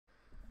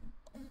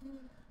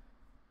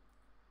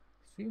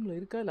ஸ்ட்ரீமில்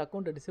இருக்கா இல்லை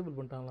அக்கௌண்ட்டை டிசேபிள்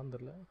பண்ணிட்டாங்களான்னு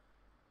தெரில.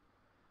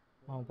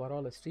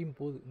 பரவாயில்ல, ஸ்ட்ரீம்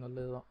போகுது,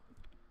 நல்லது தான்.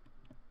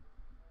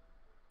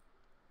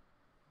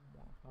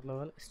 நல்ல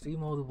வேலை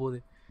ஸ்ட்ரீமாவது போகுது.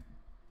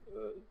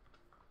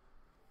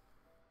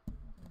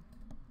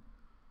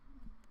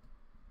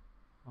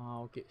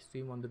 ஓகே,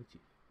 ஸ்ட்ரீம் வந்துடுச்சு.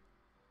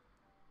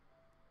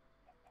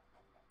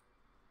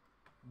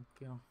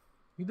 ஓகே,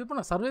 இது இப்போ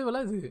நான்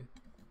சர்வைவலா? இது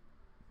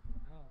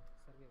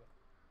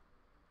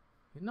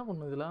என்ன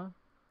பண்ணும் இதெல்லாம்?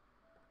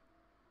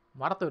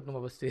 மரத்தை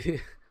வெட்டணுமா ஃபஸ்ட்டு?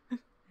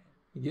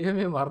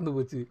 கேமே மறந்து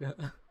போச்சு.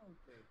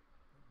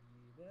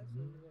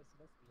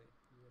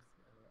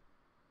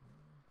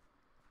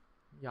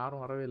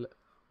 யாரும் வரவே இல்லை,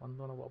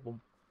 வந்தோன்னே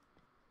பார்ப்போம்.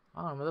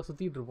 நம்ம தான்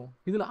சுற்றிக்கிட்டு இருப்போம்.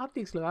 இதில்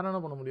RTXல வேறு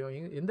என்ன பண்ண முடியும்?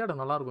 எந்த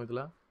இடம் நல்லாயிருக்கும்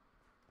இதில்?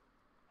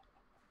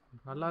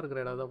 நல்லா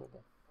இருக்கிற இடம் தான்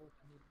பார்ப்போம்.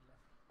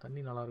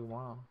 தண்ணி நல்லா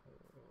இருக்குமா?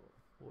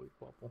 போய்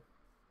பார்ப்போம்.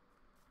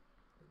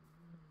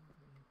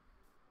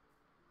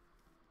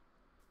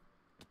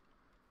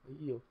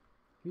 ஐயோ,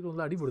 ஹீரோ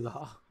வந்து அடிபடுதா?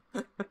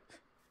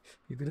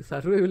 இதில்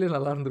சர்வைவலே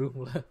நல்லா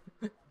இருந்துருக்குங்களா?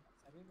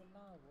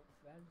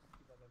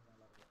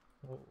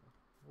 ஓ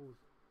ஓ,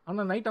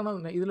 ஆனால் நைட்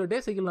ஆனால் இதில் டே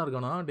சைக்கிள்லாம்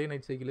இருக்காண்ணா? டே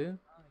நைட் சைக்கிள்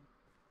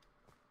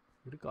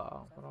இருக்கா?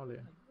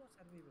 பரவாயில்லையே.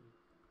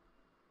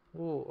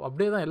 ஓ,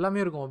 அப்படியே தான்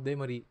எல்லாமே இருக்கும் அதே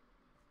மாதிரி.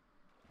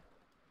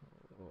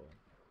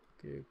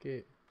 Okay okay.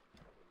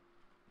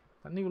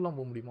 தண்ணிக்குள்ளலாம்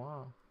போக முடியுமா?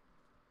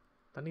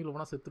 தண்ணிக்குள்ள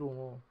போனால்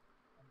செத்துருவோமோ?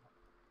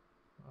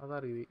 அதான்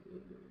இருக்குது.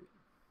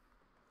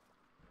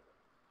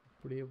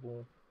 அப்படியே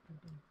போவோம்.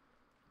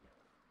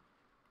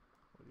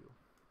 ஐயோ,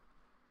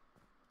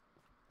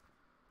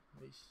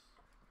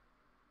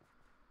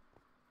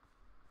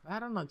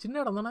 வேற என்ன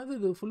சின்ன இடம் தானே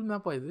இது? ஃபுல்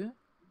மேப்பா இது?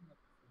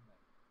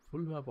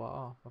 ஃபுல் மேப்பா?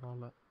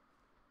 பரவாயில்ல,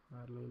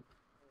 வேற லெவல்.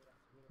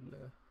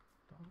 இல்லை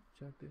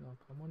சேட்டு,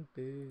 நான்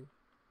கமெண்ட்டு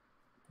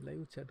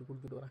லைவ் சேட்டு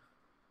கொடுத்துட்டு வரேன்.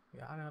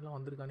 யாரெல்லாம்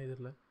வந்திருக்கானே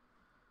தெரியல.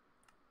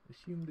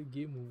 விஷயம்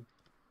கேமு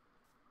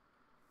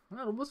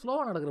ஆனால் ரொம்ப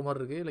ஸ்லோவாக நடக்கிற மாதிரி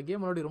இருக்குது. இல்லை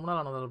கேம் விளையாடி ரொம்ப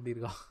நாள் ஆனதால் அப்படி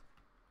இருக்கா?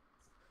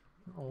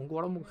 உங்கள்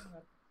உடம்பு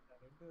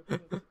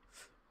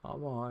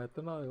ஆமாம்,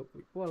 எத்தனை நாள்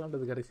இப்போ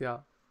விளாண்டது கடைசியா?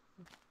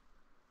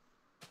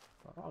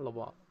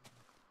 பரவாயில்லப்பா.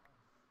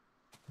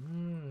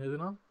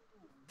 எதுனா?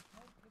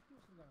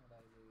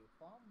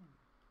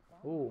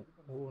 ஓ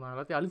ஓ, நான்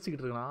எல்லாத்தையும்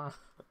அழிச்சிக்கிட்டு இருக்கேனா?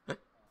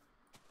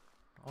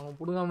 அவன்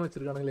பிடுங்காமல்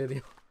வச்சுருக்கானுங்களே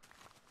எதையும்.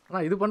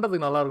 ஆனால் இது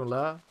பண்ணுறதுக்கு நல்லா இருக்கும்ல?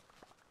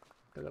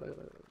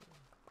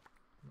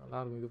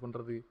 நல்லாயிருக்கும் இது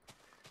பண்ணுறதுக்கு.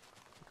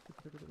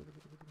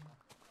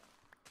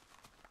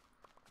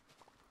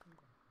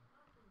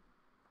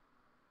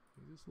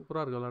 இது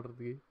சூப்பராக இருக்கு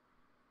விளாட்றதுக்கு.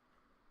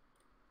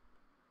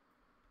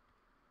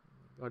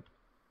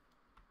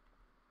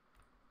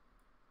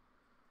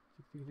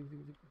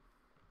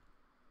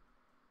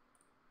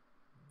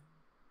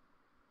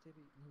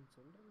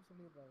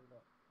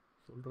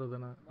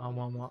 சொல்கிறதுதானே?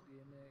 ஆமாம் ஆமாம்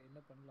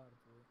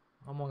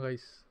ஆமாம்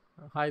கைஸ்.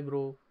 Hi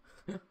bro.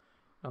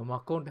 நம்ம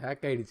அக்கௌண்ட்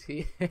ஹேக் ஆகிடுச்சு.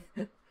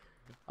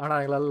 ஆனால்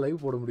எங்களால் லைவ்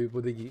போட முடியும்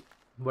இப்போதைக்கு.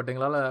 பட்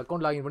எங்களால்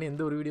அக்கௌண்ட் லாகின் பண்ணி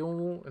எந்த ஒரு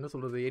வீடியோவும் என்ன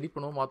சொல்கிறது எடிட்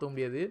பண்ணவும் மாற்ற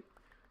முடியாது.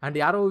 அண்ட்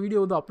யாரோ வீடியோ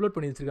வந்து அப்லோட்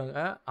பண்ணி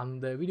வச்சுருக்காங்க.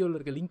 அந்த வீடியோவில்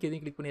இருக்க லிங்க்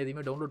எதையும் கிளிக் பண்ணி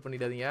எதையுமே டவுன்லோட்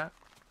பண்ணிடாதீங்க.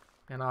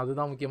 ஏன்னா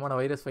அதுதான் முக்கியமான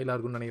வைரஸ் ஃபைலாக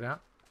இருக்குன்னு நினைக்கிறேன்.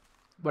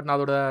 பட் நான்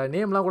அதோட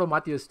நேம்லாம் கூட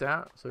மாற்றி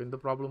வச்சிட்டேன். ஸோ எந்த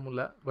ப்ராப்ளமும்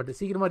இல்லை. பட்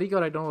சீக்கிரமாக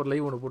ரீகவர் ஆகிட்டோம் ஒரு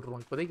லைவ் ஒன்று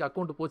போட்டுருவோம். இப்போதைக்கு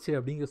அக்கௌண்ட் போச்சு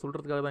அப்படிங்கிற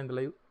சொல்கிறதுக்காக தான் இந்த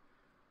live.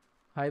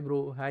 Hi bro.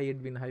 Hi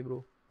Edwin. Hi bro.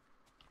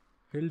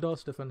 Hilda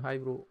Stefan.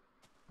 Hi bro.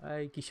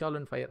 Hi கிஷால்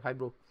and fire. Hi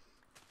bro.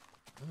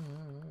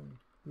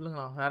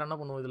 இல்லைங்கண்ணா, வேறு என்ன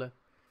பண்ணுவோம் இதில்?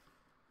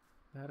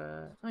 வேறு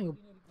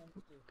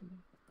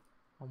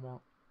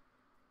ஆமாம்,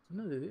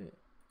 என்னது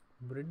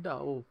ப்ரெட்டா?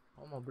 ஓ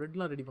ஆமாம்,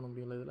 ப்ரெட்லாம் ரெடி பண்ண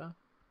முடியும்ல இதில்?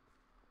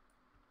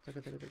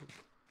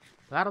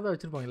 வேறு எதாவது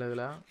வச்சுருப்பாங்களா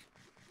இதில்?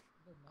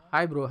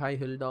 Hi bro.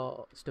 Hi Hilda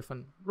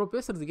Stefan bro.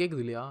 பேசுகிறது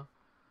கேட்குது இல்லையா?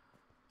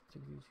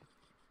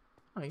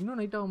 இன்னும்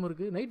நைட் ஆகாமல்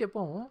இருக்குது. நைட்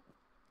எப்போ ஆகும்?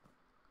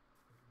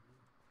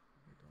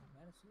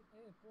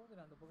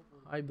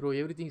 Hi bro.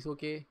 Every things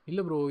okay.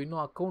 இல்லை ப்ரோ,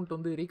 இன்னும் அக்கௌண்ட்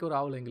வந்து ரீகவர்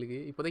ஆகலை எங்களுக்கு.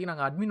 இப்போதைக்கு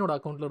நாங்கள் அட்மினோட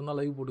அக்கௌண்ட்டில் இருந்தால்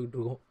லைவ் போட்டுக்கிட்டு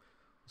இருக்கோம்.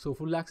 ஸோ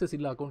ஃபுல் ஆக்சஸ்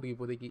இல்லை அக்கௌண்ட்டுக்கு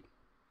இப்போதைக்கு.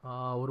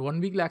 ஒரு 1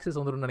 வீக்கில் ஆக்சஸ்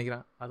வந்துடும்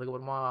நினைக்கிறேன்.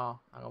 அதுக்கப்புறமா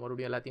நாங்கள்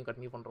மறுபடியும் எல்லாத்தையும்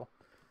கண்டினியூ பண்ணுறோம்.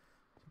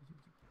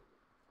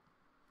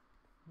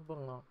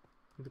 பாருங்களா,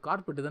 இது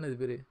கார்பெட்டு தானே இது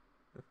பேர்?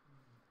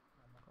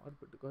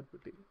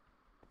 கார்பெட்டு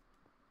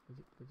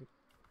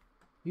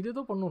இது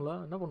ஏதோ பண்ணும்ல?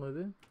 என்ன பண்ணும்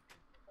இது?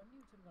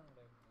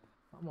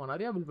 ஆமாம்,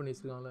 நிறையா பில் பண்ணி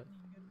வச்சுருக்காங்களே.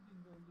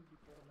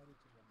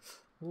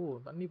 ஓ,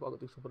 தண்ணி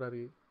பார்க்கறதுக்கு சூப்பராக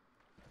இருக்குது.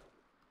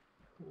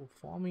 ஓ,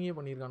 ஃபார்மிங்கே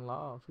பண்ணியிருக்காங்களா?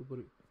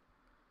 Super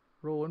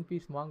bro. ஒன்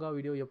பீஸ் மாங்கா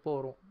வீடியோ எப்போ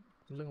வரும்?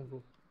 இல்லைங்க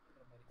ப்ரோ,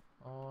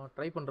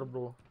 ட்ரை பண்ணுறேன்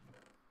ப்ரோ.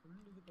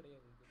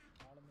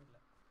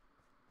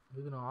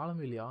 இது நான்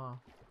ஆழமே இல்லையா?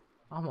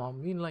 ஆமாம்,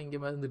 மீன்லாம்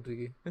இங்கே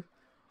மிதந்துட்டுருக்கு.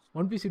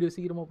 ஒன் பீஸ் வீடியோ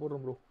சீக்கிரமாக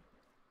போடுறோம் ப்ரோ.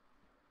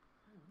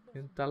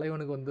 என்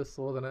தலைவனுக்கு வந்த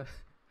சோதனை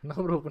என்ன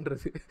ப்ரோ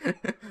பண்ணுறது?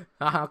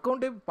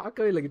 அக்கௌண்ட்டே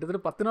பார்க்கவே இல்லை.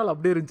 கிட்டத்தட்ட 10 நாள்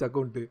அப்படியே இருந்துச்சு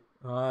அக்கௌண்ட்டு.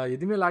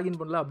 எதுவுமே லாகின்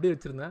பண்ணல, அப்படியே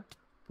வச்சுருந்தேன்.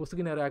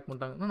 பொசுக்கு நேரம் ஆக்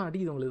பண்ணிட்டாங்க. நான்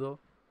அடிக்குது உங்களுக்கு ஏதோ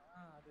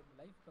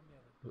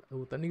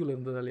தண்ணிக்குள்ளே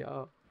இருந்ததா இல்லையா?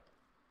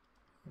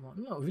 ஆமாம்,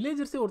 இன்னும்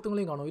வில்லேஜர்ஸே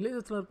ஒருத்தவங்களையும் காணும்.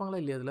 வில்லேஜர்ஸ்லாம்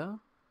இருப்பாங்களா இல்லையா அதில்?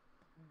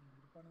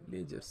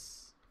 வில்லேஜர்ஸ்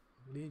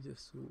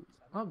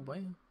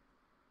பயம்.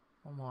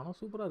 ஆமாம் ஆனால்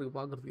சூப்பராக இருக்குது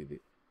பார்க்குறதுக்கு இது.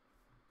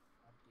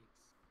 RTX.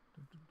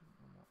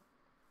 ஆமாம்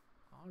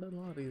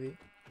ஆர்டர்லாம் இருக்குது.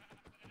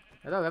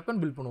 ஏதாவது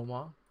வெப்பன் பில்ட்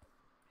பண்ணுவோமா?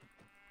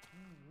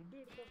 வுட்டு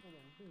எடுத்தா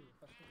போதும். வுட்டு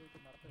ஃபஸ்ட்டு போயிட்டு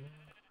மரத்தை.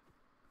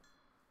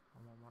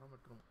 ஆமாம் மரம்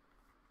வெட்டுறோம்.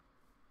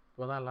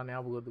 இப்போ தான் எல்லாம்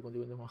ஞாபகம் வருது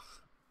கொஞ்சம் கொஞ்சமாக.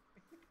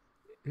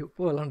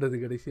 எப்போ விளாண்டது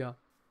கடைசியா?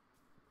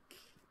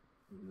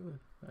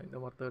 இந்த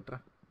மரத்தை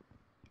வெட்டுறேன்.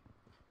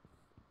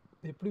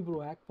 எப்படி ப்ரோ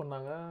ஹேக்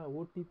பண்ணாங்க?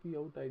 ஓடிபி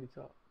அவுட்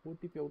ஆகிடுச்சா?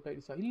 ஓடிபி அவுட்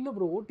ஆகிடுச்சா? இல்லை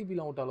ப்ரோ,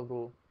 ஓடிபிலாம் அவுட் ஆகல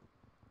ப்ரோ.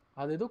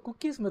 அது ஏதோ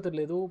குக்கீஸ்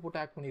மெத்தடில் ஏதோ போட்டு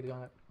ஹேக்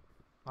பண்ணியிருக்காங்க.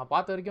 நான்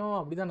பார்த்த வரைக்கும்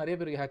அப்படி தான் நிறைய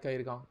பேருக்கு ஹேக்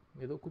ஆகிருக்கான்.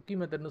 ஏதோ குக்கி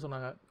மெத்தட்னு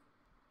சொன்னாங்க.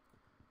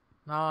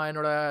 நான்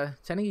என்னோடய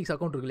சென்னை கீக்ஸ்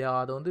அக்கௌண்ட் இருக்கு இல்லையா,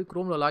 அதை வந்து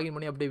க்ரோமில் லாகின்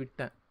பண்ணி அப்படியே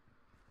விட்டேன்.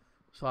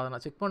 ஸோ அதை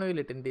நான் செக் பண்ணவே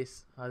இல்லை 10 days.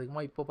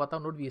 அதுக்குமா இப்போ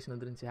பார்த்தா நோட்டிஃபிகேஷன்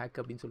வந்துருந்துச்சு ஹேக்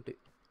அப்படின்னு சொல்லிட்டு.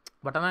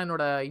 பட் ஆனால்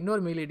என்னோடய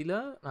இன்னொரு மெயில் ஐடியில்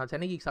நான்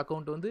சென்னை கீக்ஸ்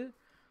அக்கௌண்ட் வந்து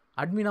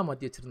அட்மினாக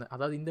மாற்றி வச்சுருந்தேன்.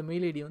 அதாவது இந்த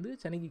மெயில் ஐடி வந்து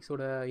சென்னை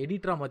கீக்ஸோட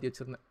எடிட்டராக மாற்றி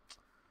வச்சுருந்தேன்.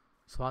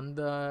 ஸோ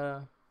அந்த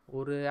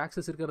ஒரு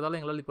ஆக்சஸ் இருக்கிறதால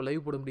எங்களால் இப்போ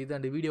லைவ் போட முடியுது.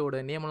 அந்த வீடியோட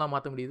நேமெல்லாம்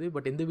மாற்ற முடியுது.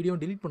 பட் எந்த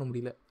வீடியோவும் டெலிட் பண்ண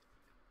முடியல.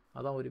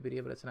 அதான் ஒரு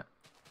பெரிய பிரச்சனை.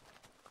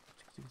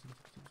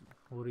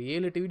 ஒரு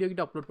 7-8 வீடியோ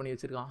கிட்ட அப்லோட் பண்ணி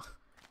வச்சுருக்கான்.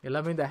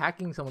 எல்லாமே இந்த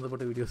ஹேக்கிங்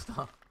சம்மந்தப்பட்ட வீடியோஸ்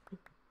தான்.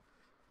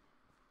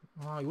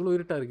 இவ்வளோ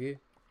இருட்டாக இருக்குது.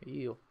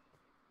 ஐயோ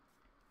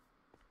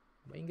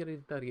பயங்கர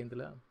இருட்டாக இருக்கு.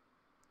 இதில்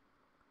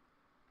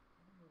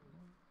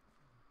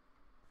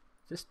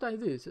செஸ்ட்டா?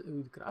 இது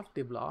கிராஃப்ட்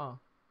டேபிளா?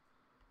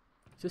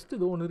 செஸ்ட்டு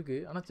ஏதோ ஒன்று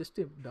இருக்குது. ஆனால்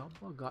செஸ்ட்டு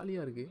டாப்பா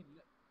காலியாக இருக்குது.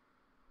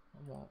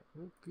 ஆமாம்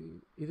ஓகே.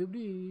 இது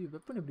எப்படி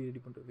வெப்பன் எப்படி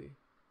ரெடி பண்ணுறது?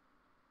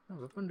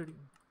 வெப்பன் ரெடி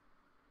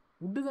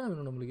வுட்டு தானே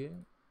வேணும் நம்மளுக்கு.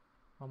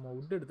 ஆமாம்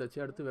வுட்டு எடுத்தாச்சு.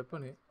 அடுத்து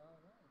வெப்பனு.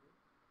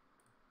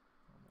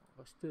 ஆமாம்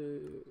ஃபஸ்ட்டு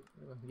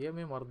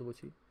கேமே மறந்து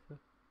போச்சு.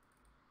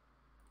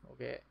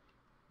 ஓகே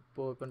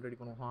இப்போது வெப்பன் ரெடி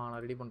பண்ணுவோம்.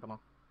 நான் ரெடி பண்ணிட்டேண்ணா.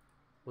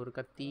 ஒரு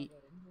கத்தி.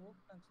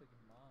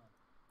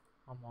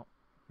 ஆமாம்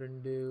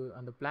 2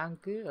 அந்த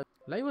பிளாங்க்கு.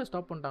 லைவாக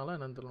ஸ்டாப் பண்ணிட்டாங்களா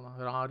என்னன்னு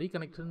தெரியலண்ணா.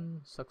 Reconnection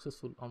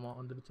successful. ஆமாம்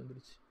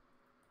வந்துடுச்சு.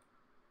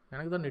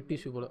 எனக்கு தான் நெட்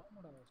இஷ்யூ போல்.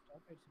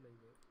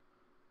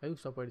 லைவ்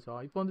ஸ்டாப் ஆகிடுச்சா?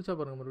 இப்போ வந்துச்சா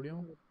பாருங்கள்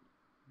மறுபடியும்.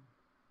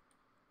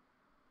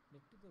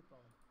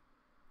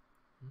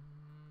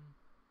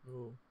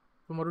 ஓ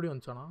இப்போ மறுபடியும்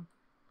வந்துச்சாண்ணா?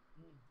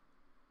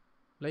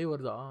 லைவ்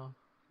வருதா?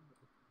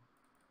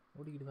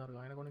 ஓடிக்கிட்டு தான்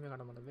இருக்கா. எனக்கு ஒன்றுமே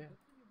காட்ட மாட்டேங்குது.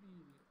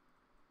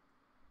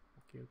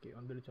 ஓகே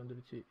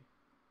வந்துடுச்சு.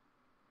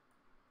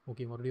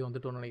 ஓகே மறுபடியும்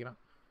வந்துட்டோன்னு நினைக்கிறேன்.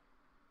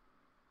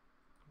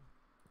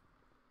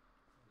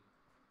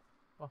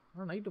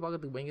 ஆனால் நைட்டு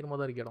பார்க்கறதுக்கு பயங்கரமாக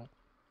தான் இருக்கு இடம்.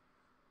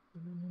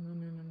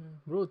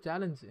 ப்ரோ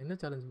சேலஞ்ச் என்ன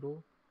சேலஞ்ச் ப்ரோ?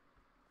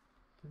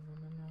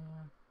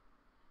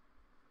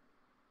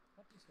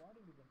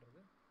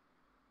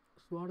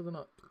 ஸ்வாடு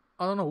தானே?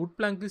 அதான் வுட்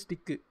பிளாங்க்கு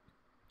ஸ்டிக்கு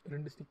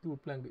 2 ஸ்டிக்கு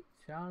வுட் பிளாங்க்கு.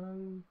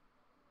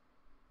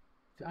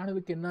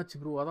 சேனலுக்கு என்னாச்சு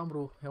ப்ரோ? அதான்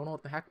ப்ரோ எவனோ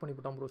ஒருத்தன் ஹேக் பண்ணி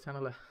போட்டான் ப்ரோ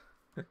சேனலை.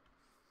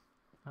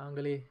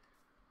 நாங்களே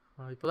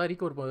இப்போ தான்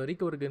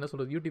ரீகவருக்கு என்ன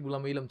சொல்கிறது,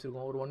 யூடியூப்லாம் மெயில்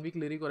அனுப்பிச்சிருக்கோம். ஒரு 1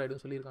 வீக்கில் ரீகவர்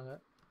ஆகிடும்னு சொல்லியிருக்காங்க.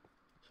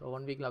 ஸோ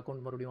 1 வீக்கில்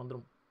அக்கௌண்ட் மறுபடியும்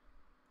வந்துடும்.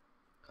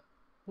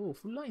 ஓ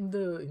ஃபுல்லாக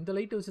இந்த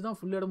லைட்டை வச்சு தான்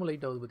ஃபுல் இடமும்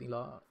லைட் ஆகுது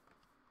பார்த்தீங்களா?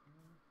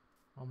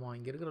 ஆமாம்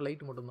இங்கே இருக்கிற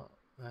லைட்டு மட்டும்தான்,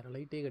 வேறு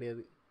லைட்டே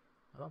கிடையாது.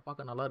 அதான்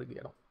பார்க்க நல்லா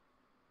இருக்குது இடம்.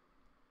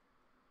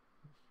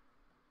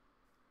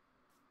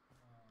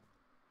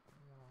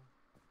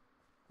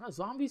 ஆனால்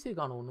ஜாம்பிஸே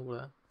காணும் ஒன்று கூட.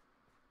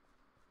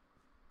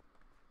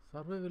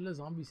 சர்வைவலில்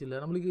ஜாம்பிஸ் இல்லை.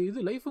 நம்மளுக்கு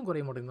இது லைஃபும்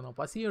குறைய மாட்டேங்குது. நான்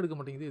பசியும் எடுக்க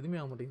மாட்டேங்குது. எதுவுமே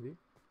ஆக மாட்டேங்குது.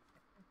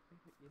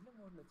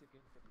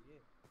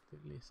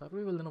 தெரியல.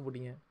 சர்வைவல் தானே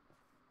போட்டிங்க?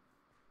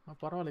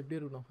 பரவாயில்ல எப்படியே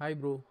இருக்கணும். Hi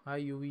bro.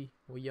 Hi UV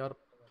YR.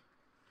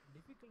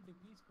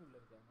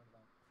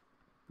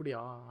 அப்படியா?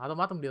 அதை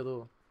மாற்ற முடியாதோ?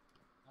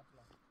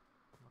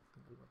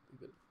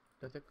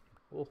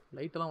 ஓ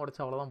லைட்டெல்லாம்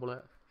உடச்சா அவ்வளோதான் போல்.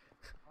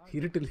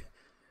 இருட்டில்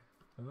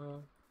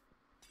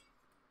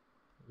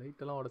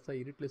லைட்டெல்லாம் உடச்சா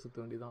இருட்டில் சுற்ற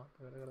வேண்டியதான்.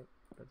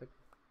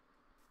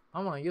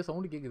 ஆமாம் எங்கேயோ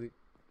சவுண்டு கேட்குது.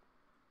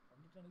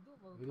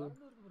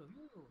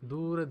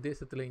 தூர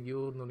தேசத்தில் எங்கேயோ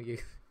ஒன்று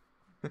கேட்குது.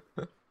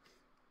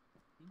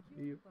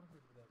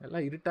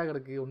 எல்லாம் இருட்டாக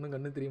கிடக்கு. ஒன்றும்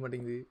கண்ணு தெரிய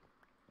மாட்டேங்குது.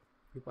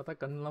 இப்படி பார்த்தா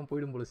கண்ணெலாம்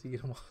போயிடும் போல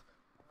சீக்கிரமா.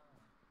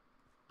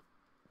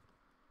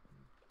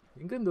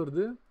 எங்கேருந்து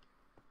வருது?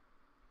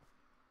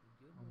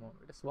 ஆமாம்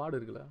ஸ்வாடு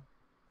இருக்குல்ல.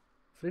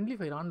 ஃப்ரெண்ட்லி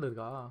ஃபயர் ஆனில்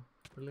இருக்கா?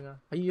 இல்லைங்க.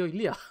 ஐயோ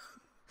இல்லையா?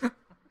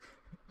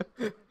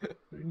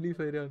 Friendly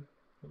fire on.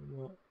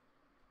 ஆமாம்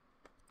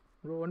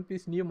ப்ரோ. ஒன்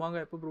பீஸ் நீயும் வாங்க.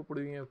 எப்போ ப்ரோ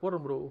போடுவீங்க?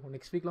 போடுறேன் ப்ரோ.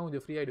 நெக்ஸ்ட் வீக்லாம்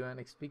கொஞ்சம் ஃப்ரீ ஆகிடுவேன்.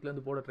 நெக்ஸ்ட்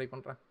வீக்லேருந்து போட ட்ரை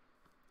பண்ணுறேன்.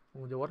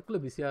 கொஞ்சம்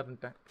ஒர்க்கில் பிஸியாக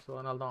இருந்துட்டேன். ஸோ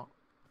அதனால தான்.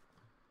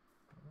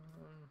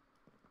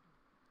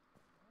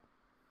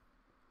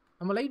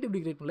 நம்ம லைட் எப்படி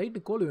கிரியேட் பண்ண? லைட்டு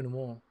கோல்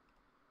வேணுமோ?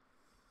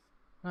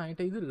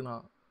 என்கிட்ட இது இருக்குண்ணா.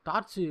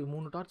 டார்ச்சு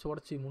 3 டார்ச்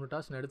உடச்சி 3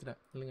 டார்ச் நான் எடுத்துட்டேன்.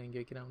 இல்லைங்க இங்கே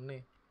வைக்கிறேன். 1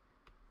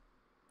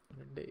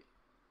 2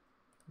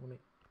 3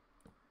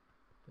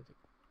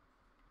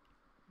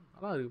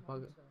 நல்லா இருக்குது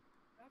பார்க்க.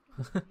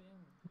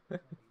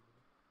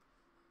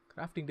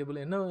 கிராஃப்டிங்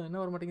டேபிள் என்ன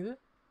வர மாட்டேங்குது?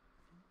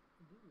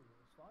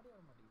 ஸ்வாடு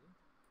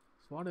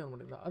வர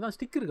மாட்டேங்குதா? அதான்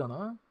ஸ்டிக்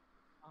இருக்காண்ணா.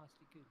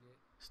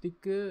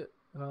 ஸ்டிக்கு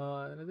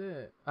என்னது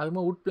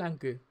அதுமா would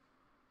பிளாங்க்கு.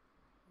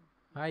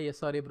 Hi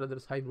SRA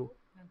brothers. Hi bro.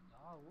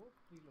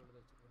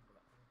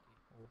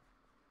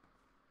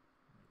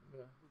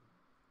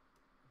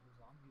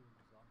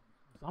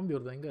 Zombie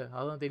வருதா எங்கே?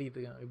 அதான் தேடிட்டு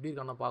இருக்கேன். எப்படி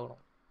இருக்கான்னு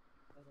பார்க்கணும்.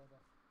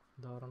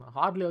 இந்த வரேண்ணா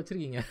ஹார்ட்லேயே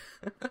வச்சுருக்கீங்க.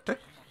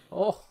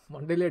 ஓ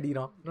மண்டையிலே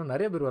அடிக்கிறான். இன்னும்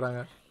நிறைய பேர்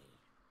வராங்க.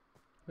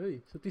 ஏய்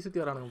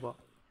சுற்றி வரானுங்கப்பா.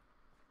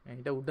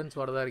 என்கிட்ட உட்டன்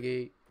ஸ்வாட் தான் இருக்கே.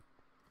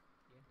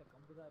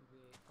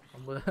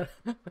 கம்பு தான்.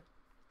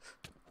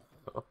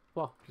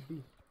 அப்பா இப்படி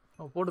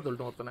அவன் போட்டு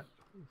தொல்லிட்டோம் ஒருத்தனை.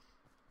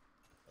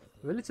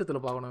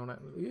 வெளிச்சத்தில் பார்க்கணும் இவனை.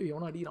 ஐயோ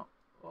எவனை அடிக்கிறான்.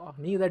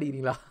 நீங்கள் தான்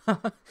அடிக்கிறீங்களா?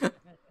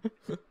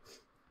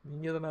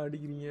 நீங்கள் தானே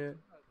அடிக்கிறீங்க.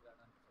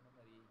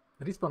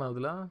 ரீஸ்பான்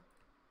ஆகுதுல.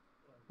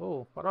 ஓ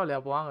பரவாயில்லையா.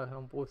 அப்போ வாங்க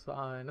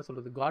நம்ம என்ன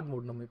சொல்கிறது, காட்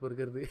மோட் நம்ம இப்போ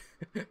இருக்கிறது.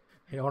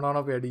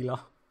 எவனானா போய்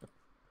அடிக்கலாம்.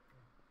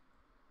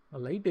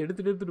 லைட்டை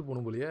எடுத்துகிட்டு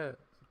போகணும் போலியே.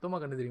 சுத்தமாக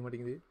கண்ணு தெரிய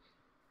மாட்டேங்குது.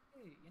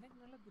 எனக்கு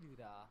நல்லா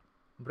தெரியுதுடா.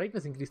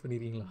 பிரைட்னஸ் இன்க்ரீஸ்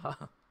பண்ணிடுறீங்களா?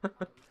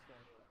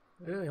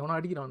 எவனா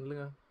அடிக்கிறான்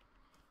இல்லைங்க.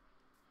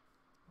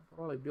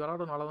 பரவாயில்ல இப்படி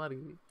விளாட நல்லா தான்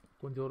இருக்குது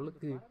கொஞ்சம்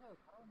ஓரளவுக்கு.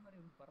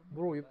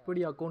 ப்ரோ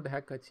எப்படி அக்கௌண்ட்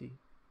ஹேக் ஆச்சு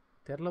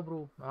தெரில ப்ரோ.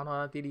 நானும்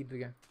அதான் தேடிட்டு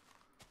இருக்கேன்.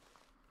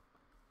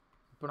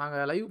 இப்போ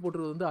நாங்கள் லைவ்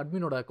போட்டுறது வந்து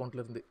அட்மினோட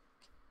அக்கௌண்ட்லேருந்து.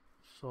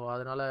 ஸோ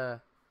அதனால்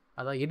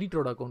அதான்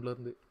எடிட்டரோட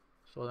அக்கௌண்ட்லேருந்து.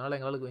 ஸோ அதனால்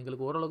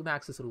எங்களுக்கு ஓரளவுக்கு தான்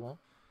ஆக்சஸ் இருக்கும்.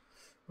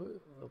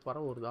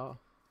 பரவ வருதா.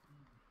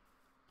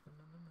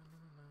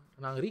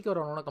 நாங்கள்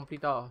ரீகவர் ஆனோன்னா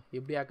கம்ப்ளீட்டாக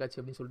எப்படி ஹேக் ஆச்சு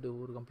அப்படின்னு சொல்லிட்டு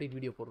ஒரு கம்ப்ளீட்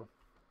வீடியோ போடுறோம்.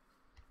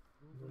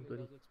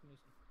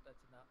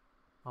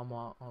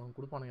 ஆமாம் அவனுக்கு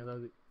கொடுப்பானுங்க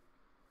ஏதாவது.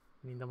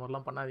 நீ இந்த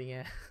மாதிரிலாம் பண்ணாதீங்க.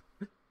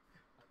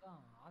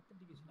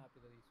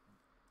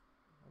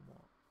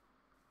 ஆமாம்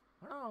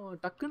ஆனால்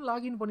அவன் டக்குன்னு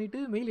லாகின் பண்ணிவிட்டு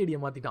மெயில் ஐடியை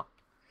மாற்றிட்டான்.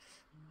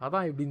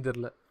 அதான் எப்படின்னு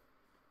தெரில.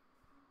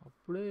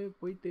 அப்படியே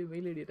போயிட்டு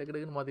மெயில் ஐடியை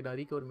டக்குன்னு மாற்றிட்டான்.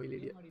 Recover mail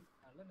idea.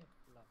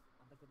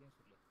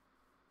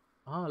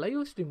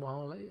 Live stream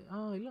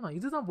இல்லைண்ணா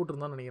இதுதான்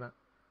போட்டிருந்தான்னு நினைக்கிறேன்.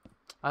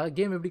 அதான்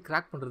கேம் எப்படி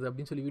கிராக் பண்ணுறது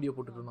அப்படின்னு சொல்லி வீடியோ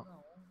போட்டுருந்தான்.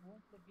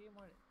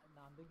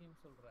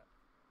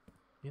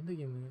 எந்த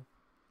கேமு?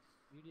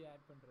 வீடியோ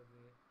ஆட் பண்ணுறது,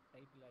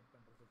 டைட்டில் ஆட்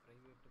பண்ணுறது,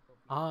 பிரைவேட்.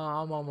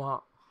 ஆமாம்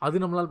ஆமாம்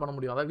அது நம்மளால் பண்ண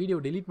முடியும். அதான் வீடியோ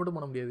டெலீட் மட்டும்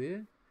பண்ண முடியாது.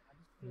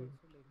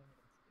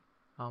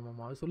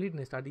 ஆமாம்மா அது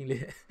சொல்லிட்டேன்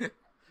ஸ்டார்டிங்லேயே.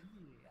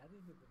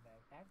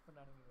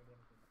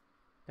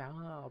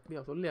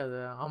 அப்படியா சொல்லி அது.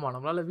 ஆமாம்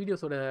நம்மளால்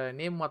வீடியோஸோட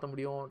நேம் மாற்ற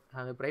முடியும்,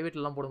 அது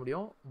ப்ரைவேட்லாம் போட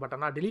முடியும். பட்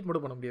ஆனால் டெலீட்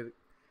மட்டும் பண்ண முடியாது.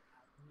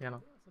 ஏன்னா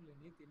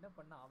என்ன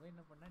பண்ண அவன்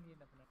என்ன பண்ணா நீ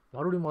என்ன பண்ண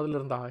மறுபடியும் முதல்ல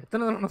இருந்தா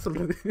எத்தனை தடவை நான்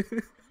சொல்கிறது.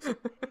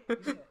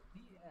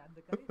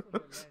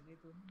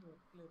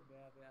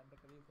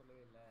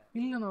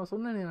 இல்லை நான்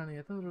சொன்னேனே நான்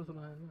எத்தனை தடவை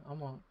சொன்னேன்.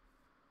 ஆமாம்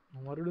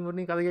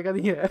மறுபடியும் கதை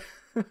கேட்காதீங்க.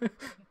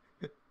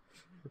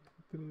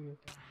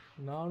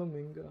 நானும்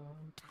எங்கே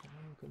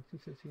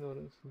கன்சிஸ்டன்சின்னு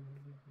வர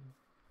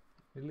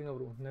இல்லைங்க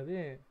ப்ரோ. என்னது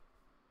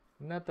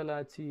என்ன தலை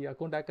ஆச்சு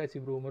அக்கௌண்ட் ஹேக் ஆச்சு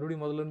ப்ரோ.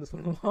 மறுபடியும் முதல்ல இருந்து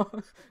சொல்லணுமா?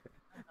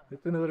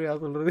 எத்தனை தடவை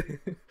யார் சொல்கிறது.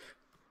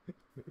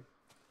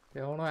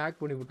 எவனோ ஹேக்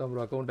பண்ணி விட்டான்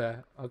ப்ரோ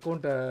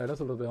அக்கௌண்ட்டை என்ன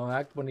சொல்கிறது. அவன்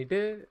ஹேக் பண்ணிவிட்டு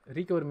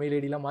ரீகவர் மெயில்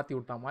ஐடிலாம் மாற்றி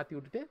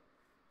விட்டுட்டு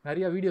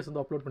நிறையா வீடியோஸ்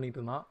வந்து அப்லோட் பண்ணிகிட்டு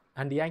இருந்தான்.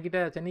 அண்ட் என்கிட்ட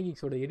சென்னை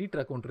கீக்ஸோட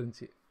எடிட்டர் அக்கௌண்ட்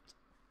இருந்துச்சு.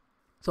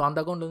 ஸோ அந்த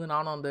அக்கௌண்ட் வந்து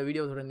நானும் அந்த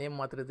வீடியோஸோட நேம்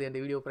மாற்றுறது, அந்த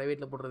வீடியோ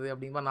ப்ரைவேட்டில் போடுறது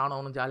அப்படிங்கிற நானும்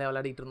அவனும் ஜாலியாக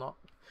விளையாடிட்டு இருந்தோம்.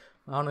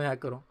 நானும்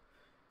ஹேக்கரும்.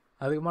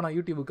 அதுக்கப்புறமா நான்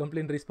யூடியூப்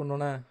கம்ப்ளைண்ட் ரைஸ்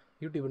பண்ணோன்னே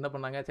யூடியூப் என்ன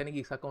பண்ணாங்க, சென்னை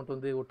கீக்ஸ் அக்கௌண்ட்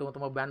வந்து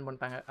ஒட்டுமொத்தமாக பேன்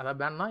பண்ணிட்டாங்க. அதாவது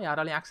பேன்னா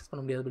யாராலையும் ஆக்சஸ்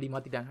பண்ண முடியாதபடி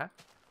மாற்றிட்டாங்க.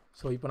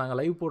 ஸோ இப்போ நாங்கள்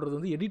லைவ் போடுறது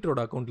வந்து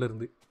எடிட்டரோட அக்கௌண்ட்டில்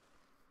இருந்து.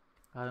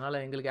 அதனால்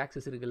எங்களுக்கு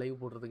ஆக்சஸ் இருக்குது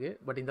லைவ் போடுறதுக்கு.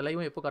 பட் இந்த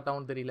லைவும் எப்போ கட்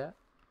ஆகும்னு தெரியல.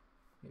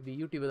 மேபி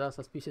யூடியூப் ஏதாவது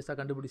சஸ்பீஷியஸாக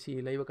கண்டுபிடிச்சி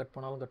லைவை கட்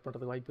பண்ணாலும் கட்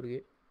பண்ணுறதுக்கு வாய்ப்பு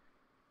இருக்குது.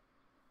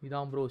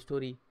 இதான் ப்ரோ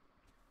ஸ்டோரி.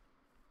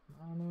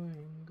 நானும்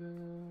எங்கே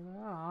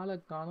ஆளை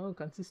காணும்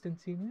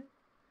கன்சிஸ்டன்சின்னு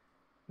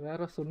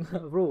வேறு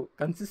சொன்னேன் ப்ரோ.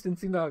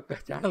 கன்சிஸ்டன்சி நான்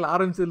சேனல்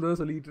ஆரம்பிச்சதுல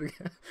தான் சொல்லிக்கிட்டு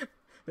இருக்கேன்.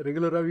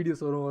 ரெகுலராக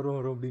வீடியோஸ் வரும்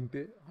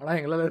அப்படின்ட்டு. ஆனால்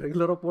எங்களால்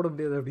ரெகுலராக போட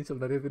முடியாது அப்படின்னு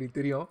சொல்லி நிறைய பேருக்கு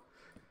தெரியும்.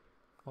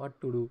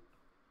 What to two.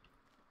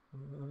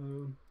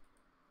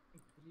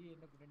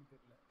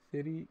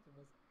 சரி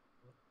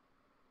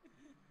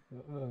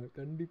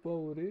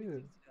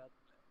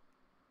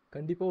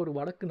கண்டிப்பாக ஒரு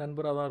வடக்கு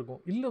நண்பராக தான்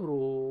இருக்கும். இல்லை ப்ரோ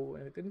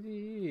எனக்கு தெரிஞ்சு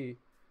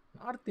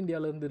நார்த்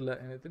இந்தியாவிலேருந்து இல்லை.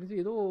 எனக்கு தெரிஞ்சு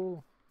ஏதோ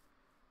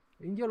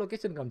எங்கேயோ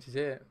லொக்கேஷன்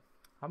காமிச்சிச்சு.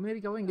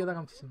 அமெரிக்காவும் இங்கே தான்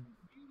காமிச்சிச்சு.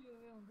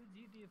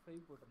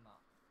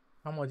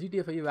 ஆமாம்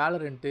GTA 5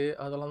 வேலரண்ட்டு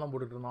அதெல்லாம் தான்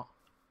போட்டுட்ருந்தான்.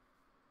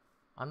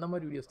 அந்த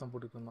மாதிரி வீடியோஸ் தான்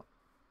போட்டுட்ருந்தான்.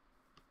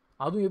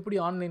 அதுவும் எப்படி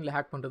ஆன்லைனில்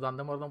ஹேக் பண்ணுறது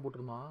அந்த மாதிரி தான்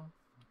போட்டிருந்தான்.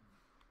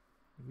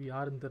 இது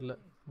யாருன்னு தெரில.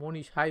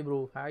 Monish hi bro.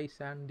 Hi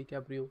Chandy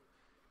Caprio.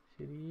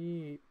 சரி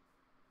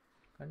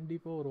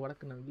கண்டிப்பாக ஒரு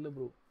வடக்கு இல்லை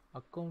ப்ரோ.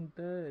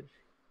 அக்கௌண்ட்டை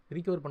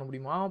ரீகவர் பண்ண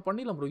முடியுமா?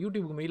 பண்ணிடலாம் ப்ரோ.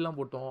 யூடியூபுக்கு மெயிலெலாம்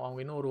போட்டோம். அவங்க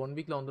இன்னும் ஒரு 1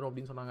 வீக்கில் வந்துடும்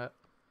அப்படின்னு சொன்னாங்க.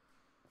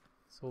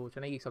 ஸோ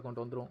சென்னை கீக்ஸ்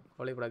அக்கௌண்ட் வந்துடும்,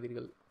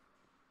 கவலைப்படாதீர்கள்.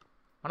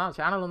 ஆனால்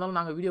சேனல் வந்தாலும்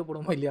நாங்கள் வீடியோ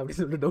போடுவோமா இல்லையா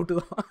அப்படின்னு சொல்லிட்டு டவுட்டு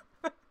தான்.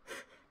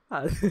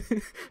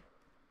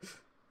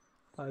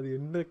 அது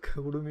என்ன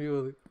கொடுமையோ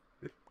அது.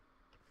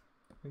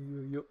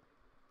 ஐயோ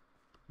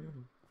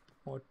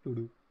what to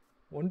two.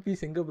 One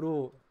piece எங்கே ப்ரோ?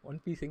 ஒன்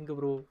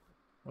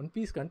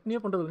பீஸ் கண்டினியூ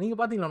பண்ணுறது நீங்கள்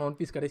பார்த்தீங்களா? ஒன்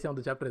பீஸ் கடைசியாக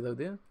வந்து சாப்டர்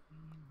ஏதாவது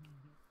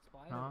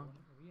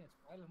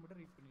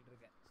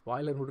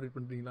ஸ்பாய்லர் மட்டும் ரீட்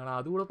பண்ணுறீங்களா? நான்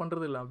அது கூட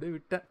பண்ணுறது இல்லை, அப்படியே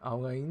விட்டேன்.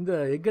 அவங்க இந்த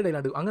எக்கட்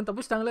ஐலாண்டு அங்கே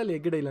தப்பிச்சிட்டாங்களா இல்லை?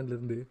 எக்கட்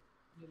ஐலாண்ட்லேருந்து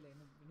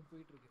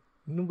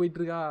இன்னும்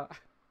போயிட்டுருக்கா?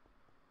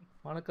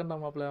 வணக்கம்டா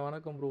மாப்பிள்ள.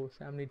 வணக்கம் ப்ரோ.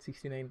 சாம்னிட்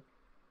 69.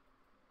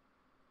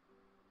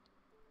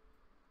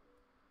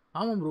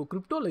 ஆமாம் ப்ரோ,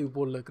 கிரிப்டோ லைவ்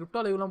போடல. கிரிப்டோ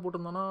லைவ்லாம்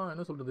போட்டிருந்தானா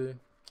என்ன சொல்கிறது,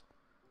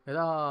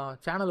 ஏதா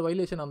சேனல்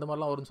வைலேஷன் அந்த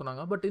மாதிரிலாம் வரும்னு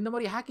சொன்னாங்க. பட் இந்த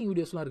மாதிரி ஹேக்கிங்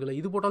வீடியோஸ்லாம் இருக்குல்ல,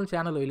 இது போட்டாலும்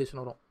சேனல்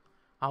வைலேஷன் வரும்.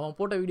 அவன்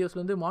போட்ட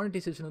வீடியோஸ்லேருந்து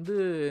மானிட்டைசேஷன் வந்து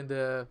இந்த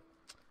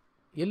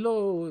எல்லோ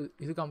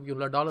இது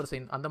காமிக்கும்ல, டாலர்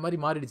சைன், அந்த மாதிரி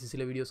மாறிடுச்சு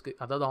சில வீடியோஸ்க்கு.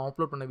 அதாவது அவன்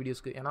அப்லோட் பண்ண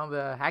வீடியோஸ்க்கு. ஏன்னா அந்த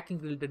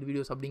ஹேக்கிங் ரிலேட்டட்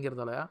வீடியோஸ்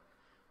அப்படிங்கிறதால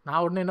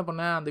நான் உடனே என்ன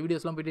பண்ணேன், அந்த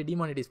வீடியோஸ்லாம் போய்ட்டு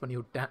டிமானிட்டைஸ் பண்ணி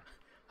விட்டேன்.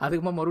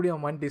 அதுக்கப்புறமா மறுபடியும்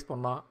அவன் மானிட்டைஸ்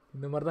பண்ணான்.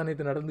 இந்த மாதிரி தான்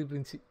நேற்று நடந்துகிட்டு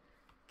இருந்துச்சு.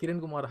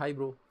 Kirankumar hi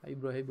bro, hi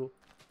bro, hi bro.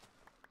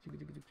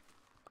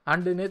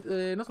 And நேற்று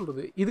என்ன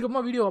சொல்கிறது,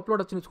 இதுக்கப்புறமா வீடியோ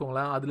அப்லோட் ஆச்சுன்னு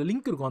வச்சுக்கோங்களேன், அதில்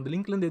லிங்க் இருக்கும். அந்த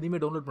லிங்க்லேருந்து எதுவுமே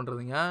டவுன்லோட்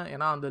பண்ணுறதுங்க.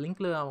 ஏன்னா அந்த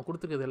லிங்க்கில் அவன்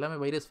கொடுத்துருக்கிறது எல்லாமே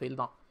வைரஸ் ஃபைல்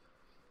தான்.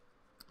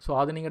 ஸோ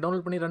அதை நீங்கள்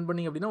டவுன்லோட் பண்ணி ரன்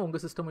பண்ணிங்க அப்படின்னா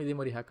உங்கள் சிஸ்டம் இதே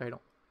மாதிரி ஹேக்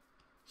ஆகிடும்.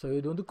 ஸோ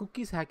இது வந்து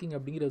குக்கீஸ் ஹேக்கிங்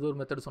அப்படிங்கிற ஏதோ ஒரு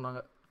மெத்தட்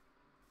சொன்னாங்க.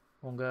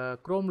 உங்கள்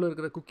க்ரோமில்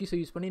இருக்கிற குக்கீஸை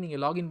யூஸ் பண்ணி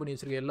நீங்கள் லாகின் பண்ணி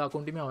வச்சுருக்க எல்லா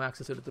அக்கௌண்ட்டையுமே அவன்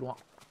ஆக்சஸ்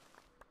எடுத்துருவான்.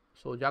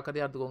 ஸோ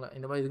ஜாக்கிரதையாக எடுத்துக்கோங்க.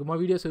 இந்த மாதிரி இதுக்குமா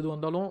வீடியோஸ் எது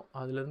வந்தாலும்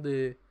அதுலேருந்து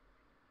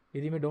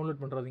எதையுமே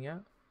download பண்ணுறாதீங்க.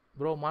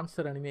 Bro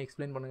monster anime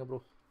explain பண்ணுங்கள் ப்ரோ.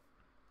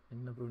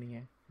 என்ன ப்ரோ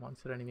நீங்கள்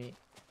மான்ஸ்டர் அனிமே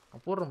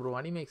நான் போடுறேன் ப்ரோ.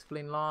 அனிமே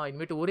எக்ஸ்பிளைன்லாம்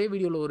இனிமேட்டு ஒரே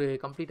வீடியோவில் ஒரு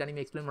கம்ப்ளீட்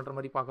அனிமே எக்ஸ்பிளைன் பண்ணுற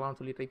மாதிரி பார்க்கலாம்னு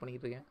சொல்லி ட்ரை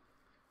பண்ணிக்கிட்டு இருக்கேன்.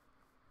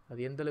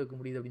 அது எந்த அளவுக்கு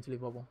முடியுது அப்படின்னு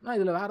சொல்லி பார்ப்போம். நான்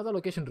இதில் வேறு ஏதாவது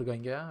லொக்கேஷன் இருக்கா,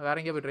 இங்கே வேறு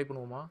எங்கேயா போய் ட்ரை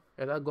பண்ணுவோமா?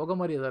 ஏதாவது கொகை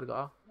மாதிரி எதாவது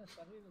இருக்கா?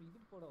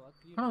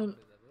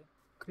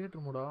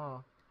 கிரியேட்டர் மோடா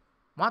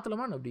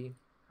மாற்றலாமா அப்படி?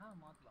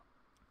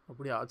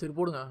 அப்படியா, சரி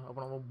போடுங்க. அப்போ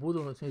நம்ம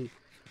பூதம் சரி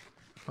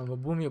நம்ம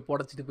பூமியை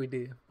புடச்சிட்டு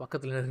போயிட்டு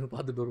பக்கத்தில் நின்று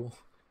பார்த்துட்டு வருவோம்.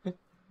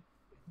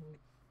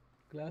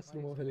 கிளாஸ்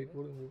ரூம் ஹெலிட்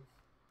போடுங்க.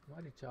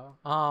 மாறிடுச்சா?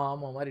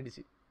 ஆமாம்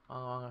மாறிடுச்சு.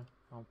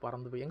 வாங்க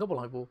பறந்து போய் எங்கே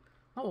போகலாம்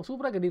இப்போது?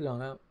 சூப்பராக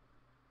கட்டியிருக்காங்க.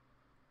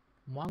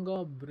 மாங்கா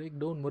பிரேக்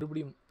டவுன்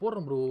மறுபடியும்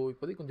போடுறேன் ப்ரோ.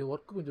 இப்போதைக்கு கொஞ்சம்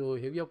ஒர்க்கு கொஞ்சம்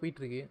ஹெவியாக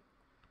போயிட்டுருக்கு.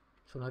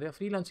 ஸோ நிறையா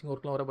ஃப்ரீலான்சிங்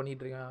ஒர்க்லாம் வர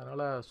பண்ணிகிட்ருக்கேன்.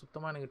 அதனால்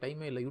சுத்தமாக எனக்கு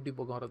டைமே இல்லை யூடியூப்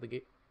பக்கம் வரதுக்கு.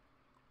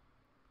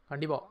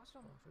 கண்டிப்பாக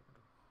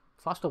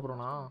ஃபாஸ்ட்டாக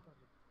போகிறோண்ணா.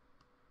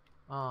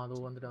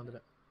 அது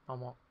வந்துட்டேன்.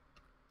 ஆமாம்,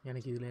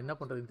 எனக்கு இதில் என்ன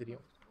பண்ணுறதுன்னு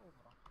தெரியும்.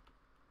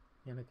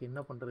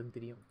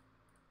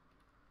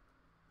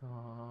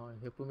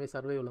 எப்பவுமே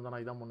சர்வைவில் தான்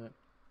நான் இதான் பண்ணுவேன்.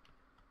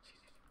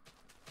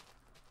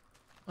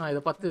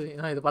 இதை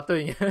பற்ற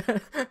வைங்க.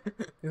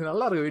 இது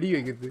நல்லா இருக்கும் வெடி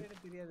வைக்கிறது.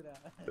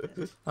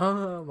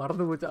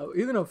 மறந்து போச்சா?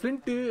 இது நான்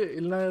ஃப்ளிண்ட்டு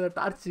இல்லைன்னா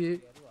டார்ச்சு.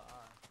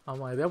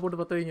 ஆமாம் எதையா போட்டு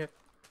பற்ற வைங்க.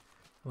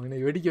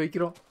 இன்னைக்கு வெடிக்க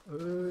வைக்கிறோம்.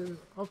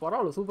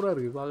 பரவாயில்ல, சூப்பராக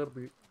இருக்குது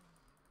பார்க்குறதுக்கு.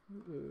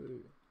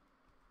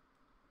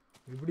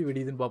 எப்படி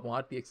வெடியுதுன்னு பார்ப்போம்.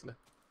 RTXல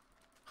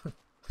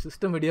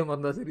சிஸ்டம் வெடியாக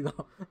இருந்தால் சரி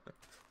தான்.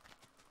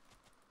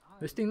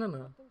 வெஸ்டிங்னா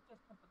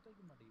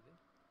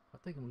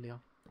பற்ற வைக்க முடியலையா?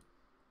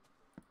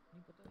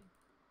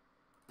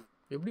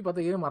 எப்படி பற்ற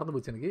வைக்கிறதே மறந்து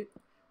போச்சு எனக்கு.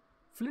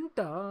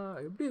 ஃப்ளிண்ட்டா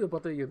எப்படி இதை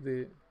பற்ற வைக்கிறது?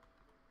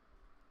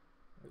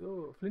 ஏதோ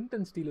ஃப்ளிண்ட்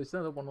அண்ட் ஸ்டீல் வச்சு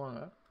தான் ஏதோ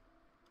பண்ணுவாங்க.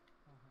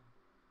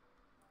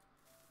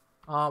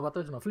 பற்ற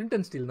வச்சுண்ணா. ஃப்ளிண்ட்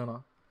அண்ட் ஸ்டீல் தானா?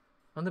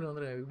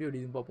 வந்துடுங்க எப்படி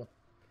வெடிதுன்னு பார்ப்போம்.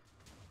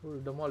 ஒரு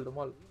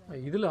டமால்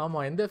இதில்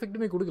ஆமாம் எந்த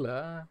எஃபெக்ட்டுமே கொடுக்கல.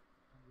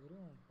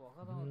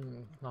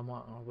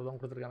 ஆமாம் அப்போதான்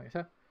கொடுத்துருக்காங்க.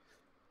 சார்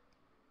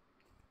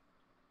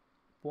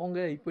போங்க,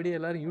 இப்படியே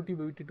எல்லோரும்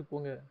யூடியூப்பை விட்டுட்டு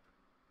போங்க.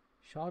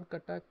 Shark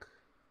attack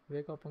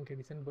wake up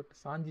Edison but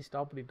Sanchi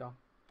stop பண்ணிட்டா.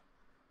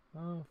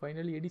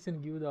 Finally Edison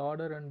give the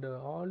order and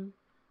all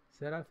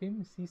seraphim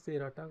cheese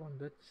there attack on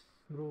that's.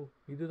 Bro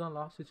இதுதான்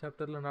லாஸ்ட்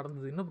சாப்டரில்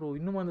நடந்தது. என்ன ப்ரோ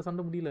இன்னும் அந்த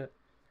சண்டை முடியல?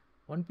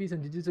 ஒன் பீஸ்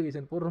அண்ட்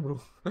ஜிஜிசகேஷன் போடுறேன் ப்ரோ.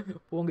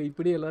 போங்க,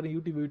 இப்படியே எல்லோரும்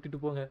யூடியூப்பை விட்டுட்டு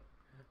போங்க.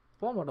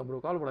 போக மாட்டோம் ப்ரோ,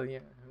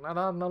 கவலைப்படாதீங்க.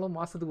 என்னடா இருந்தாலும்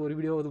மாதத்துக்கு ஒரு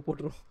வீடியோ அது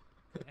போட்டுரும்.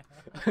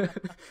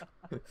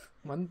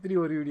 மந்த்லி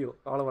ஒரு வீடியோ,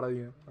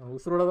 கவலைப்படாதீங்க.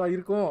 உசுரோட தான்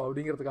இருக்கும்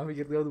அப்படிங்கிறத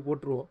காமிக்கிறதுக்காவது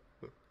போட்டுருவோம்.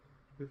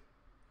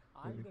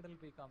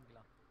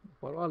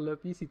 பரவாயில்ல,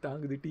 பிசி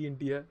தாங்குது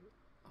டிஎன்டியை.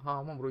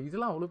 ஆமாம் ப்ரோ,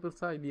 இதெல்லாம் அவ்வளோ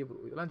பெருசாக இல்லையே ப்ரோ.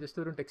 இதெல்லாம் ஜஸ்ட்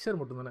வெறும் டெக்ஸ்சர்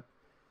மட்டும் தானே.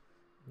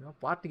 இதெல்லாம்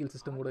பார்ட்டிகல்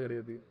சிஸ்டம் கூட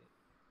கிடையாது.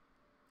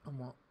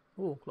 ஆமாம்.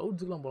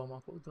 க்ளவுட்ஸுக்கெலாம் போகலாமா?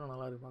 க்ளவுட்ஸ்லாம்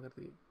நல்லா இருக்குது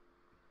பார்க்குறதுக்கு.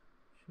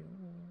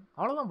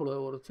 அவ்வளோதான் போல,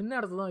 ஒரு சின்ன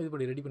இடத்த தான் இது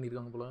பண்ணி ரெடி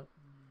பண்ணியிருக்காங்க போல.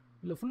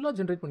 இல்லை ஃபுல்லாக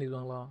ஜென்ரேட்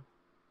பண்ணியிருக்காங்களா?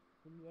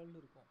 ஃபுல் வேர்ல்டு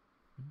இருக்கும்.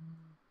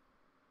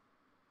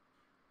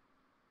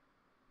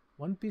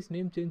 One piece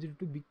name change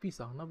to big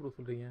பீஸா? என்ன ப்ரோ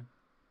சொல்கிறீங்க?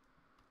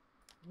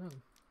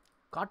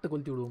 காட்டை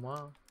கொளுத்தி விடுவோமா?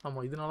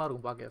 ஆமாம் இது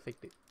நல்லாயிருக்கும் பார்க்க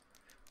எஃபெக்ட்டு.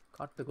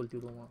 காட்டை கொளுத்தி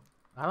விடுவோமா?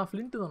 அதான்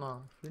ஃப்ளிண்ட்டு தானா?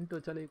 ஃப்ளிண்ட்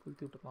வச்சாலே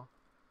கொளுத்தி விட்டுருலாம்.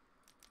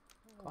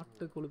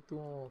 காட்டை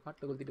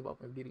கொளுத்திட்டு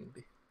பார்ப்போம் எப்படி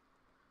இருக்குன்ட்டு.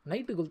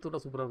 நைட்டு கொளுத்து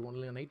விட்டா சூப்பராக இருக்கும்.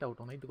 இல்லை நைட்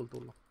ஆகட்டும், நைட்டு கொளுத்து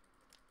விடலாம்.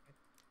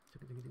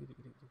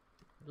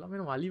 எல்லாமே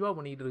நம்ம அழிவாக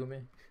பண்ணிக்கிட்டு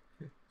இருக்கோமே.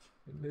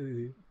 என்னது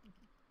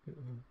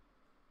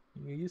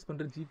நீங்கள் யூஸ்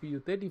பண்ணுற GPU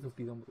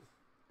 3050 தான் ப்ரோ.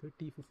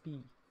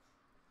 3050.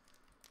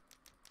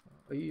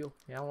 ஐயோ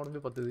என்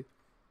உடம்பே பத்துது.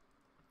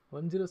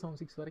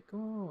 1076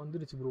 வரைக்கும்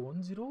வந்துடுச்சு ப்ரோ.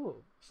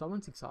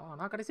 1076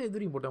 நான் கடைசியாக எது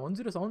வரைக்கும் போட்டேன்?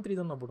 1073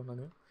 தான் நான் போட்டேன்.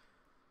 நான்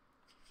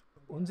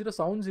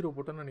 1070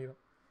 போட்டேன்னு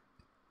நினைக்கிறேன்.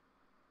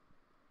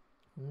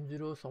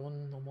 107.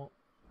 ஆமாம்.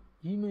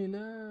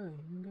 இமெயிலில்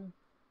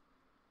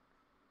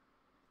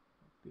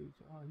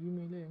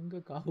எங்கே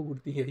காவு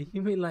கொடுத்தீங்க?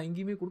 இமெயிலாம்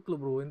எங்கேயுமே கொடுக்கல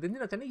ப்ரோ. எனக்கு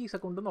தெரிஞ்சு நான் சென்னை கீக்ஸ்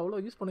அக்கௌண்ட் வந்து அவ்வளோ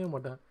யூஸ் பண்ணவே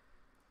மாட்டேன்.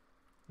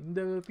 இந்த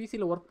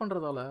பிசியில் ஒர்க்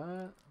பண்ணுறதால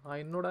நான்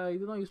என்னோடய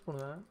இது தான் யூஸ்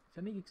பண்ணுவேன்.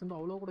 சென்னை கீக்ஸ் வந்து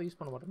அவ்வளோ கூட யூஸ்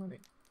பண்ண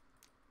மாட்டேன்.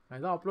 நான்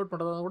எதாவது அப்லோட்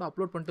பண்ணுறதா கூட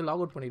அப்லோட் பண்ணிட்டு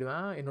லாக் அவுட்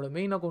பண்ணிவிடுவேன். என்னோடய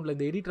மெயின் அக்கௌண்ட்டில்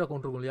இந்த எடிட்டர்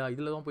அக்கௌண்ட் இருக்கும் இல்லையா,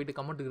 இதில் தான் போயிட்டு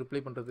கமெண்ட்டுக்கு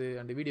ரிப்ளை பண்ணுறது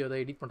அண்ட் வீடியோ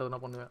எதாவது எடிட் பண்ணுறதுனா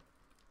பண்ணுவேன்.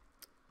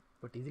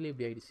 பட் இதில்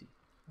எப்படி ஆயிடுச்சு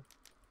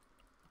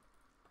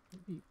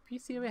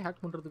பிசியவே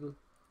ஹேக் பண்ணுறதுக்கு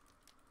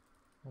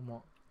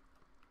ஆமாம்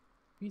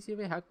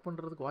பிசியவே ஹேக்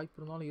பண்ணுறதுக்கு வாய்ப்பு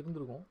இருந்தாலும்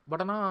இருந்திருக்கும்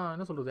பட் ஆனால்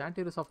என்ன சொல்கிறது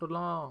ஆன்டிவைரஸ்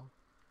சாஃப்ட்வேர்லாம்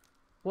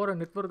போகிற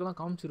நெட்வொர்க்கெலாம்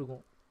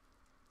காமிச்சிருக்கும்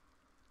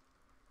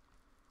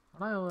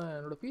ஆனால்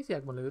என்னோடய பிசி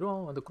ஹேக் பண்ணல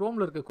வெறும் அந்த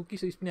குரோமில் இருக்க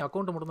குக்கீஸ் யூஸ் பண்ணி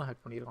அக்கௌண்ட்டை மட்டும் தான்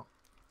ஹேக் பண்ணியிருக்கான்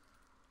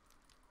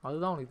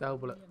அதுதான் உனக்கு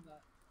தேவைப்படல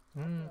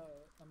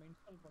நம்ம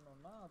இன்ஸ்டால்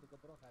பண்ணோம்னா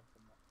அதுக்கப்புறம் ஹேக்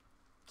பண்ணோம்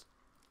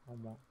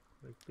ஆமாம்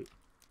right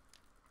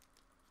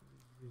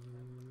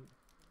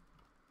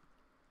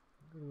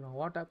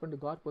what happen to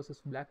Garg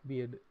versus black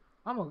beard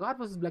ஆமாம்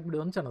கார்க் வர்சஸ் பிளாக்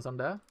பியர்டு வந்துச்சாண்ணா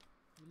சண்டை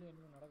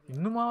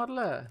இன்னுமா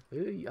வரல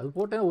ஏய் அது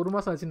போட்டேன் 1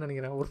 மாதம் ஆச்சுன்னு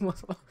நினைக்கிறேன் 1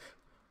 மாதம்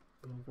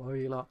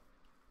போவீங்களா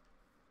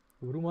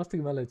 1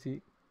 மாதத்துக்கு மேலே ஆச்சு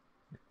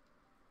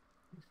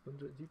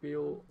கொஞ்சம்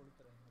ஜிபேயோ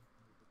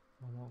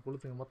ஆமாம்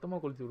கொளுத்துங்க மொத்தமாக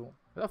கொளுத்தி விடுவோம்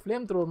ஏதாவது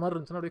ஃப்ளேம் த்ரோவர் மாதிரி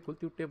இருந்துச்சுன்னா அப்படியே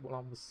கொளுத்தி விட்டே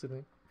போகலாம் பஸ்ஸுன்னு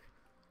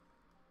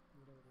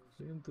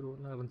ஃப்ளேம்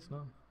த்ரோவர்லாம்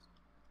இருந்துச்சுன்னா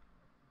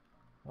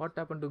வாட்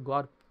ஹேப்பன் டு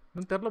கார்க்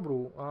இன்னும் தெரில ப்ரோ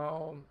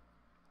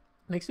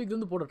நெக்ஸ்ட் வீக்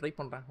வந்து போட ட்ரை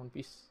பண்ணுறேன் 1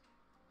 பீஸ்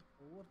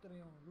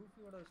ஒவ்வொருத்தரையும்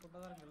லூஃபியோட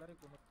சொந்தக்காரங்க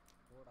எல்லாரையும் கொண்டு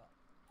போடா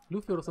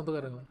லூஃபியோட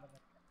சொந்தக்காரங்க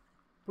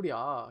அப்படியா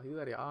இது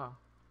வேறையா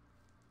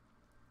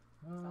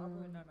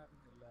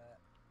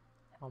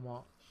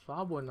ஆமாம்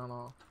சாபோ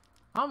என்னன்னா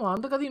ஆமாம்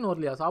அந்த கதையும் இன்னும்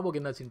வரலையா சாபோக்கு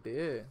என்னாச்சுன்ட்டு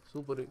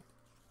சூப்பரு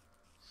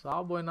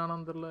சாபோ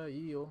என்னான்னு தெரில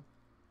ஐயோ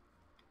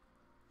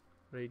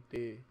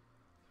ரைட்டு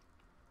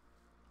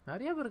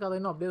நிறைய பேருக்கு கதை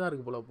இன்னும் அப்படியே தான்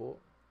இருக்குது போல அப்போது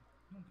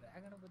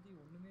டிராகனை பற்றி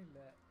ஒன்றுமே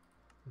இல்லை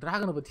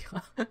டிராகனை பற்றியா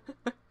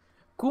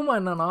கூமா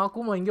என்னன்னா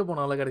கூமா இங்கே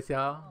போனால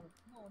கடைசியா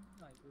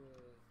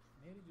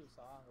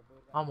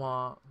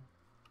ஆமாம்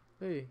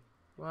ஏய்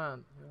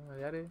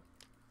யாரு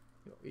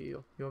ஐயோ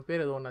இவன்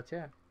பேர் ஏதோ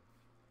ஒன்றாச்சே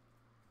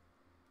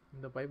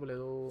இந்த பைபிள்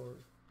ஏதோ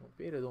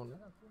பேர் ஏதோ ஒன்று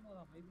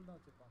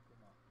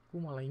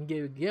கூமாலாம் இங்கே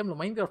கேமில்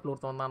மைண்ட் கிராஃப்டில்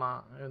ஒருத்தன் வந்தானா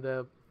இந்த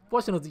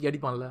போர்ஷன் வச்சு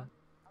அடிப்பான்ல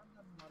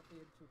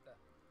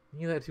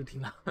நீங்கள் தான் அடிச்சு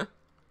விட்டீங்களா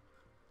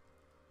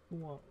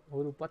கூமா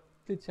ஒரு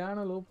 10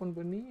 சேனல் ஓப்பன்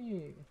பண்ணி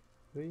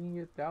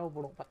இங்கே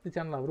தேவைப்படும் 10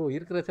 சேனலா ப்ரோ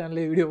இருக்கிற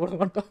சேனல்லே வீடியோ போட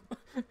மாட்டோம்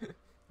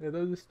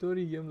ஏதாவது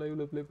ஸ்டோரி கேம்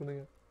லைவில் ப்ளே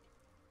பண்ணுங்கள்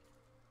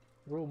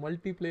ப்ரோ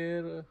மல்டி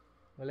பிளேயர்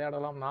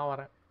விளையாடலாம் நான்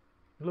வரேன்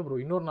இல்லை ப்ரோ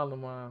இன்னொரு நாள்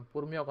நம்ம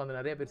பொறுமையாக உட்காந்து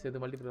நிறைய பேர்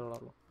சேர்த்து மல்டி பிளேயர்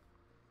விளையாடலாம்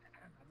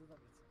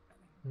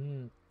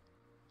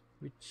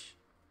விச்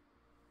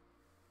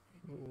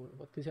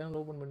 10 சேனல்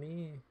ஓப்பன் பண்ணி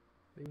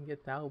இங்கே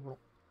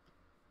தேவைப்படும்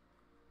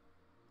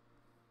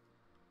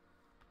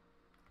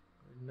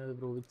என்னது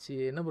ப்ரோ வச்சு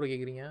என்ன ப்ரோ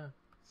கேட்குறீங்க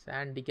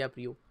சான்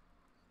டிகாப்ரியோ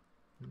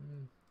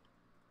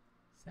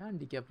சான்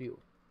டிகாப்ரியோ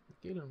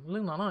கேளு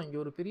இல்லைங்கண்ணா இங்கே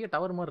ஒரு பெரிய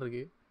டவர் மாதிரி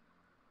இருக்குது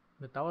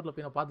இந்த டவரில்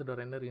போய் நான் பார்த்துட்டு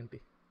வரேன் என்ன இருக்குன்ட்டு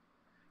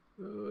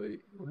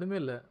ஒன்றுமே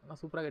இல்லை ஆனால்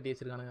சூப்பராக கட்டி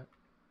வச்சுருக்கானுங்க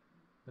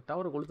இந்த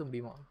டவரை கொளுத்த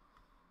முடியுமா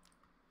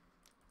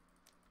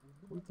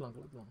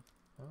கொளுத்தலாம்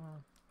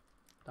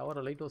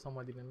டவரை லைட் ஹவுஸாக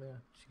மாற்றிட்டேன்னு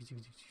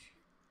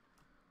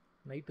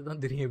நைட்டு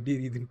தான் தெரியும் எப்படி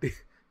எரியுதுன்ட்டு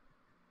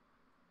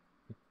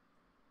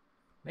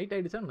நைட்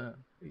ஆகிடுச்சா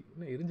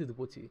என்ன எரிஞ்சது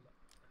போச்சு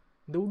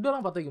இந்த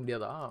உட்டெல்லாம் பற்ற வைக்க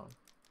முடியாதா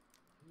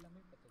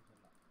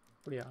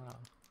அப்படியா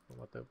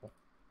பற்ற வைப்போம்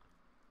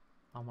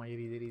ஆமாம்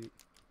எரியுது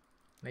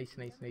நைஸ்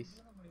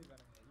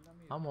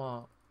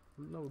ஆமாம்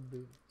ஃபுல்லாக உட்டு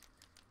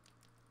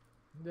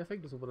இந்த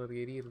எஃபெக்ட் சூப்பராக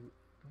இருக்குது எரியுது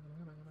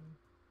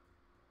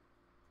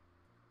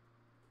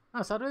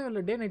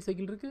சர்வைவரில் டே நைட்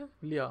சைக்கிள் இருக்குது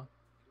இல்லையா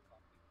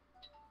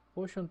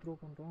போர்ஷன் த்ரோ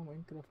பண்ணுறோம்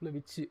மைண்ட் கிராஃப்டில்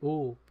விச்சு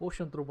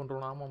போர்ஷன் த்ரோ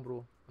பண்ணுறோம் ஆமாம் ப்ரோ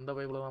அந்த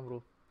பைப்பில் தான் ப்ரோ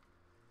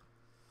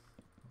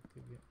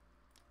ஓகே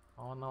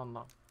அவன் தான்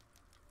வந்தான்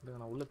இல்லை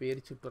நான் உள்ளே போய்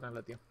எரிச்சு விட்டு வரேன்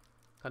எல்லாத்தையும்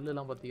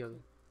கல்லெல்லாம் பற்றிக்காது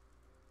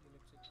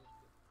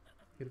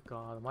இருக்கா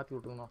அதை மாற்றி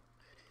விட்டுருங்கண்ணா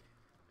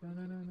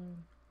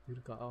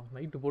இருக்கா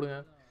நைட்டு போடுங்க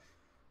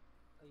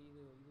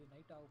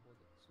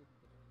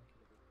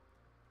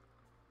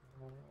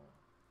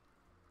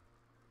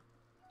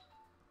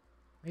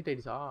நைட்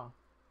ஆயிடுச்சா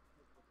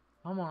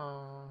ஆமாம்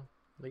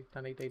நைட்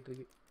ஆகிட்டு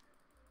இருக்கு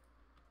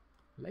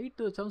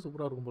லைட்டு வச்சாலும்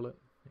சூப்பராக இருக்கும் போல்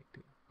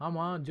நைட்டு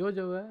ஆமாம்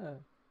ஜோஜோவை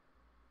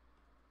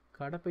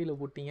கடப்பையில்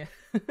போட்டிங்க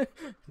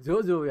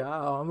ஜோஜோவையா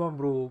ஆமாம்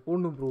ப்ரோ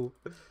போடணும் ப்ரோ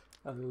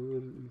அது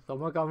ஒரு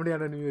செம்ம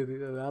காமெடியான நியூ அது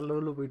வேறு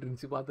லெவலில் போயிட்டு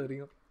இருந்துச்சு பார்த்த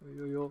வரைக்கும்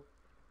ஐயோ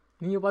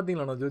நீங்கள்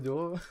பார்த்தீங்களாண்ணா ஜோஜோ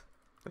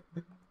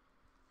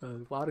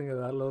அது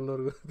பாருங்கள் வேறு லெவலில்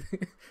இருக்கும்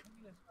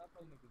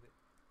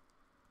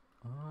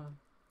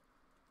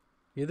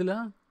எதில்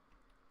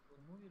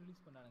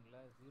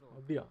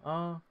அப்படியா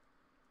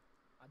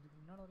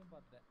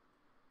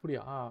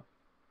அப்படியா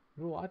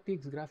ப்ரோ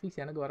RTX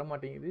கிராஃபிக்ஸ் எனக்கு வர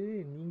மாட்டேங்குது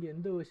நீங்கள்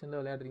எந்த வெர்ஷனில்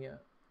விளையாடுறீங்க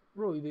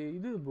ப்ரோ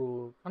இது ப்ரோ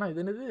ஆனால்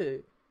இது என்னது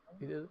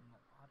இது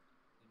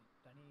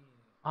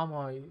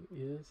ஆமாம்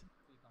இது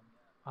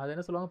அது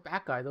என்ன சொல்லுவாங்க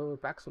பேக்கா ஏதோ ஒரு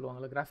பேக்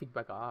சொல்லுவாங்கல்ல கிராஃபிக்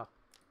பேக்கா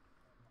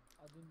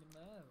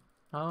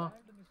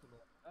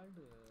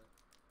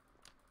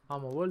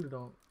ஆமாம் வேர்ல்டு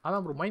டவுன்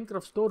அதான் ப்ரோ மைண்ட்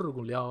கிராஃப்ட் ஸ்டோர்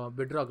இருக்கும் இல்லையா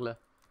பெட்ராக்கில்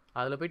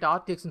அதில் போய்ட்டு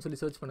RTXன்னு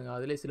சொல்லி சர்ச் பண்ணுங்கள்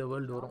அதிலே சில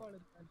வேர்ல்டு வரும்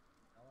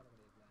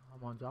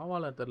ஆமாம்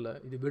ஜாவாவில் தெரில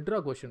இது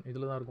பெட்ராக் வெர்ஷன்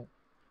இதில் தான் இருக்கும்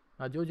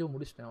நான் ஜோஜோ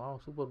முடிச்சிட்டேன்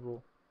super bro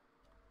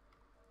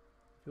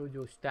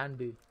ஜோஜோ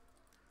stand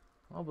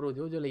bro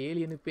ஜோஜோவில்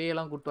alien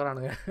பேயெல்லாம் கூப்பிட்டு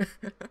வரானுங்க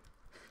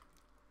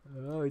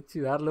வச்சு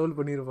வேறு லெவல்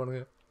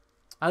பண்ணியிருப்பானுங்க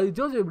அது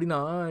ஜோஜோ எப்படின்னா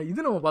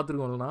இது நம்ம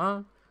பார்த்துருக்கோம்லண்ணா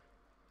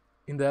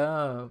இந்த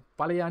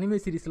பழைய அனிமே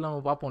சீரீஸ்லாம்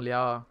நம்ம பார்ப்போம்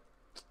இல்லையா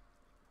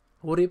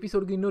ஒரு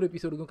எபிசோடுக்கு இன்னொரு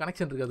எபிசோடுக்கும்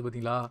கனெக்ஷன் இருக்காது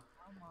பார்த்தீங்களா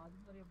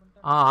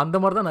அந்த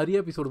மாதிரி தான்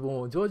நிறைய எபிசோடு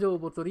போவோம் ஜோஜோவை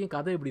பொறுத்த வரைக்கும்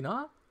கதை எப்படின்னா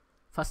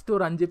ஃபஸ்ட்டு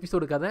ஒரு 5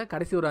 எபிசோடு கதை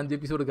கடைசி ஒரு 5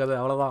 எபிசோடு கதை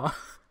அவ்வளோதான்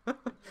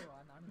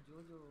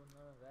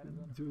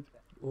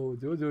ஓ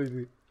ஜோஜோ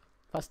இது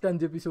ஃபஸ்ட்டு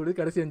 5 எபிசோடு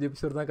கடைசி 5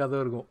 எபிசோடு தான்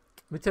கதை இருக்கும்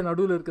மிச்சம்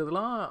நடுவில்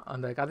இருக்கிறதுலாம்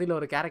அந்த கதையில்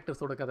வர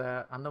கேரக்டர்ஸோட கதை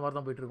அந்த மாதிரி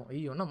தான் போயிட்டுருக்கோம்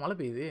ஐயோ என்ன மழை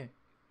பெய்யுது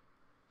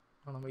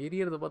நம்ம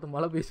எரியறதை பார்த்து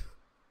மழை பெய்யும்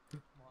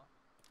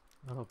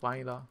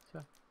பாங்களா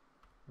சார்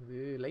இது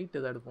லைட்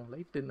எதாவது எடுப்போம்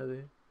லைட் என்னது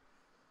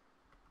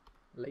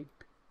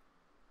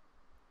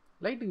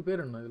லைட்டுக்கு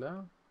பேர் என்ன இதில்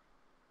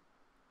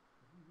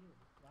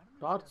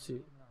டார்ச்சு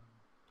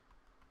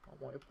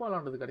ஆமாம் எப்போ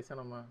விளாண்டது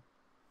கடைசியாக நம்ம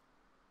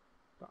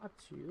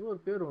டார்ச்சு ஏதோ ஒரு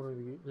பேர் ஒன்று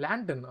இருக்கு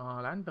லேண்டன்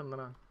லேண்டன்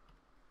தானே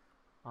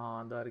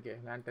அந்த இருக்கே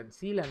லேண்டன்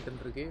சி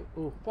லேண்டன் இருக்கு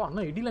ஓப்பா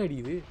அண்ணா இடிலாம்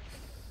இடிக்குது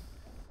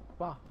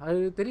பா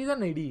அது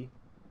தெரியுதாண்ணா இடி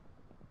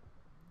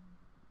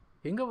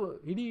எங்கே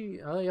இடி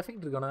அதான்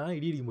எஃபெக்ட் இருக்காண்ணா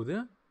இடி இடிக்கும்போது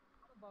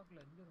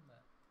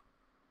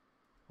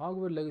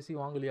ஆகுவர் லெகசி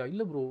வாங்கலையா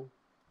இல்லை ப்ரோ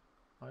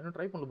இன்னும்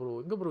ட்ரை பண்ணல ப்ரோ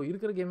எங்கே ப்ரோ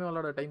இருக்கிற கேமே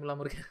விளாட டைம்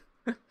இல்லாமல் இருக்கேன்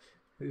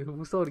இது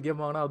புதுசாக ஒரு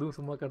கேம் வாங்கினா அதுவும்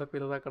சும்மா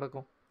கிடப்பில் தான்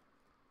கிடக்கும்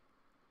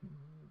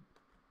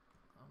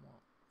ஆமாம்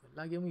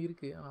எல்லா கேமும்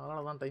இருக்குது ஆனால்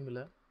விளாட தான் டைம்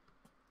இல்லை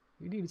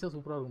இடி இடிச்சா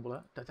சூப்பராக இருக்கும் போல்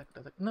டச்சக்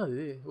டச்சக் என்ன அது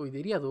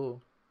இது எரியாதோ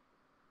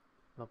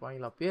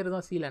பாங்களா பேர்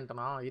தான் சீ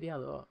லேண்டனா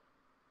எரியாதோ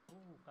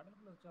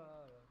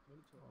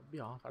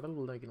அப்படியா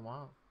கடலுக்குள்ள தான் வைக்கணுமா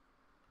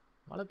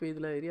மழை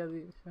பெய்யுதுல எரியாது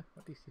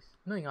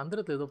இன்னும் இங்கே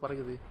அந்தரத்தில் ஏதோ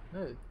பறக்குது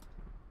என்ன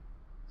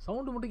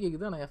சவுண்டு மட்டும்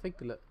கேட்குது ஆனால்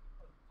எஃபெக்ட் இல்லை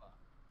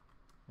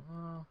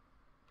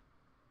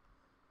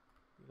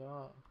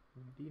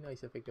டி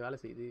நாய்ஸ் எஃபெக்ட் வேலை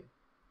செய்யுது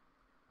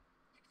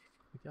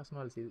வித்தியாசமாக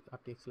வேலை செய்யுது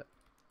RTXல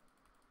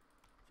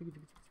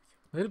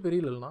வெறும்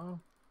பெரிய இல்லைண்ணா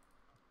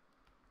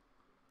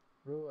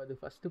ப்ரோ அது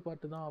ஃபஸ்ட்டு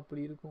பார்ட்டு தான்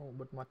அப்படி இருக்கும்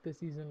பட் மற்ற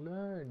சீசனில்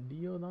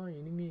டியோ தான்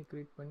எனிமியை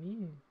க்ரியேட் பண்ணி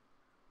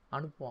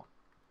அனுப்புவான்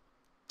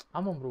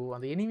ஆமாம் ப்ரோ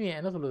அந்த எனிமியை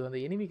என்ன சொல்கிறது அந்த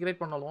எனிமி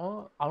க்ரியேட் பண்ணாலும்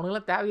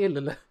அவனுங்களாம் தேவையே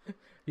இல்லைல்ல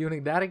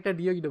இவனுக்கு டேரெக்டாக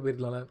டியோ கிட்ட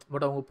போயிருக்கலாம்ல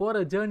பட் அவங்க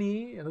போகிற ஜேர்னி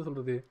என்ன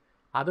சொல்கிறது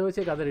அதை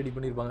வச்சே கதை ரெடி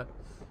பண்ணியிருப்பாங்க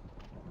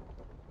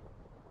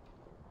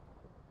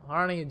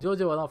ஆனால் நீங்கள்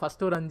ஜோஜோவா தான்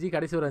ஃபஸ்ட்டு ஒரு 5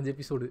 கடைசி ஒரு 5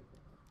 எபிசோடு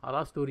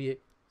அதான் ஸ்டோரியே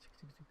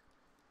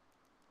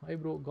hi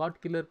bro God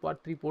killer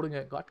part 3 போடுங்க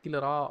காட்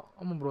கில்லரா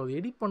ஆமாம் ப்ரோ அது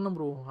எடிட் பண்ணேன்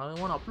ப்ரோ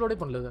அதுவும் அப்லோடே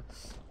பண்ணல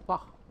பா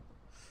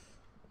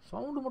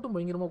சவுண்டு மட்டும்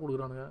பயங்கரமாக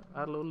கொடுக்குறானுங்க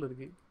வேறு லெவலில்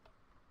இருக்குது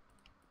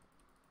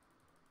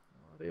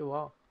அரே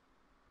வா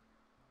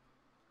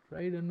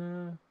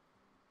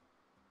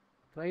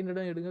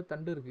ட்ரைடன் எடுங்க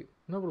தண்டு இருக்குது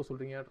என்ன ப்ரோ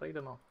சொல்கிறீங்க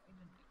ட்ரைடனா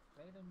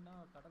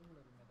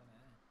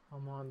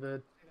ஆமாம் அந்த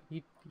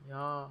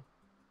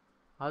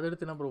அதை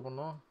எடுத்து என்ன ப்ரோ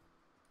பண்ணோம்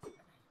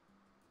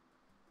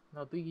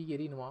நான் தூக்கி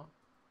எறியணுமா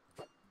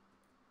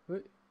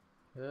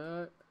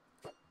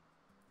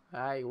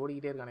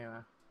ஓடிக்கிட்டே இருக்கானே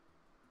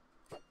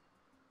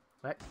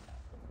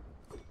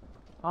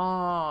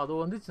அதோ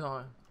வந்துச்சுண்ணா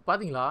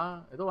பார்த்தீங்களா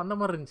ஏதோ வந்த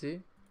மாதிரி இருந்துச்சு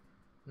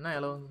என்ன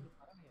இலை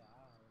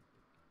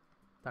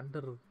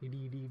தண்டர்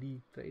இடி இடி இடி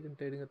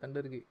ட்ரைடுங்க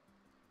தண்டருக்கு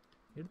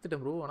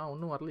எடுத்துட்டேன் ப்ரோ ஆனால்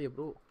ஒன்றும் வரலையே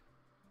ப்ரோ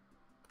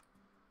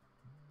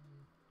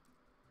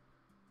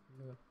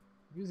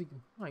மியூசிக்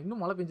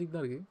இன்னும் மழை பெஞ்சிட்டு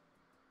தான் இருக்குது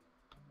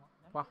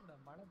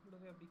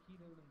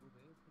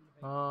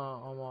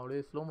ஆமாம்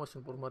அப்படியே ஸ்லோ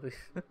மோஷன் போகிற மாதிரி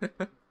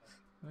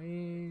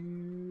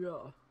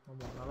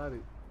ஆமாம் நல்லா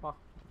இருக்கு பா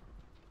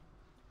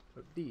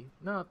எப்படி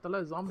என்ன தலை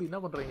ஜாம்பி என்ன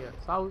பண்ணுறீங்க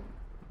சாவு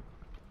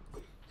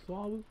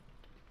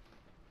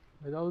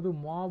ஏதாவது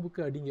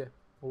மாபுக்கு அடிங்க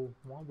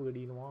மாபுக்கு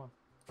அடிக்கணுமா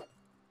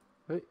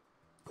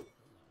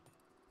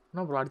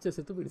என்ன ப்ரோ அடித்தா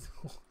செத்து போயிடுச்சு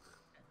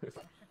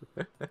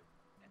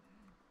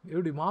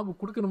எப்படி மாபு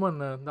கொடுக்கணுமா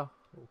என்ன இருந்தா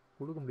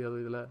கொடுக்க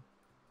முடியாது இதில்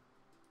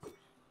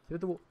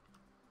சேர்த்து போ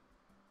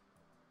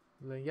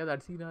இல்லை எங்கேயாவது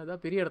அடிச்சிங்கன்னா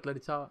ஏதாவது பெரிய இடத்துல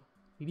அடித்தா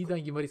இடி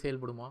தாங்கி மாதிரி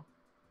செயல்படுமா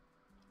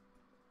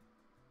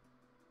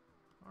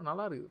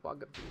நல்லா இருக்குது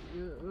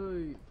பார்க்குறதுக்கு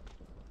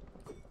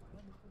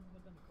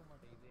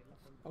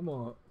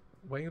ஆமாம்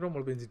பயங்கரமாக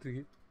மழை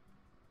பெஞ்சிட்ருக்கு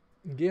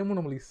கேமும்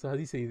நம்மளுக்கு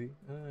சதி செய்யுது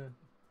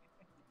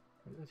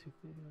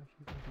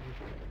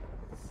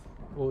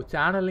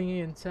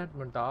சேனல்லையும்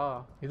என்சான்ட்மெண்ட்டா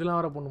இதெல்லாம்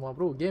வர பண்ணுமா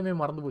ப்ரோ கேமே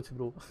மறந்து போச்சு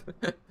ப்ரோ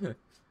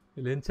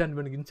இல்லை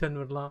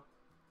இன்சான்ட்மெண்ட்லாம்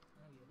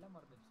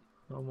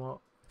ஆமாம்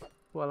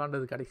இப்போ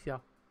விளாண்டது கடைசியா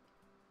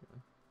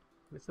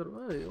சார்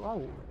வா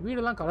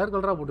வீடெல்லாம் கலர்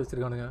கலராக போட்டு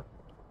வச்சுருக்கானுங்க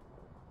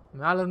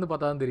மேலேருந்து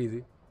பார்த்தா தான் தெரியுது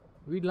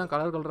வீடெலாம்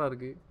கலர் கலராக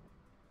இருக்குது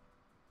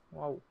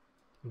வா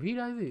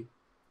வீடா இது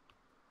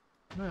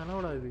என்ன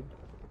என்னோட இது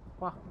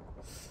பா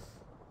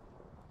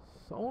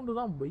சவுண்டு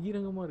தான்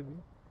பகிரங்கமாக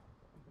இருக்குது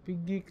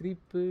பிக்கி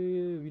க்ரீப்பு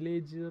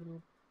வில்லேஜர்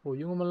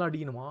இவங்க மேலாம்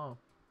அடிக்கணுமா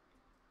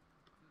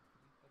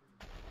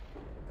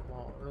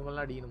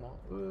இவங்கெல்லாம் அடிக்கணுமா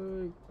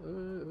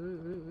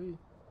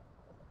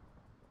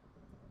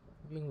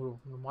இல்லைங்க ப்ரோ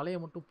இந்த மலையை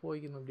மட்டும்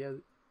போய்க்கணும் முடியாது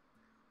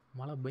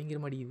மழை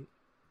பயங்கரமாக அடிக்குது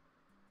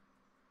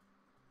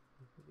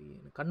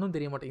எனக்கு கண்ணும்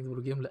தெரிய மாட்டேங்குது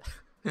ஒரு கேமில்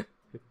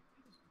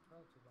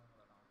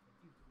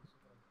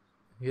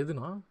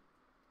எதுனா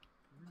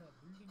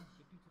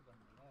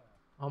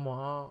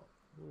ஆமாம்.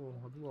 ஓ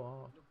அதுவா?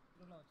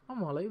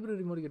 ஆமாம்,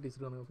 லைப்ரரி மாதிரி கட்டி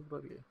வச்சுருக்கானுங்க.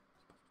 சூப்பராக இருக்கு.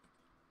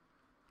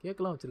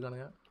 கேக்கெலாம்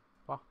வச்சுருக்கானுங்க.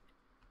 பா,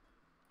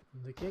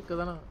 இந்த கேக்கை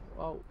தானே.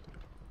 வாவ்.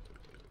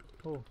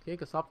 ஓ,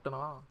 கேக்கை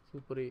சாப்பிட்டனா?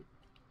 சூப்பரு.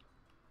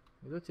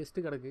 ஏதோ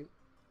செஸ்ட்டு கிடக்கு.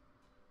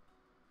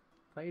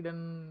 Tried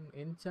and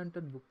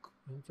enchanted book.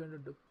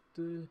 Enchanted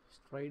depth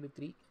stride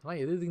 3.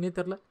 அதெல்லாம் எது இதுக்குனே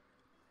தெரில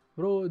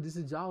ப்ரோ. திஸ்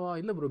இஸ் ஜாவா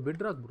இல்லை ப்ரோ,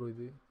 பெட்ராக் ப்ரோ.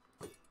 இது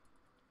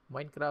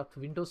மைன்கிராஃப்ட்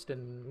விண்டோஸ்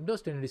 10.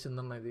 விண்டோஸ் 10 எடிஷன்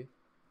தானே இது.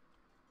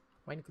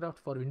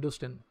 Minecraft for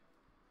Windows 10.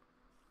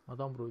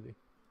 அதான் ப்ரோ இது.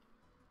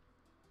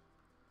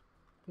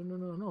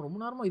 இன்னும் ரொம்ப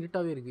நேரமாக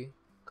இருட்டாகவே இருக்குது.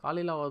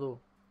 காலையில் ஆகாதோ?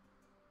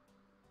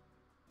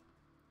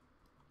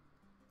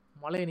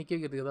 மழையை நிற்க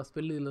வைக்கிறதுக்கு ஏதாவது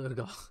ஸ்பெல் இதில்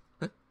இருக்கா?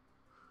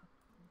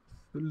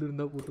 ஸ்பெல்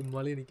இருந்தால் போட்டு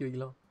மழையை நிற்க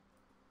வைக்கலாம்.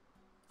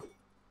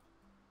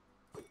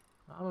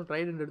 நானும்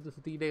ட்ரைடண்ட் எடுத்து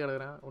சுற்றிக்கிட்டே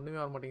கிடக்குறேன். ஒன்றுமே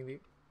வர மாட்டேங்குது.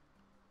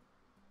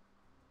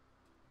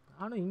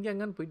 நானும் இங்கே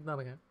அங்கேன்னு போயிட்டு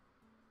தானுங்க.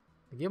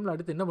 இந்த கேமில்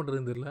அடுத்து என்ன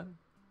பண்ணுறதுன்னு தெரியல.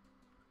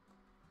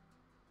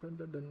 Done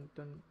done done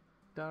done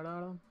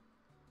டாடாடம்.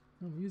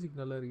 Music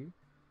நல்லா இருக்கு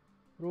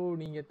ப்ரோ.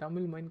 நீங்கள்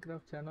தமிழ்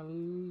மைன்கிராஃப்ட் சேனல்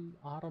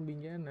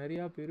ஆரம்பிங்க,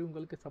 நிறையா பேர்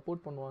உங்களுக்கு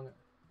சப்போர்ட் பண்ணுவாங்க.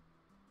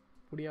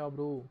 அப்படியா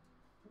ப்ரோ?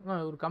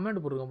 ஒரு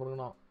கமெண்ட் போட்டிருக்கேன்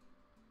பாருங்கண்ணா.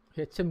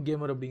 ஹெச்எம்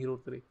கேமர் அப்படிங்கிற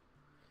ஒருத்தர்.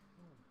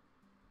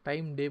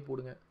 டைம் டே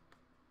போடுங்க.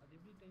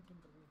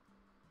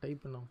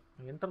 டைப் பண்ணோம்,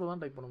 என்டரில்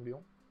தான் டைப் பண்ண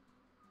முடியும்.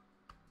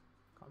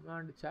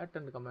 கமாண்ட் சேட்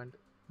அண்ட் கமாண்ட்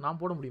நான்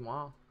போட முடியுமா?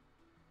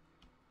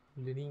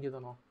 இல்லை நீங்கள்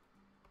தானா?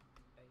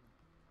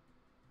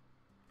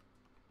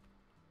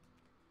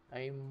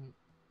 டைம்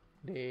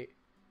டே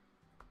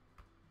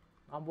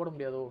நான் போட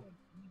முடியாதோ?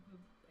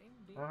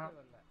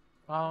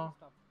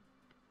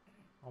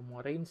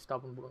 ஆமாம், ரெயின்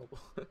ஸ்டாப்னு போடுங்க.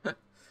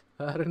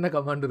 வேறு என்ன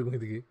கமாண்ட் இருக்கும்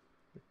இதுக்கு?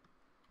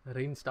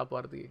 ரெயின் ஸ்டாப்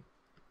ஆகிறதுக்கு.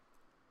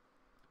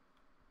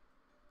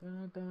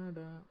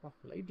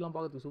 லைட்லாம்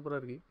பார்க்கறதுக்கு சூப்பராக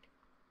இருக்கு.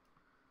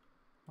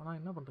 ஆனால்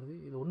என்ன பண்ணுறது,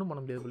 இது ஒன்றும் பண்ண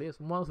முடியாது போலையே.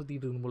 சும்மா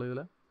சுற்றிக்கிட்டு இருக்கும் போல.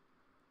 இதில்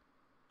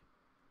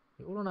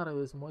எவ்வளோ நேரம்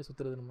இது சும்மாவே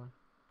சுற்றுறது நம்ம?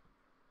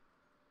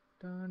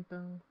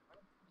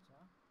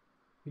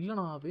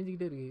 இல்லைண்ணா,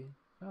 பேஞ்சிக்கிட்டே இருக்கு.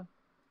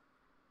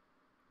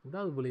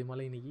 விடாது போலையே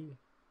மழை இன்னைக்கு.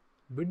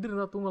 பெட்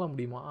இருந்தால் தூங்கலாம்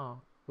முடியுமா?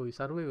 போய்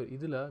சர்வைவர்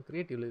இதில்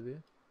கிரியேட்டிவ்ல இது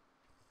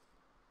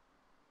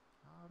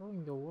யாரோ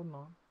இங்கே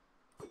ஓடனா.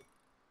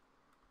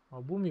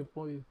 பூமி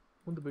போய்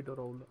பூந்து போயிட்டு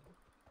வர உள்ள.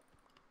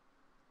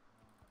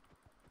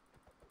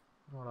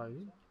 இது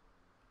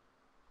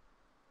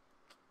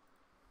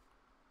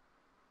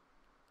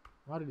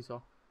மாறிடுச்சா?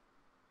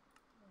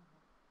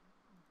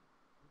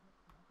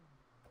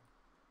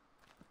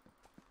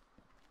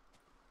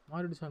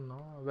 மாறிடுச்சாண்ணா.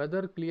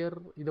 வெதர் கிளியர்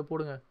இதை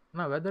போடுங்க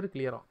அண்ணா. வெதர்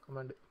கிளியரா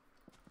கமாண்டு.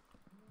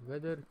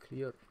 Weather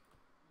clear.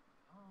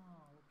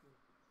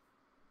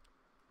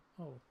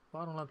 ஓ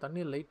பாருங்களா,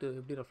 தண்ணியில் லைட்டு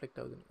எப்படி ரெஃப்ளெக்ட்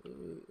ஆகுதுன்னு.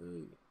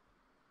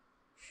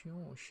 ஷியூ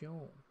ஷியூ.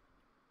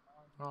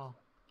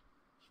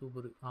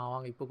 சூப்பரு.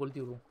 வாங்க இப்போ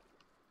கொளுத்தி விடுவோம்.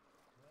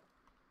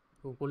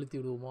 இப்போ கொளுத்தி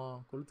விடுவோமா?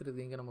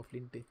 கொளுத்துறது எங்கே நம்ம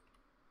ஃப்ளின்ட்டு?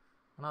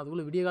 ஆனால்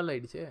அதுக்குள்ளே விடிய காலில்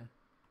ஆகிடுச்சே.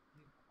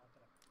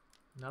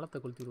 நிலத்தை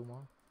கொளுத்தி விடுவோமா?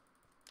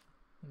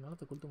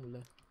 நிலத்தை கொளுத்த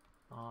முடியல.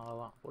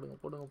 அதான் போடுங்க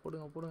போடுங்க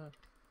போடுங்க போடுங்க.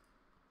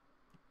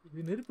 இது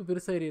நெருப்பு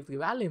பெருசாக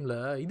எரியறதுக்கு வேலையும்ல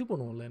இது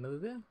பண்ணுவோம்ல.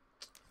 என்னது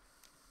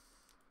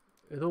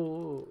ஏதோ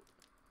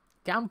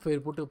கேம்ப்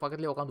ஃபயர் போட்டு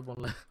பக்கத்துலேயே உட்காந்து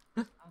போகல.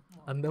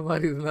 அந்த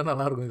மாதிரி இருந்தால்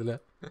நல்லாயிருக்கும்.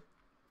 இதில்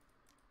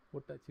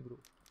போட்டாச்சு ப்ரோ.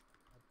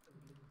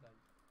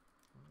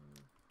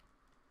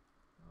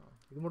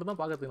 இது மட்டும்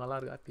தான் பார்க்கறதுக்கு நல்லா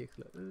இருக்கு.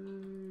 RTXல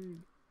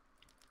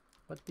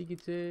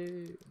பத்திக்கிச்சு.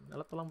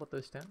 நிலத்தெல்லாம் பற்ற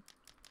வச்சிட்டேன்.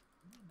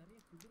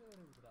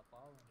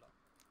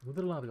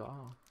 குதிரெலாம் இருக்கா?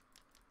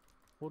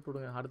 போட்டு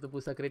விடுங்க. அடுத்து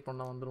புதுசாக கிரியேட்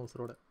பண்ணால் வந்துடும்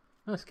உசுரோட.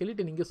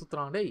 ஸ்கெலிட்டன் இங்கே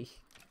சுற்றுறான். டேய்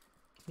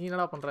நீ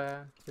என்னடா பண்ணுற?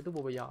 செத்து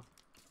போ பையா.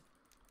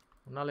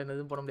 உன்னால் என்ன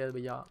எதுவும் பண்ண முடியாது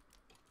பையா.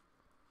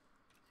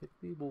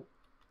 செத்து போ.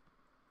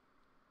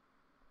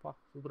 பா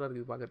சூப்பராக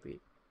இருக்குது பார்க்கறதுக்கு.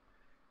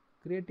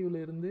 கிரியேட்டிவ்ல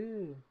இருந்து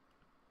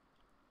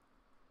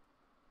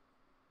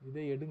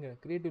இதை எடுங்க.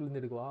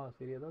 கிரியேட்டிவ்லேருந்து எடுக்குவா?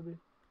 சரி, ஏதாவது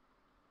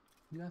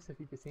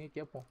பிலாசபி பேசுங்க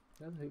கேட்போம்.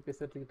 பிலாசபி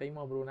பேசுறதுக்கு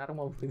டைமாக ப்ரோ,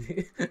 நேரமாக போகுது.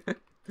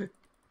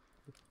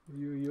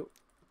 ஐயோ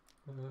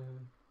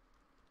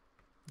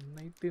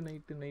நைட்டு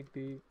நைட்டு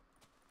நைட்டு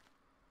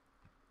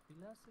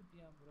பிலாசபி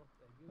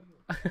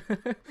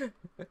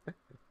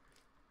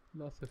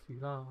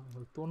தான்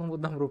தோணும்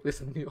போது தான் ப்ரோ பேச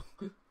முடியும்.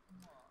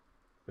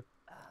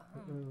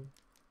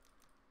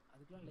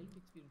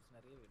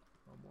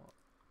 ஆமாம்,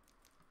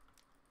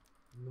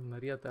 இன்னும்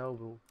நிறையா தேவை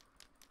ப்ரோ.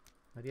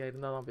 நிறையா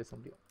இருந்தால் தான் பேச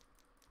முடியும்.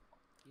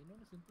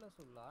 இன்னொன்று சிம்பிளாக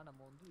சொல்லலாம், நம்ம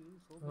வந்து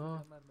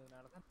சோகமாக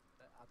இருந்ததுனால தான்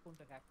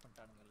அக்கௌண்ட்டை ஹேக்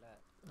பண்ணிட்டானுங்கல்ல.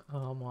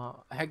 ஆமாம்,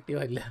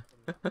 ஆக்டிவாக இல்லை.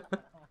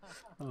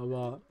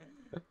 ஆமாம்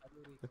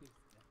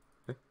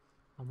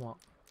ஆமாம்,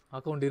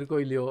 அக்கௌண்ட் இருக்கோ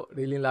இல்லையோ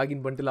டெய்லியும்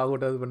லாகின் பண்ணிட்டு லாக்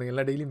அவுட் ஆகுது பண்ணுங்க.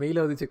 எல்லாம் டெய்லி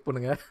மெயிலாவது செக்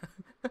பண்ணுங்கள்.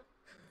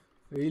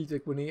 மெயில்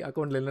செக் பண்ணி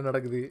அக்கௌண்ட்டில் என்ன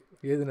நடக்குது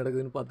ஏது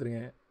நடக்குதுன்னு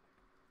பார்த்துருங்க.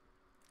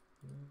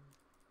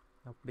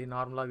 அப்படி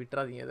நார்மலாக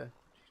விட்டுறாதீங்க இதை.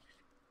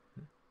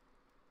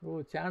 ப்ரோ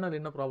சேனல்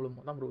என்ன ப்ராப்ளம்?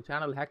 அதான் ப்ரோ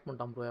சேனல் ஹேக்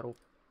பண்ணிட்டான் ப்ரோ யாரோ.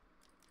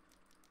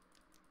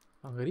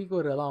 அங்கே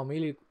ரீகவர் அதான்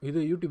மெயில் இது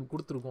யூடியூப்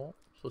கொடுத்துருக்கோம்.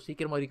 ஸோ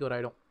சீக்கிரமாக ரீகவர்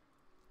ஆகிடும்.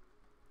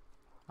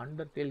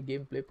 அண்டர்டேல்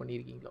கேம் ப்ளே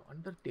பண்ணியிருக்கீங்களா?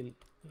 அண்டர்டேல்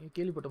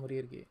கேள்விப்பட்ட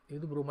மாதிரியே இருக்கே.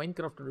 எது ப்ரோ? மைண்ட்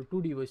கிராஃப்டோட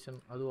 2D வெர்ஷன்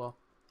அதுவா?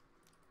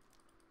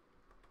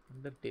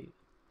 அண்டர்டேல்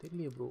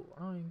தெரியலையே ப்ரோ.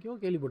 ஆனால் எங்கேயோ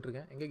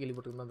கேள்விப்பட்டிருக்கேன், எங்கே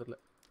கேள்விப்பட்டிருக்கேன் தான் தெரியல.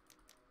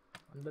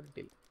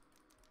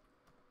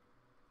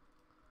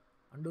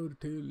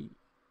 அண்டர்டேல்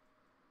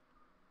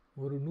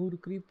ஒரு 100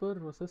 க்ரீப்பர்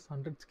வர்சஸ்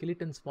 100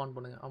 ஸ்கெலிட்டன் ஸ்பான்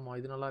பண்ணுங்க. ஆமாம்,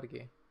 இது நல்லா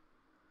இருக்கே.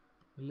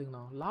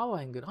 இல்லைங்கண்ணா, லாவா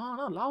எங்கே?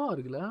 அண்ணா லாவா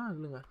இருக்குல்ல,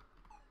 இல்லைங்க,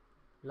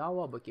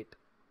 லாவா பக்கெட்.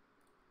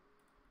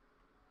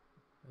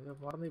 இதை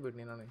மறந்தே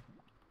போயிட்டேன் நான்.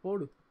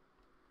 போடு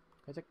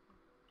கச்சக்,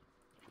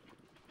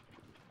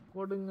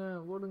 ஓடுங்க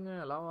ஓடுங்க,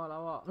 லாவா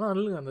லாவா.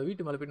 இல்லைங்க, அந்த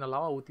வீட்டு மேலே போய் நான்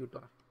லாவா ஊற்றி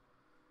விட்டுறேன்.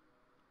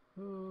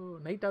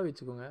 நைட்டாகவே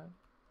வச்சுக்கோங்க,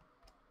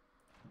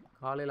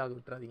 காலையில் ஆக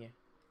விட்டுறாதீங்க.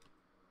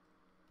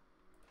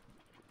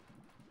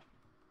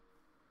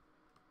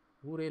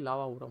 ஊரே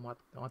லாவா ஊரை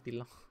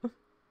மாற்றிடலாம்.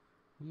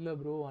 இல்லை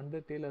ப்ரோ,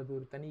 அண்டர்டேல் அது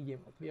ஒரு தனி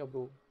கேம். அப்படியா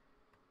ப்ரோ?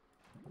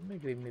 என்ன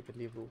கேம்னே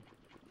தெரியல ப்ரோ.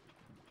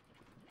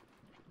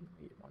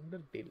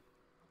 அண்டர்டேல்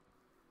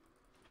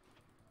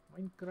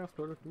mind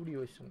கிராஃப்டோட 2D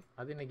version.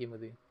 அது என்ன கேம்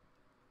அது?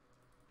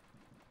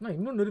 அண்ணா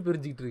இன்னும் நெருப்பு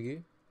எரிஞ்சிக்கிட்டு இருக்கு.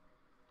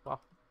 வா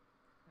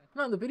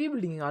அண்ணா, அந்த பெரிய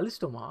பில்டிங்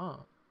அழிச்சிட்டோமா?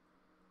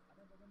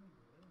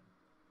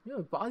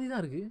 ஏன் பாதி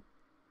தான் இருக்கு.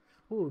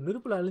 ஓ,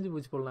 நெருப்பில் அழிஞ்சு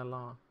போச்சு போடலாம்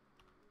எல்லாம்.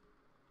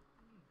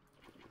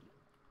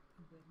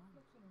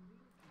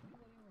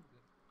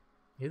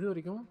 எது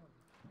வரைக்கும்?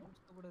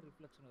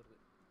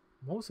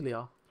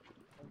 மவுஸ்லையா?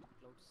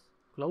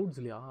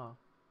 க்ளவுட்ஸ்லையா?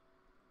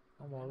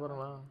 ஆமாம், அது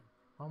பாருங்களா.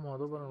 ஆமாம்,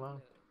 அது பாருங்களா,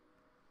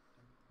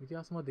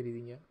 வித்தியாசமாக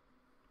தெரியுதுங்க.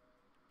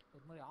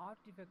 ஒரு மாதிரி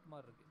ஆர்டிஃபெக்ட்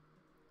மாதிரி இருக்கு.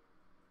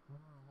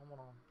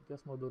 ஆமாண்ணா,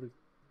 வித்தியாசமாக அது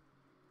இருக்கு.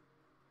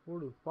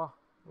 ஓடு பா,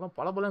 எல்லாம்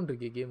பல பலன்னு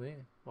இருக்கே கேமு.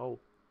 வாவ்,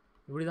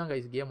 இப்படி தான்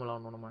கைஸ் கேம்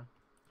விளாடணும் நம்ம.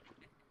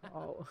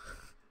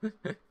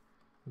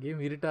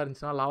 கேம் இருட்டாக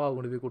இருந்துச்சுன்னா லாவா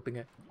கொண்டு போய்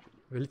கொட்டுங்க,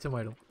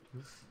 வெளிச்சமாயிடும்.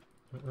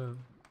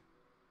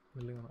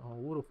 இல்லைங்கண்ணா,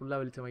 ஊரை ஃபுல்லாக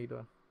வெளிச்சமாகிட்டு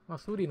வா.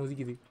 சூரியன்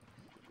உதிக்குது.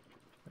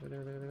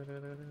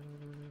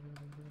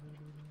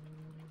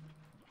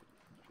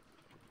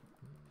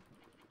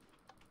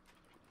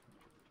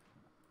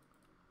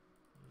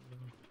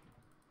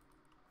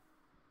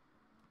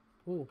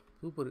 ஓ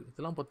சூப்பர்,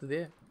 இதெல்லாம்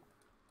பத்துதே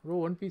ப்ரோ.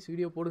 ஒன் பீஸ்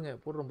வீடியோ போடுங்க.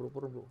 போடுறோம்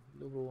ப்ரோ.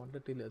 இல்லை ப்ரோ,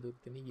 அண்டர்டேல் அது ஒரு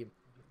தனி கேம்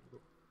ப்ரோ.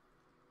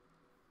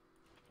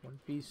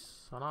 ஒன் பீஸ்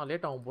ஆனால்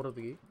லேட் ஆகும்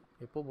போகிறதுக்கு,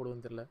 எப்போ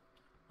போடுவேன்னு தெரில.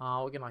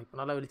 ஓகேண்ணா, இப்போ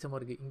நல்லா வெளிச்சமாக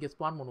இருக்குது. இங்கே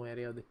ஸ்பான் பண்ணுவோம்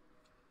யாரையாவது.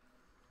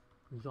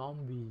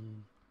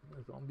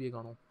 ஜாம்பியை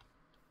காணோம்.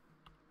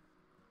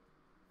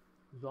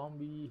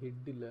 ஜாம்பி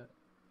ஹெட் இல்லை,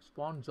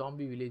 ஸ்பான்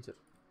ஜாம்பி வில்லேஜர்.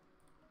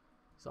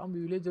 ஜாம்பி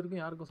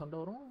வில்லேஜருக்கும் யாருக்கும் சண்டை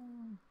வரும்?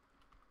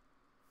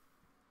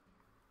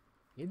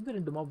 எந்த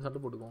 2 மாப் சண்டை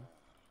போட்டுக்கும்?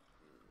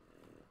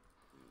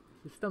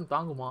 சிஸ்டம்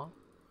தாங்குமா?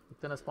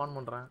 இத்தனை ஸ்பான்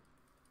பண்ணுறேன்.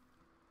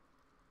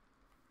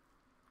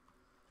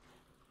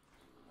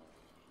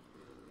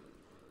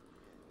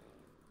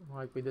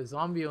 இப்போ இந்த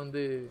ஜாம்பியை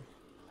வந்து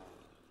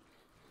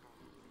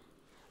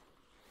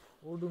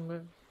ஓடுங்க.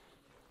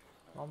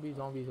 ஜாம்பி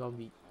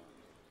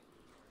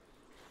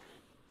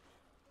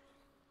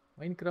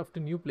மைண்ட் கிராஃப்ட்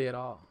நியூ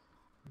பிளேயரா?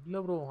 இல்லை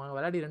ப்ரோ, நாங்கள்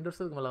விளையாடி 2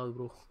 வருஷத்துக்கு மேலே ஆகுது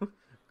ப்ரோ.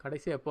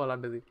 கடைசியாக எப்போ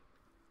விளாண்டது,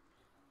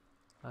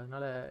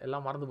 அதனால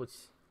எல்லாம் மறந்து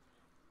போச்சு.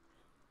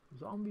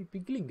 ஜாம்பி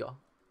பிக்லிங்கா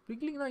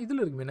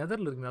இதில் இருக்குமே,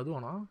 நெதரில் இருக்குமே,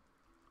 அதுவானா?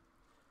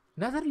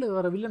 நெதரில்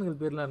வர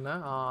வில்லன்கள் பேர்லாம் என்ன?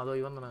 அதோ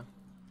இவன் தானே,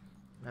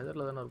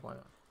 நெதரில் தானே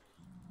இருப்பான்.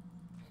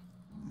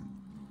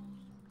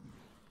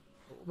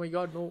 Oh my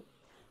God, no.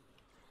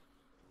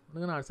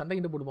 நான்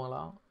சண்டைக்கிட்ட போட்டுப்பாங்களா?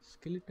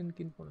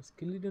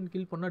 ஸ்கெலிட்டன்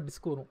கில் பண்ணால்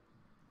டிஸ்க் வரும்.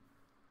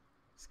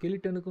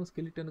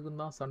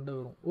 ஸ்கெலிட்டனுக்கும் தான் சண்டை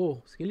வரும். ஓ,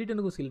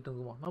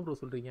 ஸ்கெலிட்டனுக்குமா? என்ன ப்ரோ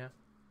சொல்கிறீங்க?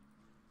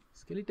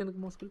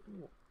 ஸ்கெலிட்டனுக்குமா?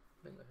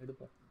 இல்லைங்க,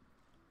 எடுப்போம்.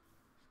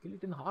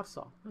 ஸ்கெலிட்டன்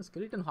ஹார்ஸா?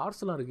 ஸ்கெலிட்டன்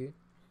ஹார்ஸ்லாம் இருக்கு.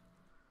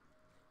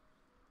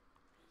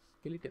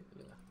 ஸ்கெலிட்டன்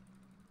இல்லைங்க.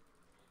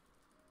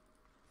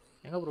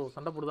 எங்க ப்ரோ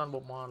சண்டை போட்டுதான்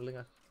போமா?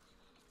 இல்லைங்க,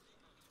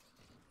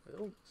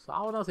 ஏதோ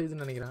சாவதான்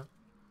செய்யுதுன்னு நினைக்கிறேன்.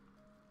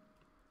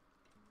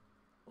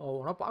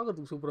 ஆனால்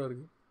பார்க்கறதுக்கு சூப்பராக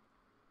இருக்கு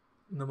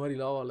இந்த மாதிரி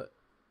லாவாவில்.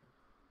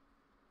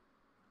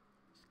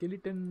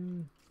 ஸ்கெலிட்டன்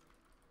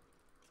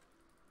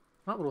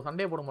ப்ரோ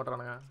சண்டையே போட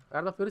மாட்டானுங்க.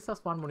 வேறு ஏதாவது பெருசாக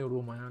ஸ்பான் பண்ணி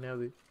விடுவோமா?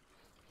 யானையாவது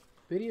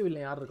பெரிய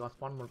வில்லை யார் இருக்கா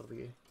ஸ்பான்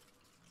பண்ணுறதுக்கு?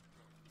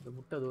 இந்த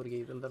முட்டை அது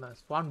வரைக்கும் இதில் தானே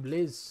ஸ்பான்.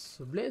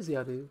 பிளேஸ்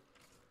யாரு?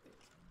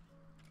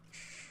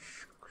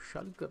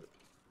 ஷல்கர்.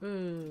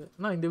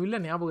 இந்த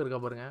வில்லன் ஞாபகம் இருக்கா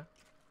பாருங்க.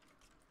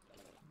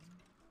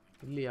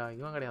 இல்லையா,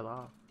 இவன் கிடையாதா?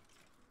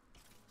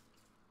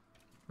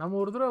 நம்ம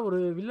ஒரு தடவை ஒரு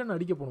வில்லன்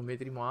அடிக்க போகணுமே,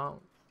 தெரியுமா?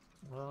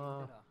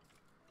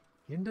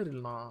 எண்டர்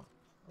இல்லைண்ணா,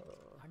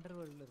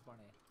 அண்டர்வேர்ல்டில்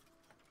இருப்பானே.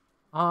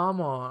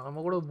 ஆமாம்,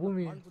 நம்ம கூட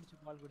பூமி.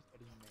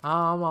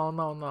 ஆமாம்,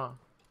 அவன்தான்.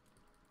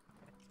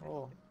 ஓ,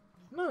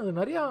 இன்னும்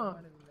நிறையா.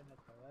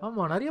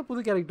 ஆமாம், நிறைய புது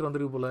கேரக்டர்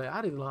வந்துருக்கு போல்.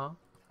 யார் இதெல்லாம்?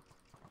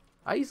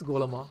 ஐஸ்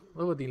கோலமா?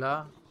 அதை பார்த்தீங்களா?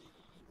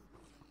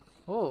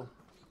 ஓ,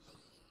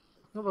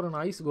 என்ன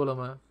பாருங்க, ஐஸ்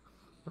கோலமா?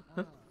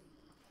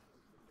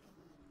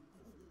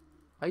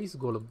 ஐஸ்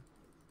கோலம்.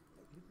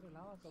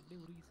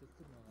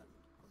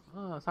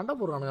 சண்டை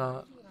போடுறானுங்க.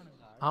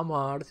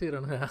 ஆமாம்,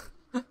 அடிச்சுக்கிறானுங்க.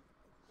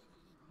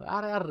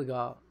 வேற யார்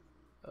இருக்கா?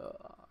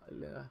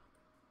 இல்லை,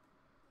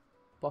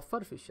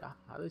 பஃபர் ஃபிஷ்ஷா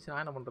அதை வச்சு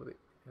நான் என்ன பண்ணுறது?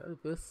 ஏதாவது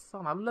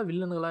பெருசாக நல்ல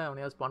வில்லனுகளாக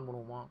எவனையாவது ஸ்பான்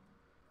பண்ணுவோமா?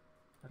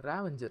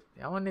 ரேவெஞ்சர்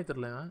எவனே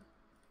தெரில.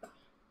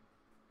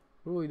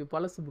 ப்ரோ இது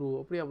பழசு ப்ரோ.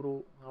 அப்படியா ப்ரோ?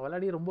 நான்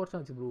விளையாடியே ரொம்ப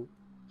வருஷம் ஆச்சு ப்ரோ.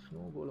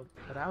 ஸ்னோ கோலம்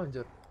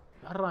ரேவெஞ்சர்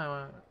யாரா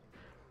இவன்?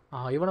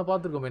 இவனை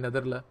பார்த்துருக்கோமே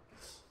நெதரில்.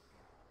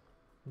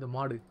 இந்த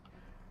மாடு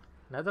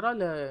நெதரா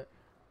இல்லை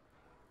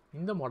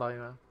இந்த மாடா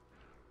இவன்?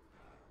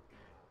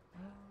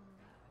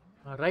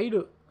 ரைடு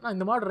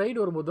இந்த மாடு ரைடு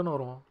வரும்போது தானே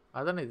வரும்.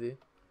 அதானே இது?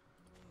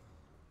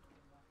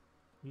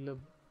 இல்லை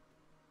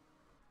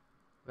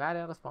வேறு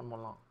யாரை ஸ்பான்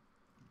பண்ணலாம்?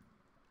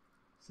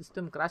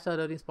 சிஸ்டம் கிராஷ்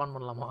ஆகிற வரையும் ஸ்பான்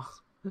பண்ணலாமா?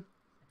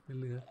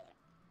 இல்லைங்க.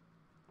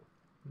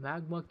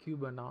 Magma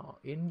கியூபனா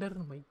enter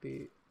மைட்டு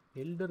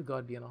elder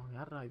கார்டியனா?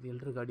 யாரா இது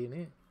எல்டர்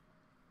கார்டியனு?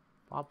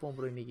 பார்ப்போம்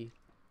ப்ரோ இன்னைக்கு.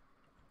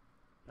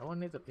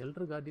 எவனே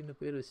எல்டர் கார்டியன்னு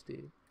பேர் வச்சுட்டு.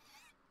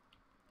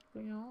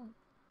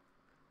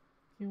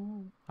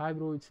 Hi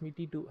bro it's me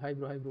T2. Hi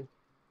bro hi bro.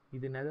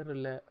 இது நெதர்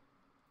இல்லை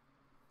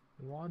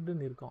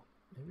வார்டன் இருக்கான்.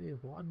 இது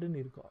வார்டன்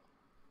இருக்கா?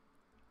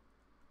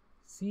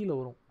 சீல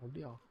வரும்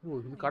அப்படியா? ஓ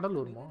இது கடல்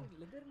வருமா?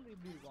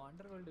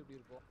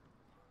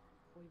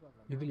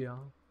 இதுலையா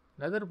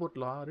நெதர்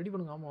போர்ட்டலா ரெடி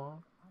பண்ணுங்க. ஆமாம்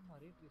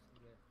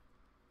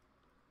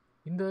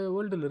இந்த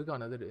வேர்ல்டில் இருக்கா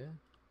நெதரு?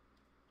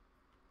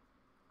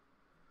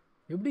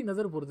 எப்படி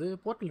நெதர் போகிறது?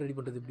 போர்ட்டல் ரெடி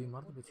பண்ணுறது எப்படி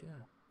மறந்து போச்சு.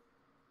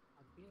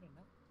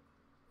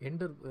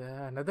 எண்டர்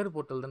நெதர்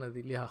போர்ட்டல் தானே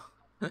அது இல்லையா?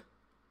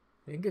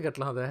 எங்கே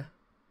கட்டலாம் அதை?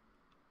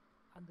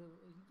 அந்த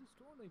இது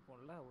ஸ்டோன்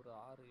வைப்போம்ல ஒரு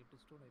 6-8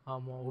 ஸ்டோன்.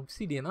 ஆமாம்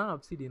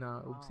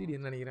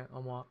ஒப்சிடியன் நினைக்கிறேன்.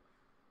 ஆமாம்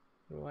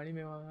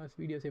அனிமே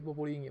வீடியோஸ் எப்போ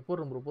போடுவீங்க?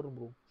 போடுறோம்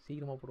ப்ரோ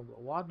சீக்கிரமாக போடுறோம் ப்ரோ.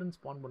 வார்டன்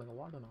ஸ்பான் பண்ணுங்கள்.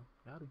 வார்டனா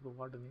யார் ப்ரோ?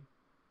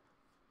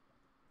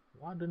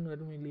 வார்டன்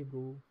எதுவுமே இல்லையே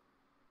ப்ரோ.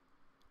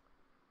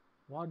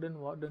 வார்டன்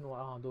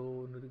அதோ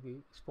ஒன்று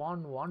இருக்குது.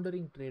 Span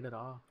wandering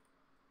ட்ரேடரா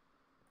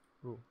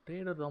bro?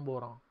 ட்ரேடர் தான்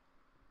போகிறான்.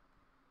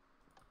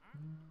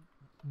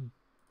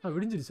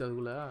 விடிஞ்சிருச்சு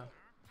அதுக்குள்ளே.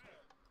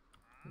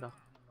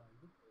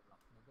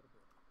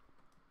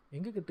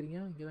 எங்கே கட்டுறீங்க?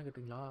 இங்கே தான்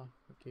கட்டுறீங்களா?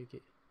 ஓகே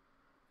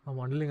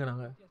ஆமாம் இல்லைங்க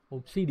நாங்கள்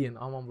ஒப்சிடியன்.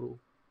 ஆமாம் ப்ரோ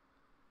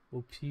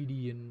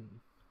ஒப்சிடியன்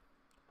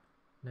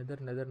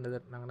நெதர்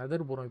நாங்கள்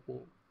நெதர் போகிறோம்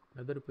இப்போது.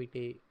 நெதர்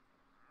போயிட்டே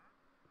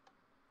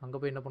அங்கே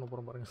போய் என்ன பண்ண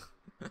போகிறோம் பாருங்கள்.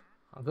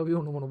 அங்கே போய்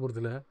ஒன்றும் பண்ண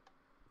போகிறதில்ல,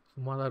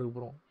 சும்மா தான் இருக்க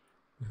போகிறோம்.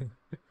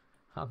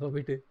 அங்கே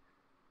போயிட்டு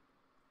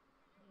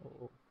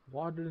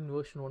வார்டன்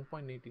வெர்ஷன்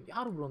 1.18.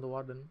 யார் ப்ரோ அந்த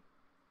வார்டன்?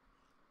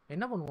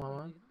 என்ன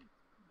பண்ணுவான்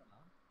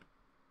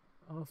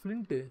அவன்?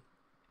 ஃப்ளிண்ட்டு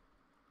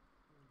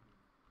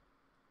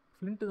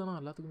தானே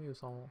எல்லாத்துக்குமே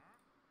யூஸ் ஆகும்.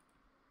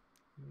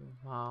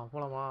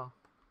 போகலாமா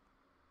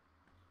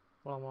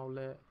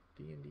உள்ள?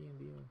 TN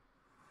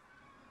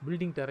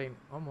building terrain.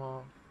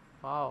 ஆமாம்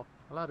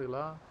நல்லா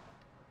இருக்குங்களா?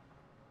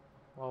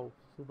 Wow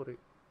super.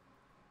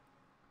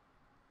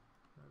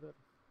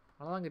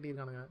 நல்லா தான்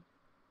கட்டியிருக்கானுங்க.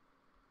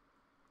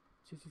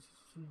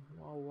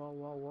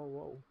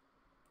 வாவ்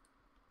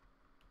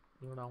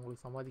இவடா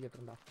உங்களுக்கு சமாதி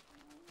கட்டுறேன்டா.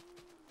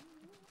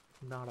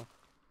 இந்தாங்கடா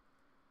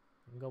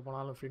எங்கே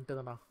போனாலும் ஃப்ளிண்ட்டு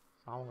தான்டா.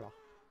 சாவுங்களா.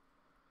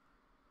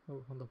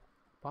 அந்த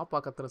பாப்பா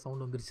கத்துற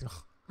சவுண்ட் வந்துருச்சுண்ணா.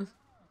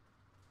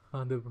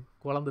 அந்த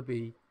குழந்தை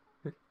பேய்.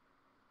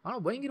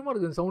 ஆனால் பயங்கரமாக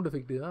இருக்குது சவுண்ட்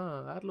எஃபெக்ட்டு.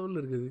 வேறு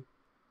லெவலில் இருக்குது.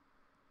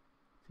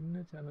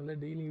 சின்ன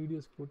சேனலில் டெய்லி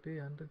வீடியோஸ் போட்டு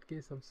 100K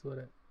சப்ஸ் வர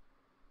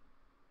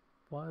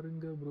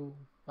பாருங்க ப்ரோ.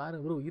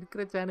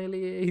 இருக்கிற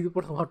சேனல்லையே இது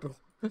பண்ண மாட்டோம்.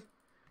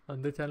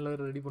 அந்த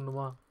சேனலில் ரெடி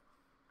பண்ணுமா?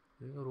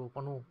 ப்ரோ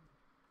பண்ணுவோம்,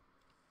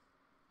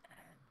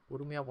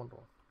 பொறுமையாக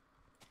பண்ணுறோம்.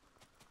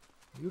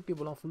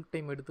 யூடியூப்லாம் ஃபுல்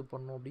டைம் எடுத்து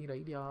பண்ணோம் அப்படிங்கிற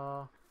ஐடியா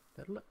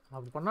தெரில.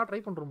 அப்படி பண்ணால் ட்ரை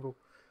பண்ணுறோம் ப்ரோ.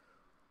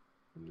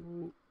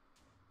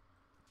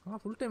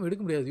 ஃபுல் டைம்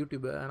எடுக்க முடியாது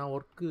யூடியூப்பை, ஏன்னா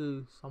ஒர்க்கு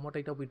செம்ம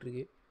டைட்டாக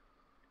போயிட்டுருக்கு.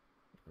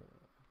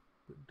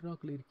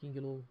 பெட்ராக்கில்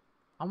இருக்கீங்களோ?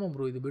 ஆமாம்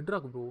ப்ரோ இது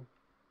பெட்ராக் ப்ரோ,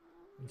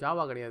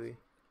 ஜாவா கிடையாது.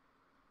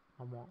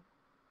 ஆமாம்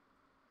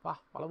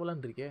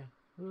பலபலன்னு இருக்கே.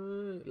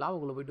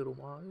 லாவாக்குள்ளே போயிட்டு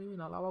வருவோமா?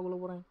 நான் லாவாக்குள்ளே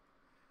போகிறேன்.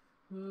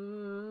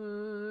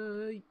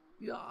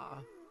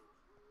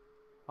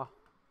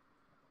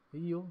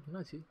 ஐயோ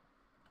என்னாச்சு?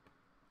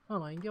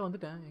 நான் இங்கே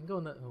வந்துட்டேன். எங்கே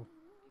வந்தேன்?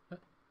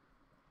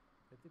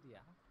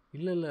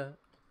 இல்லை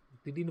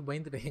திடீர்னு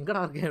பயந்துட்டேன்,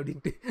 எங்கடா இருக்கேன்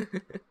அப்படின்ட்டு.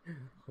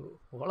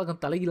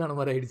 உலகம் தலைகீழான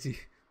மாதிரி ஆயிடுச்சு.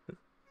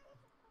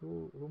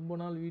 ரொம்ப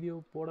நாள் வீடியோ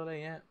போடலை.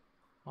 ஏன்?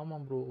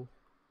 ஆமாம் ப்ரோ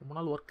ரொம்ப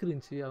நாள் ஒர்க்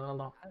இருந்துச்சு, அதனால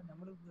தான்.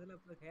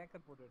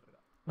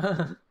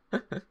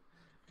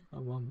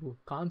 ஆமாம் ப்ரோ.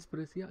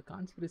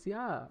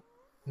 கான்ஸ்பிரசியா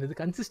இது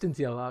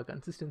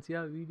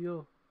கன்சிஸ்டன்சியா வீடியோ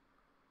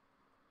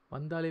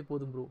வந்தாலே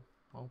போதும் ப்ரோ.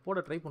 அவன் போட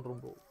ட்ரை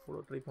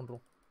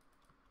பண்ணுறோம்.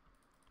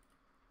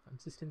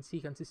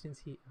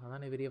 கன்சிஸ்டன்சி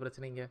அதானே பெரிய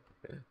பிரச்சனைங்க.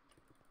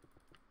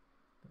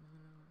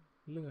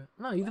 இல்லைங்க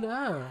இதில்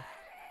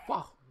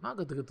நான்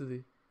கற்றுது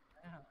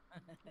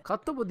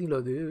கத்த பார்த்தீங்களா?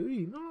 அது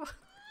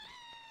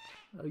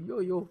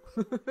ஐயோ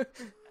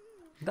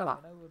இந்தாடா.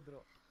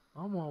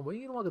 ஆமாம்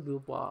பயங்கரமாக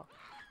கற்றுதுப்பா.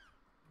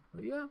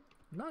 ஐயா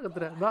என்ன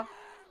கத்துறா?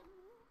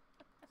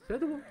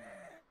 செதுக்கு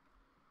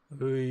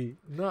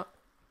என்ன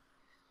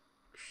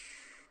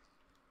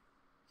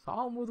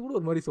சாகும்போது கூட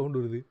ஒரு மாதிரி சவுண்ட்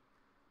வருது.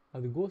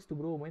 அது cost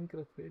bro.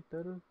 Minecraft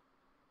creator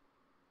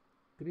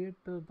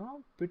creator தான்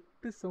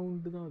பெட்டு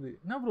சவுண்டு தான் அது.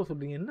 என்ன ப்ரோ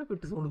சொல்கிறீங்க? என்ன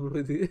பெட்டு சவுண்டு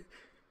ப்ரோ இது?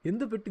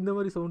 எந்த பெட்டு இந்த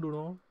மாதிரி சவுண்டு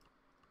விடும்?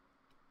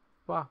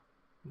 பா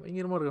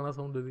பயங்கரமாக இருக்கானா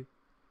சவுண்டு இது?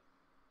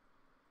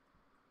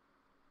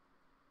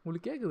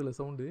 உங்களுக்கு கேட்குதுல்ல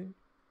சவுண்டு?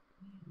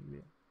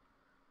 இல்லையா?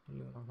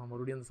 இல்லை நான்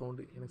மறுபடியும் அந்த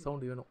சவுண்டு, எனக்கு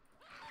சவுண்டு வேணும்.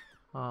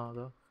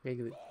 அதோ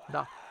கேட்குது.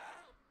 டா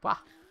பா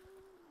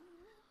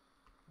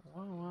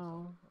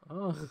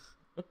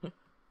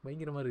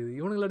பயங்கரமாக இருக்குது.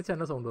 இவனுங்களை அடிச்சா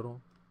என்ன சவுண்ட்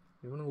வரும்?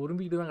 இவனுங்க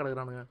உரும்பிக்கிட்டு தான்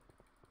கிடக்குறானுங்க.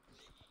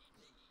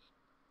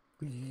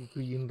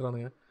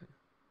 குயின்றானுங்க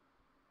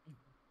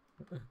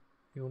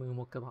இவனுங்க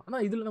மொக்க தான்.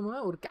 ஆனால் இதில்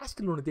நம்ம ஒரு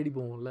கேஸ்டில் ஒன்று தேடி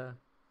போவோம்ல.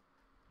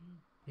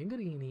 எங்கே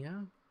இருக்கீங்க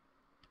நீங்கள்?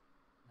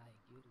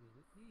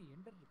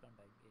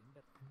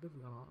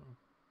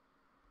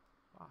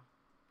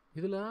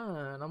 இதில்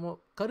நம்ம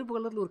கருப்பு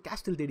கலரில் ஒரு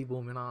கேஸ்டில் தேடி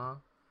போவோம். ஏன்னா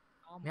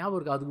ஞாபகம்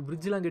இருக்கா? அதுக்கு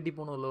பிரிட்ஜெலாம் கட்டி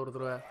போகணும்ல ஒரு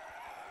தடவை.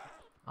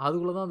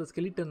 அதுக்குள்ளே தான் அந்த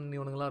ஸ்கெலிட்டன்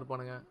இவனுங்களாம்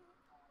இருப்பானுங்க.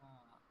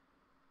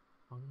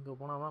 அங்கே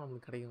போனால் தான்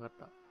நம்மளுக்கு கிடைக்கும்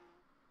கரெக்டாக.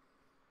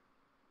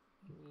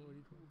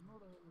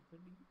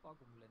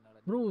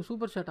 Bro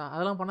super ஷாட்டா?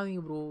 அதெல்லாம்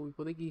பண்ணாதீங்க ப்ரோ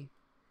இப்போதைக்கு.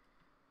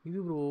 இது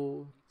ப்ரோ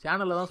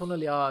சேனலில் தான் சொன்னோம்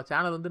இல்லையா,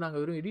 சேனல் வந்து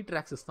நாங்கள் வெறும் எடிட்டர்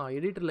ஆக்சஸ் தான்,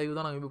 எடிட்டர் லைவ்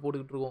தான் நாங்கள் இப்போ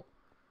போட்டுக்கிட்டு இருக்கோம்.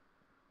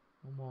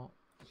 ஆமாம்,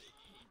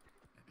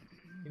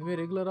 இனிமேல்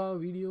ரெகுலராக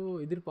வீடியோ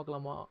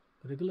எதிர்பார்க்கலாமா?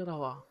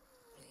 ரெகுலராவா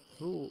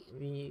ப்ரோ?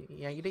 நீ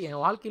என்கிட்ட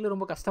என் வாழ்க்கையில்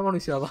ரொம்ப கஷ்டமான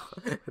விஷயம் தான்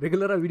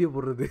ரெகுலராக வீடியோ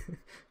போடுறது.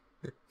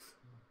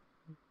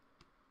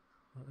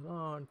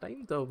 அதெல்லாம்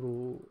டைம் தேவை ப்ரோ,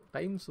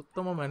 டைம்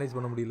சுத்தமாக மேனேஜ்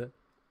பண்ண முடியல.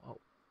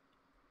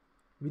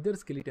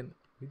 விதர்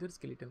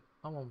ஸ்கெலிட்டன்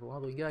ஆமாம் ப்ரோ.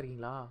 அது இங்கே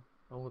இருக்கீங்களா?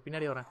 அவங்க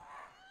பின்னாடி வரேன்.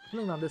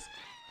 இல்லைங்க அந்த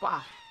பா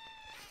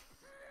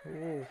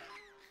ஓ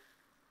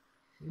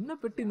என்ன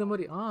பெட்டு இந்த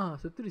மாதிரி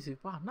செத்துருச்சு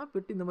பா. என்ன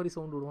பெட்டு இந்த மாதிரி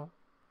சவுண்ட் விடும்?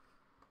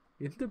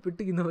 எந்த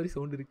பெட்டுக்கு இந்த மாதிரி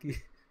சவுண்ட் இருக்கு?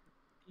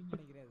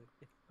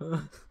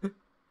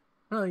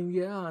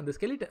 இங்கே அந்த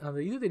ஸ்கெலிட்டன் அந்த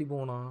இது தேடி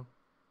போவோண்ணா.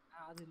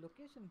 அது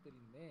லொகேஷன்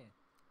தெரியுமே.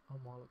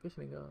 ஆமாம்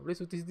லொக்கேஷன் எங்கே? அப்படியே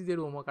சுற்றி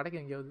தேடுவோமா?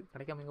 கிடைக்கும் எங்கேயாவது?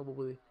 கிடைக்காம எங்கே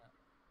போகுது?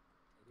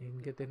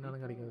 எங்கே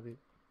தெரினாலும் கிடைக்காது.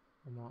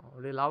 ஆமாம்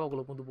அப்படியே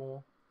லாவாக்குள்ளே பூந்து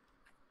போவோம்.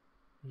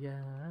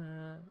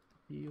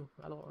 ஐயோ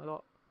ஹலோ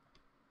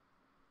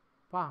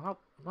பா.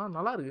 ஆனால்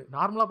நல்லா இருக்குது.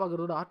 நார்மலாக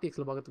பார்க்குறதோட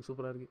RTXல பார்க்கறதுக்கு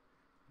சூப்பராக இருக்குது.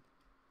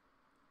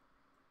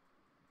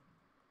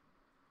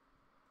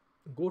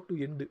 கோ டு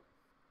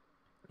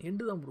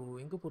எண்டு தான் ப்ரோ.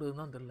 எங்கே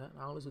போகிறதுன்னு தான் தெரில.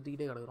 நாங்களும்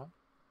சுற்றிக்கிட்டே கிடக்குறோம்.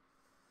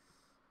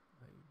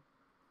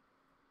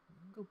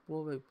 எங்கே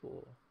போக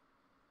இப்போது?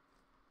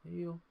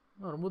 ஐயோ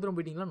ரொம்ப தூரம்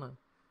போயிட்டீங்களா?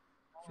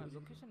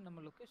 லொகேஷன்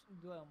நம்ம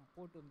லொகேஷன்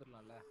போட்டு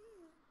வந்துடலாம்ல.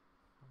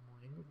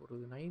 ஆமாம் எங்கே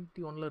போகிறது?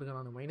 91 இருக்கேன்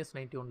நான்.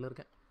 -91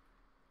 இருக்கேன்.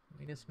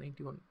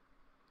 -91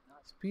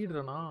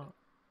 ஸ்பீட்ரனா?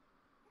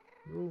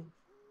 ஐயோ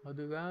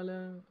அது வேலை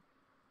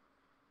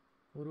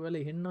ஒரு வேலை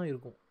என்ன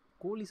இருக்கும்?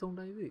 கோழி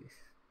சவுண்டா இது?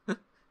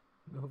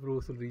 என்ன ப்ரோ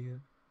சொல்கிறீங்க?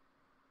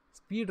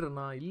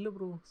 ஸ்பீட்ரனா? இல்லை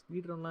ப்ரோ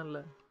ஸ்பீட்ரன்லாம்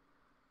இல்லை.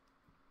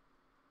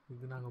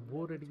 இது நாங்கள்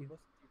போர் அடிக்குது.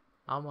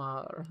 ஆமாம்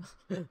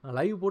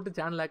லைவ் போட்டு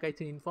சேனல் ஹேக்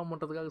ஆயிடுச்சு இன்ஃபார்ம்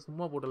பண்ணுறதுக்காக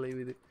சும்மா போட்ட லைவ்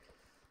இது,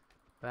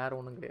 வேறு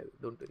ஒன்றும் கிடையாது.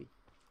 Don't worry.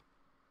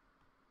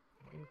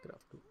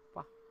 மைன்கிராஃப்ட்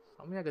பா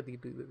செம்மையாக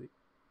கத்திக்கிட்டு இருக்குது.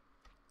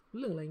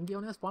 இல்லைங்களா இங்கே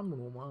எவனையா ஸ்பான்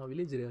பண்ணுவோமா?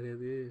 வில்லேஜர்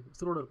யாரையாது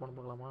உசுரோட இருப்பான்னு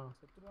பார்க்கலாமா?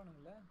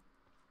 செத்துருவானுங்களே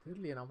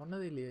தெரியலையே, நான்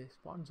பண்ணதே இல்லையே.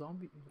 ஸ்பான்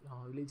ஜாம்பி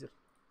வில்லேஜர்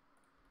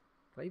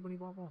ட்ரை பண்ணி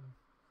பார்ப்போம்.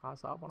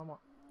 பணமா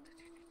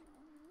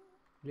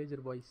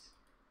வில்லேஜர் பாய்ஸ்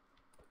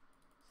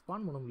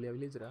ஸ்பான் பண்ண முடியலையா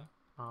வில்லேஜரா?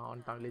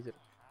 வந்துட்டான் வில்லேஜர்.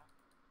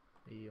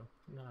 ஐயோ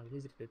என்ன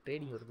வில்லேஜர்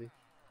ட்ரேடிங் வருது.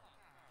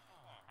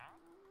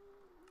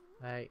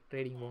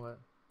 ட்ரேடிங் போங்க.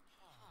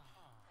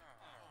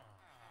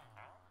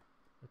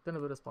 எத்தனை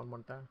பேரை ஸ்பான்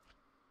பண்ணிட்டேன்?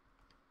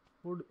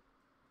 போடு.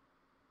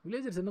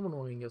 வில்லேஜர்ஸ் என்ன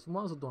பண்ணுவாங்க இங்கே?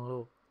 சும்மா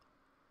சுற்றுவாங்களோ?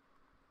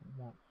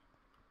 ஆமாம்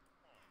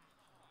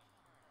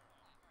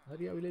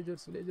நிறையா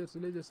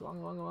வில்லேஜர்ஸ்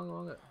வாங்க வாங்க வாங்க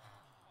வாங்க.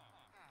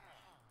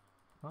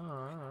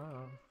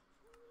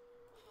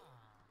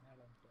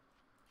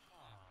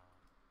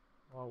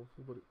 வா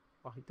சூப்பர்.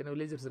 இத்தனை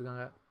வில்லேஜர்ஸ்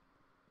இருக்காங்க.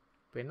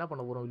 இப்போ என்ன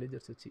பண்ண போகிறோம்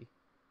வில்லேஜர்ஸ் வச்சு?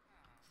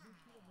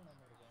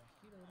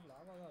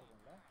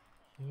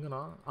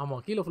 எங்கண்ணா?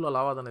 ஆமாம் கீழே ஃபுல்லாக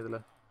லாவா தானே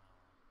இதில்.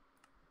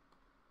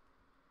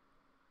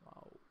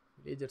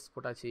 வில்லேஜர்ஸ்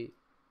போட்டாச்சு.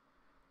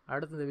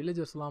 அடுத்து இந்த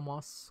வில்லேஜர்ஸ்லாம்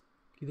மாஸ்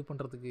இது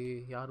பண்ணுறதுக்கு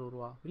யார்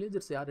வருவா?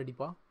 வில்லேஜர்ஸ் யார்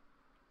அடிப்பா?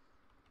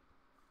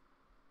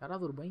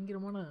 யாராவது ஒரு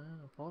பயங்கரமான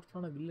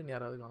பவர்ஃபுல்லான வில்லன்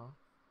யாராவது காணோம்.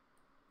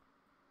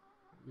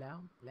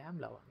 லேம்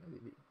லாவா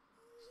இது?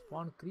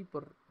 Span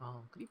creeper.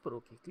 Creeper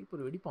okay.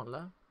 Creeper வெடிப்பான்ல.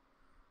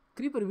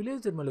 Creeper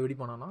villager மேலே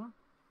வெடிப்பானா?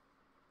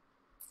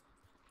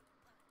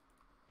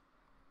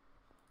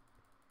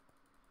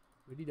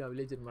 வெடிடா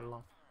வில்லேஜர்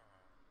மேலாம்.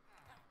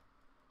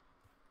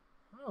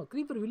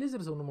 க்ரீப்பர்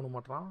வில்லேஜர்ஸ் ஒன்றும் பண்ண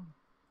மாட்டான்.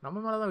 நம்ம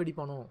மேலே தான்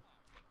வெடிப்பானோ?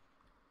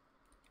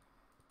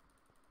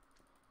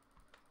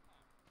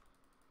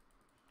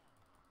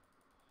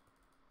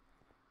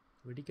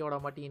 வெடிக்க விட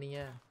மாட்டீங்க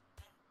நீங்கள்.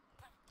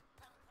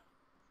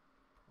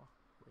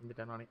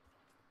 வந்துட்டேன் நானே.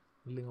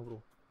 இல்லைங்க ப்ரோ.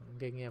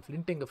 எங்கே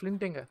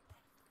ஃப்ளிண்ட் எங்க?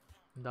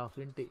 இந்தா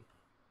ஃப்ளிண்ட்டு.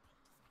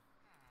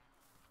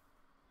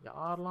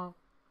 யாரெல்லாம்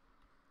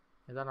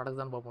எதாவது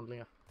நடக்குதான்னு பார்ப்போம்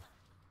இல்லைங்க.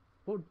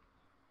 போட்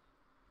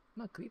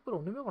என்ன க்ரீப்பர்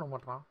ஒன்றுமே பண்ண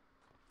மாட்டான்.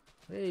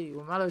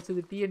 உன் மேலே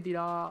வச்சது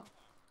TNTடா.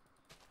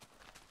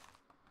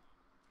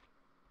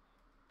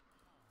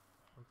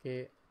 ஓகே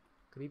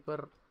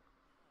க்ரீப்பர்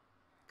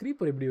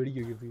எப்படி வெடிக்க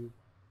வைக்கிறது?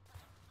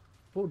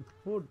 போட்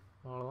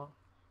அவ்வளோதான்.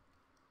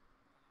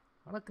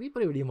 ஆனால்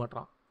க்ரீப்பரை வெடிக்க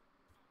மாட்டான்.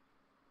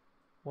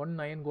 1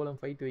 அயன் கோலம்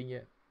ஃபைட் வைங்க.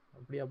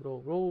 அப்படியா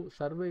ப்ரோ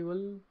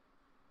சர்வைவல்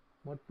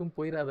மட்டும்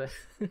போயிடாத.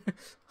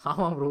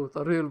 ஆமாம் ப்ரோ,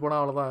 சர்வைவல்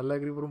போனால் அவ்வளோதான், எல்லா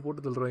க்ரீப்பரும்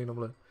போட்டு தள்ளுறாங்க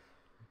நம்மளை.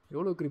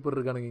 எவ்வளோ க்ரீப்பர்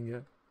இருக்கானுங்க இங்கே?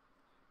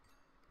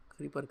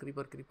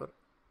 க்ரீப்பர்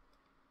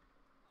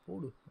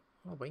போடு.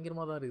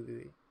 பயங்கரமாக தான் இருக்குது.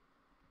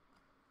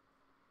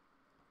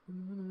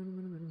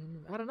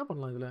 வேறு என்ன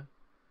பண்ணலாம் இதில்?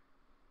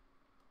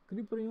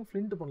 க்ரீப்பரையும்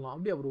ஃப்ளிண்ட் பண்ணலாம்.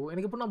 அப்படியா ப்ரோ?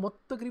 எனக்கு எப்படின்னா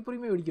மொத்த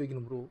க்ரீப்பரையுமே வெடிக்க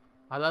வைக்கணும் ப்ரோ.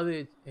 அதாவது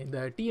இந்த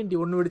TNT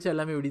 1 வெடிச்சா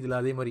எல்லாமே வெடிதில்ல,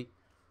 அதே மாதிரி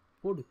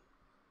போடு.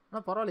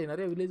 ஆனால் பரவாயில்லையே,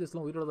 நிறைய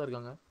வில்லேஜஸ்லாம் உயிரோட தான்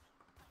இருக்காங்க.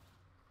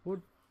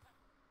 போட்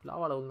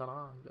லாவாவில் விழுந்தானா?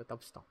 இல்லை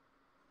தப்பிச்சிட்டான்.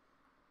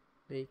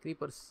 டேய்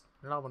க்ரீப்பர்ஸ்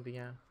என்னடா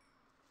பண்ணுறீங்க?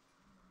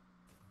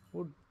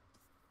 போட்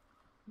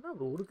என்ன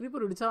ப்ரோ, ஒரு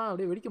க்ரீப்பர் வெடிச்சா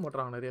அப்படியே வெடிக்க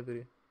மாட்டுறாங்க நிறைய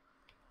பேர்.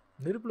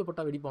 நெருப்பில்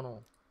பட்டா வெடிப்பானோ?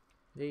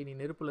 டேய் நீ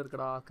நெருப்பில்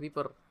இருக்கடா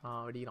க்ரீப்பர்.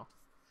 வெடிக்கிறான்.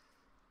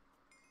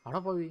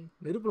 அடப்பாவி,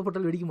 நெருப்பில்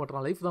பட்டால் வெடிக்க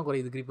மாட்டான். லைஃப் தான்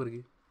குறையுது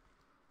க்ரீப்பருக்கு.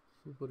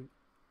 சூப்பர்.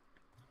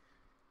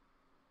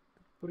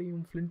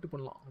 க்ரீப்பரையும் ஃப்ளிண்ட்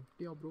பண்ணலாம்.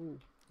 அப்படியா ப்ரோ?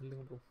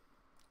 இல்லைங்க ப்ரோ,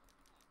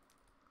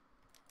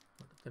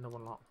 என்ன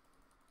பண்ணலாம்?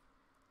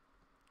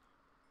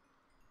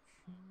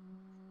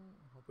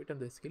 போயிட்டு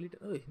அந்த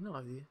ஸ்கெலிட்டன் என்ன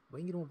அது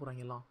பயங்கரமாக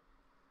போகிறாங்க எல்லாம்.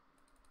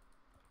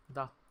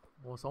 இந்தா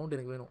உன் சவுண்டு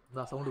எனக்கு வேணும்.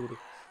 இந்தா சவுண்டு கொடு.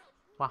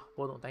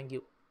 போதும்,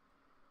 தேங்க்யூ.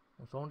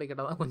 உன் சவுண்டை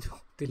கேட்டால் தான்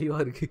கொஞ்சம்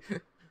தெளிவாக இருக்குது.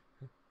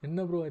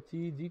 என்ன ப்ரோ ஆச்சு?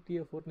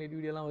 GTA Fortnite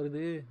வீடியோலாம்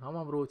வருது.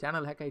 ஆமாம் ப்ரோ,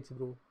 சேனல் ஹேக் ஆகிடுச்சு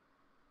bro.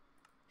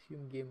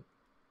 Game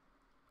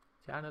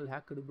channel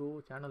ஹேக்குடு bro,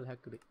 channel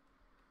ஹேக்குடு.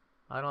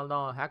 அதனால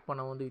தான் ஹேக்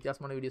பண்ண வந்து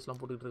வித்தியாசமான வீடியோஸ்லாம்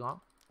போட்டுக்கிட்டு இருக்கான்.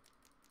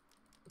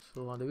 ஸோ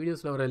அந்த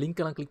வீடியோஸில் வர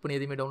லிங்க்கெல்லாம் கிளிக் பண்ணி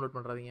எதுவுமே டவுன்லோட்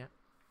பண்ணுறாதீங்க.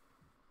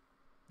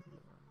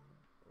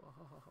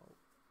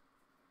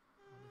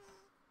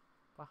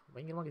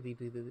 பயங்கரமாக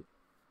கத்திக்கிட்டு இருக்குது.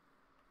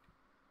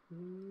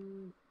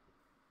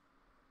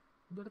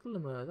 இந்த இடத்துல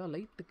நம்ம அதான்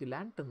லைட்டுக்கு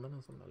லேண்டன் தானே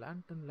சொன்னேன்.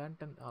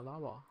 Lantern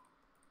lava.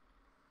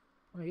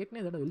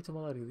 ஏற்கனவே இதோட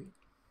வெளிச்சமாக தான் இருக்குது.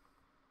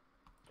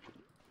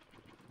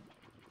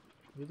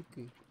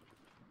 எதுக்கு?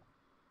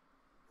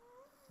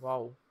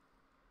 வாவ்,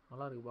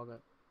 நல்லா இருக்கு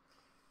பார்க்க.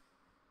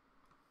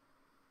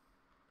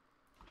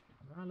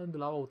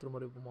 மேலேருந்து லாவா ஊற்றுற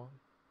மாதிரி இருப்போமா?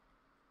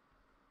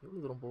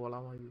 எவ்வளோ தூரம்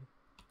போகலாமா இது?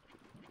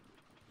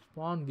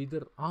 Span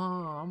wither.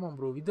 ஆமாம்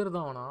ப்ரோ, விதர்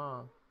தான் வேணா.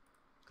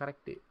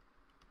 கரெக்டு,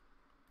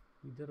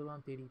 விதர்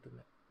தான் தேடிட்டு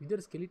இருந்தேன்.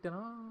 விதர்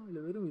ஸ்கெலிட்டனா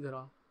இல்லை வெறும்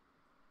விதரா?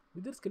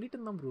 விதர்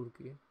ஸ்கெலிட்டன் தான் ப்ரோ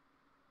இருக்கு.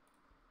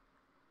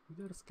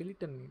 Wither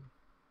skeleton.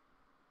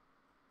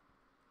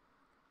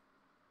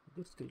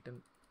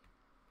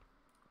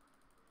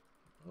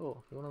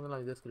 இவனை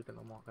வந்து விதர்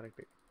ஸ்கெலிட்டன். ஆமாம்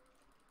கரெக்டு.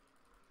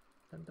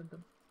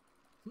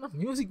 டன்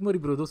மியூசிக் மாதிரி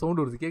ப்ரோ, ஏதோ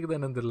சவுண்ட் வருது, கேட்குதா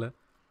என்னன்னு தெரியல.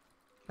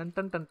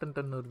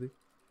 டன் வருது.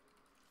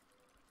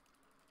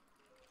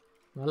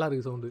 நல்லா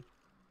இருக்கு sound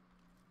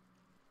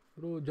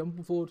bro.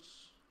 Jump force.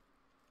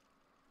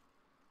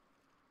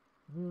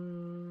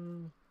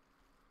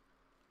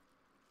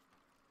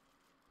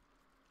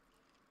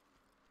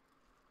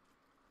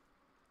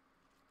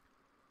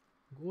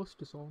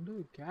 Cost sound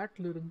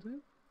கேட்லேருந்து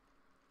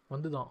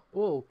வந்துதான்.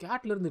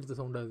 கேட்லேருந்து எடுத்த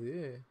சவுண்டா அது?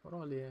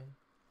 பரவாயில்லையே,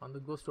 அந்த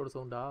கோஸ்டோட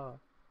சவுண்டா?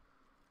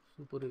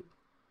 சூப்பரு.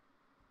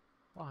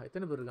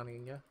 எத்தனை பேர்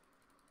இருக்கானுங்க இங்கே?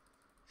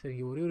 சரி,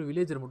 இங்கே ஒரே ஒரு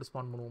வில்லேஜரை மட்டும்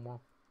ஸ்பான் பண்ணுவோமா?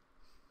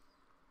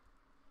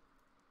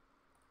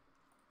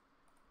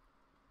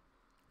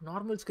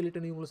 நார்மல்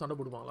ஸ்கெலிட்டன் இவங்களும் சண்டை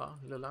போடுவாங்களா?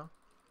 இல்லைல்ல.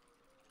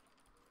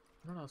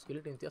 என்னடா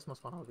ஸ்கெலிட்டன் வித்தியாசமாக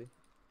ஸ்பான் ஆகுது.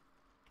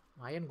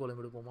 அயன்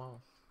கோலம் எடுப்போமா?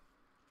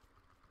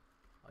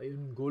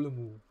 அயன்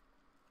கோலமு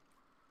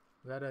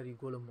வேற யாரி?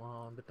 கோலம்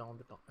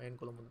வந்துட்டான். அயன்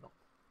கோலம் வந்துட்டான்.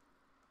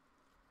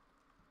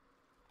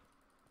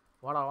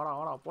 வாடா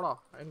போடா.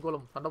 அயன்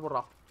கோலம் சண்டை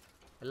போடுறா,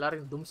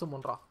 எல்லாரையும் தும்சம்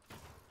பண்ணுறா.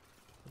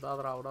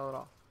 விடாதரா.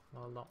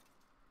 அவ்வளோதான்.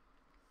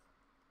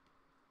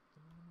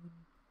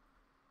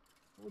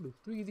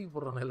 தூக்கி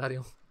போடுறாங்க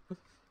எல்லாரையும்.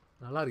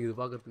 நல்லா இருக்குது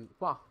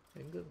பார்க்கறதுக்கு.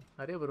 எங்கே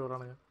நிறைய பேர்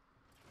வரானுங்க.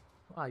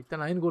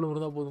 இத்தனை அயன் கோலம்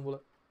இருந்தால் போதும்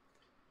போல்.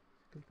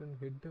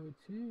 ஹெட்டை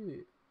வச்சு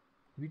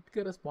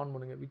விட்கரை ஸ்பான்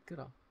பண்ணுங்க.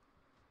 விட்கரா?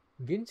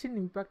 கென்ஷின்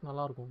இம்பேக்ட்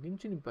நல்லாயிருக்கும்.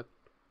 கென்ஷின் இம்பேக்ட்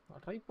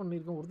நான் ட்ரை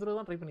பண்ணியிருக்கேன், ஒரு தடவை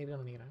தான் ட்ரை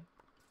பண்ணியிருக்கேன்னு நினைக்கிறேன்.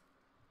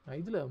 நான்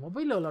இதில்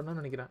மொபைலில்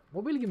விளாட்ணுன்னு நினைக்கிறேன்.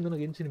 மொபைல் கேம் தானே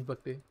கென்ஷின்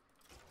இம்பேக்ட்டு?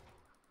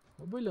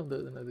 மொபைலில்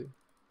வந்தது என்னது?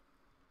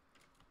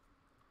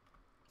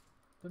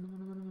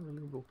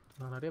 ப்ரோ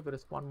நான் நிறைய பேரை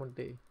ஸ்பான்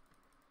பண்ணிட்டு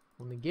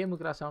ஒன்று கேமு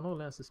கிராஷ் ஆகணும்,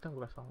 இல்லை சிஸ்டம்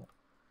கிராஷ் ஆகும்.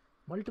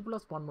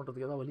 மல்டிப்புளாக ஸ்பான்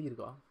பண்ணுறதுக்கு ஏதாவது வழி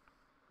இருக்கா?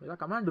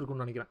 ஏதாவது கமாண்ட்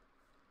இருக்குன்னு நினைக்கிறேன்.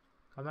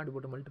 கமாண்ட்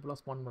போட்டு மல்டிப்புளாக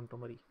ஸ்பான் பண்ணுற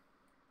மாதிரி.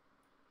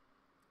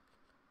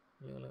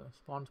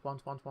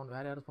 ஸ்பான்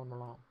வேறு யாரும் ஸ்பான்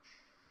பண்ணலாம்?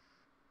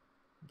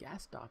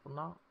 கேஸ்டா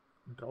அப்படின்னா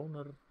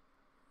ட்ரௌனர்,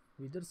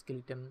 விதர்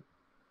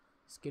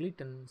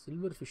ஸ்கெலிட்டன்,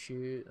 சில்வர் ஃபிஷ்ஷு,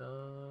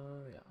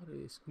 யார்?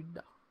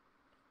 ஸ்குவிட்டா,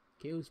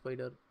 கேவ்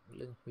ஸ்பைடர்.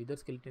 இல்லை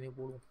விதர் ஸ்கெலிட்டனே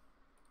போடுவோம்.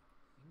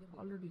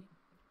 ஆல்ரெடி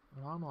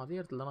நானும் அதே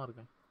இடத்துல தானே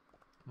இருக்கேன்.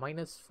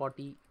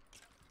 -40,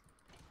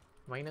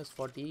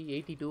 -40,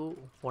 82,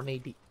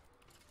 180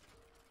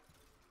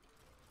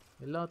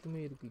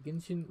 எல்லாத்துமே இருக்குது.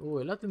 கென்ஷின்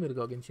எல்லாத்துமே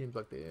இருக்கா கென்ஷின்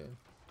இம்பேக்ட்டு?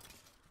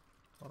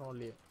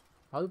 பரவாயில்லையே.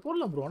 அது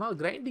போடலாம் ப்ரோ. ஆனால்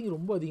கிரைண்டிங்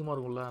ரொம்ப அதிகமாக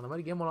இருக்கும்ல. அந்த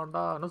மாதிரி கேம்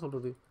விளாண்டா என்ன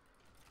சொல்கிறது,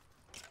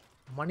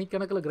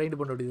 மணிக்கணக்கில் கிரைண்ட்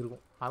பண்ண வேண்டியது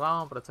இருக்கும்.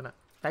 அதான் பிரச்சனை.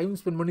 டைம்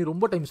ஸ்பெண்ட் பண்ணி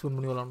ரொம்ப டைம் ஸ்பெண்ட்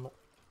பண்ணி விளாடணும்.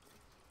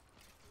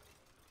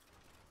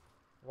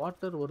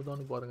 வாட்டர்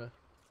வருதான்னு பாருங்கள்.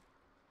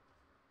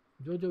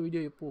 ஜோஜோ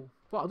வீடியோ எப்போ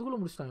இப்போ அதுக்குள்ளே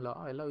முடிச்சிட்டாங்களா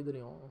எல்லா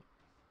இதுலேயும்?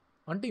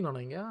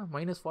 வந்துட்டீங்கண்ணா இங்கே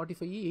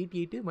 -45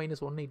 88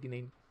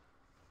 -189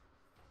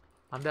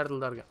 அந்த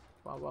இடத்துல தான் இருக்கேன்.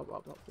 வா வா வா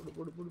வா போடு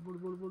போடு போடு போடு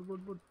போடு போடு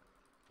போடு போடு.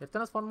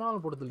 எத்தனை ஸ்பான்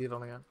பண்ணாலும் போட்டு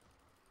தள்ளிடுறானுங்க.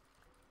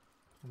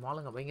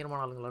 ஆளுங்க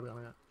பயங்கரமான ஆளுங்களா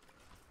இருக்கானுங்க.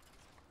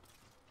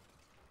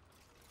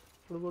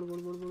 போடு போடு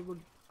போடு போடு போடு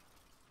போடு.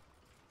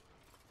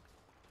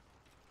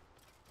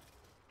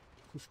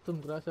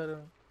 சிஸ்டம் கிராஷ்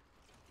ஆகிடும்.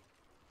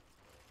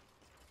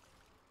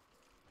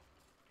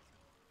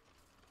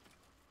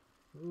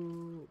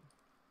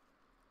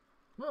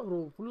 ப்ரோ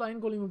ஃபுல்லாக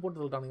அயன் கோலிங் போட்டு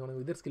சொல்லிட்டானுங்க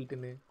உனக்கு விதர்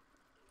ஸ்கில்ட்டுன்னு.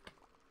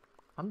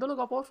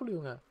 அந்தளவுக்கு அப்போ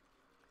சொல்லுவீங்க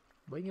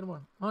பயங்கரமா.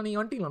 நீங்கள்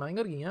வந்துட்டீங்களா?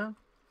 எங்கே இருக்கீங்க?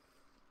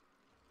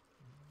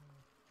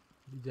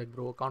 ஜாக்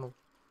ப்ரோ காணும்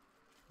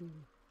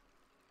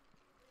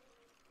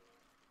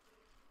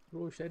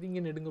ப்ரோ.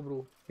 ஷேரிங்கன் எடுங்க ப்ரோ.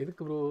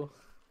 எதுக்கு ப்ரோ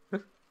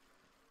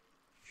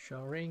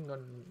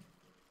ஷேரிங்கன்?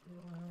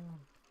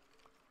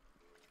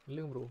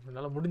 இல்லைங்க ப்ரோ,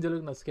 என்னால் முடிஞ்ச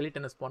அளவுக்கு நான்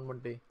ஸ்கெலிட்டனை ஸ்பான்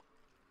பண்ணிட்டு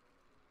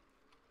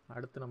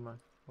அடுத்து நம்ம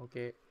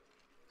ஓகே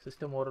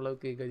சிஸ்டம்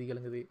ஓரளவுக்கு கதி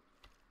கலங்குது.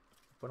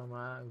 இப்போ நம்ம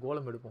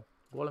கோலம் எடுப்போம்.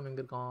 கோலம்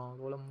எங்கே இருக்கான்?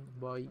 கோலம்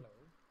பாய்.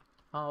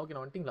 ஓகே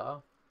நான் வந்துட்டிங்களா?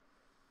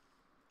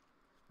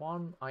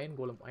 ஸ்பான் அயன்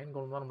கோலம். அயன்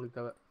கோலம் தான் நம்மளுக்கு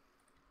தேவை.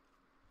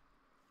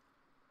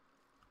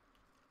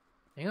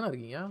 எங்கண்ணா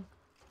இருக்கீங்க?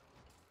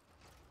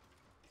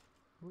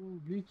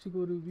 ப்ளீச்சுக்கு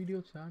ஒரு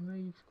வீடியோ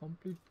சென்னை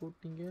கம்ப்ளீட்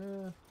போட்டிங்க.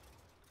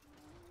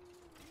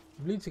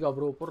 ப்ளீச்சுக்கா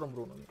ப்ரோ? போடுறேன்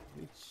ப்ரோ. நான்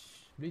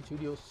ப்ளீச்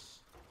வீடியோஸ்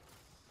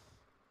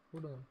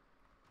போடுங்க.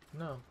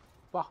 என்ன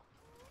பா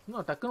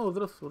இன்னும் டக்குன்னு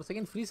ஒரு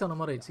செகண்ட் ஃப்ரீஸ் ஆன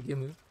மாதிரி ஆயிடுச்சு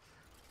கேமு.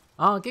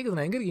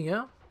 கேட்குதுண்ணா. எங்கே இருக்கீங்க?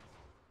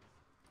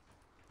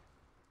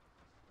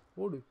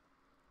 ஓடு.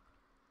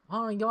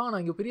 இங்கே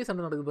வாங்கண்ணா. இங்கே பெரிய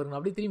சண்டை நடக்குது பாருங்கண்ணா.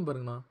 அப்படியே திரும்பி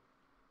பாருங்கண்ணா.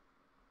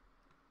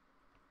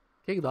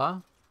 கேட்குதா?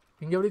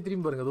 இங்கே அப்படியே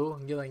திரும்பி பாருங்க. அதோ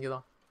இங்கே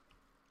தான்.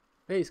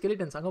 ஏய்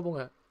ஸ்கெலிட்டன்ஸ் அங்கே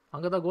போங்க.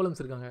 அங்கே தான்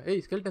கோலம்ஸ் இருக்காங்க.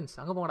 ஏய் ஸ்கெலிட்டன்ஸ்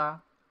அங்கே போங்கடா.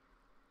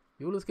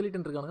 இவ்வளோ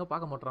ஸ்கெலிட்டன் இருக்கானுங்க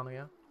பார்க்க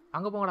மாட்டானுங்க.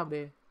 அங்கே போங்கடா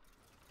அப்படியே.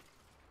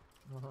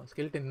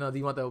 ஸ்கெலிட்டன் இன்னும்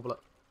அதிகமாக தேவைப்படல.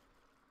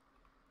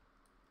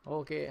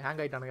 ஓகே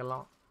ஹேங் ஆகிட்டானுங்க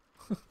எல்லாம்.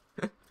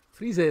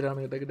 ஃப்ரீஸ்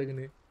ஆயிடுறானுங்க டக்கு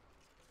டக்குன்னு.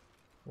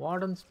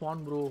 Warden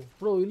span bro.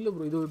 ப்ரோ இல்லை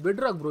ப்ரோ, இது ஒரு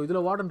பெட்ராக் ப்ரோ.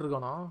 இதில் வார்டன்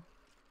இருக்கானா?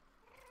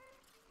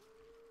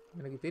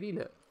 எனக்கு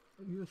தெரியல.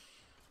 யூஸ்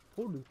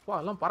போடுப்பா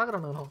எல்லாம்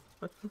பறக்கிறானுங்கண்ணா.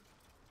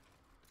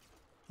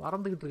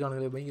 பறந்துக்கிட்டு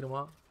இருக்கானுங்களே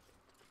பயங்கரமாக.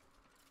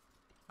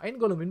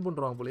 அயன் கோலம் வின்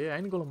பண்ணுறாங்க போலே.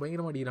 அயன் கோலம்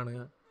பயங்கரமாக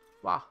அடிக்கிறானுங்க.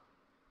 வா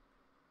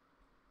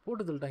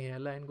போட்டு தள்ளிட்டாங்க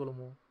எல்லா அயன்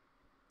கோலமும்.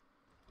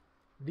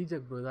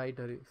 டிஜெக் ப்ரோ இதாக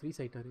ஆகிட்டாரு. ஃப்ரீஸ்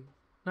ஆகிட்டாரு.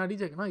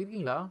 டிஜெக்ண்ணா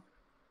இருக்கீங்களா?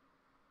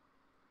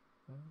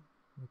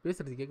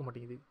 பேசுறது கேட்க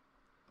மாட்டேங்குது.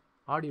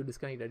 ஆடியோ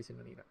டிஸ்கனெக்ட்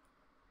ஆகிடுச்சுன்னு நினைக்கிறேன்.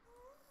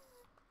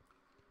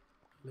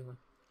 இல்லைங்க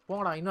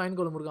போங்கடா. இன்னும் அயன்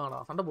கோலம் இருக்காங்கடா.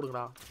 சண்டை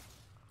போடுங்கடா.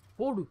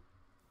 போடு.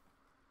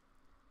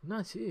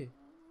 என்னாச்சு?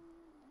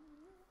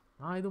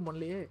 எதுவும்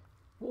பண்ணலையே.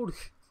 போடு.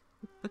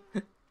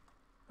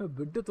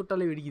 பெட்டை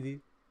தொட்டாலே வெடிக்குது.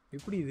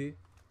 எப்படி இது?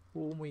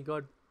 Oh my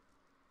God.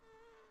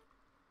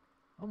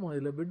 ஆமாம்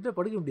இதில் பெட்டை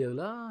படுக்க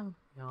முடியாதுல்ல.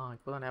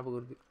 இப்போ தான் ஞாபகம்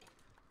வருது.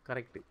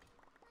 கரெக்டு,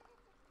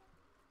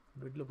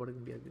 பெட்டில் படுக்க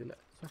முடியாது இதில்.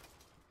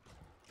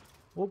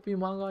 ஓபி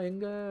மாங்காய்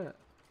எங்கே?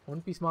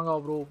 1 பீஸ்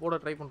மாங்காய் ப்ரோ போட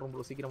ட்ரை பண்ணுறோம்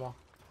ப்ரோ சீக்கிரமாக.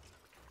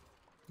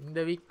 இந்த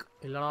வீக்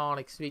இல்லைனா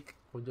நெக்ஸ்ட் வீக்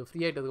கொஞ்சம்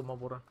ஃப்ரீ ஆகிட்டதுக்குமா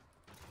போடுறேன்.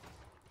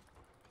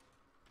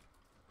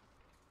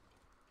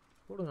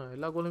 போடுங்க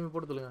எல்லா கோலுமே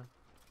போட்டு சொல்லுங்க.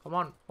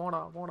 கமான் போடா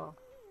போடா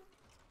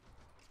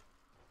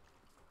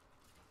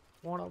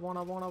போடா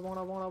போடா போடா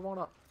போடா போடா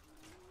போடா.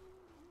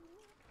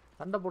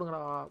 சண்டை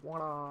போடுங்கடா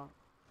போடா.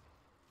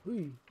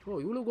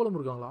 இவ்வளோ கோலம்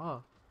இருக்காங்களா?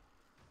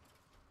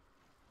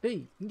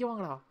 டேய் இங்கே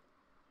வாங்கடா.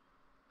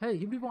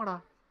 இப்படி போங்கடா.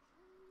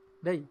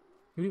 டேய்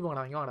இப்படி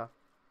போங்கடா. இங்கே வாங்கடா.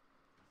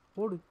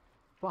 போடு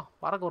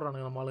பறக்க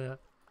விட்றானுங்க நம்ம ஆளுங்க.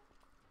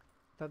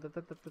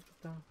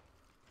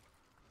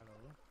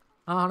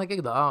 ஆனால்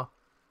கேட்குதா?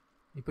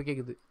 இப்போ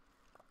கேட்குது.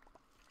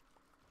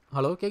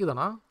 ஹலோ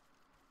கேட்குதாண்ணா?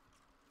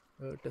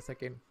 8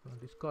 செகண்ட்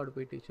டிஸ்கார்டு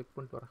போயிட்டு செக்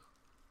பண்ணிட்டு வரேன்.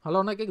 ஹலோ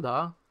அண்ணா கேட்குதா?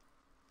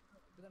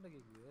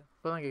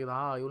 இப்போ தான் கேட்குதா?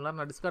 இவ்வளோ நேரம்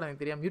நான் டிஸ்கார்டு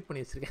எனக்கு தெரியாமல் மியூட்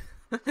பண்ணி வச்சுருக்கேன்.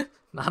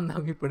 நான்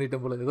தான் மியூட்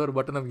பண்ணிட்டேன் போல. ஏதோ ஒரு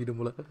பட்டன்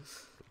அமைக்கிட்டேன் போல.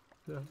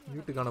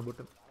 மியூட்டுக்கான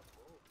பட்டன்.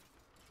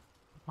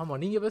 ஆமாம்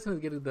நீங்கள்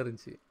பேசுனது கேட்டுக்கு தான்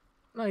இருந்துச்சு.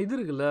 இது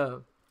இருக்குல்ல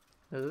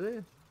அதாவது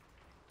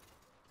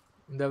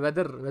இந்த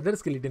வெதர்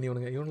ஸ்கெலிட்டன்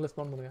இவனுங்களை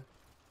ஸ்பான் பண்ணுங்க.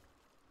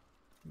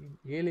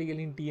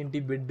 ஏழைகளின்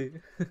டிஎன்டி பெட்டு.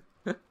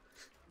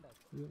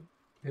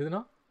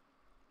 எதுனா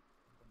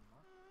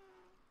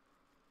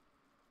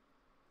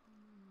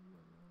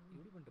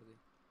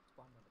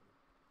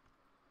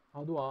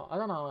அதுவா?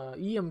 அதான் நான்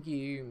இஎம்கி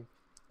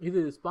இது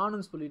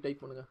ஸ்பானுன்னு சொல்லி டைப்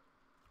பண்ணுங்க.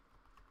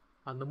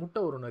 அந்த முட்டை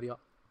வரும் நிறையா.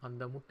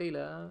 அந்த முட்டையில்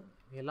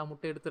எல்லா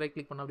முட்டையை எடுத்து ரைட்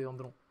கிளிக் பண்ணால் அப்படி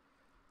வந்துடும்.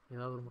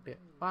 ஏதாவது ஒரு முட்டையை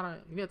பாரு.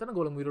 இன்னும் எத்தனை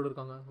கோலம் உயிரோடு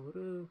இருக்காங்க?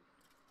 ஒரு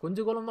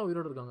கொஞ்சம் கோலம் தான்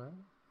உயிரோடு இருக்காங்க.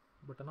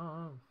 பட்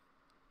ஆனால்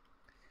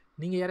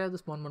நீங்கள்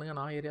யாரையாவது ஸ்பான் பண்ணுங்கள்.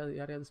 நான்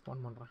யாரையாவது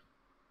ஸ்பான் பண்ணுறேன்.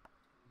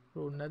 ஸோ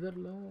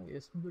நெதரில்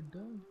எஸ்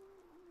பெட்டை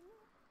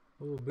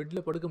ஓ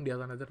பெட்டில் படுக்க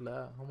முடியாதா நெதரில்?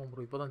 ஆமாம்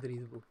ப்ரோ, இப்போ தான்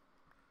தெரியுது ப்ரோ.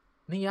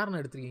 நீங்கள் யாருண்ணா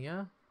எடுத்துருக்கீங்க?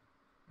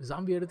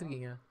 ஜாம்பி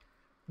எடுத்துருக்கீங்க.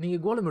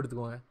 நீங்கள் கோலம்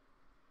எடுத்துக்கோங்க.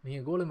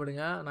 நீங்கள் கோலம்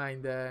எடுங்க, நான்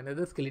இந்த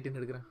நெதர் ஸ்கெலிட்டன்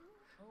எடுக்கிறேன்.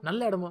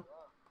 நல்ல இடமா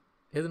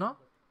எதுனா?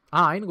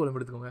 அயன் கோலம்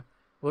எடுத்துக்கோங்க.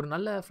 ஒரு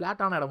நல்ல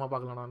ஃப்ளாட்டான இடமா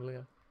பார்க்கலாம் நான்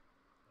இல்லைங்க.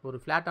 ஒரு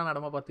ஃப்ளாட்டான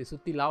இடமா பார்த்து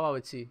சுற்றி லாவா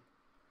வச்சு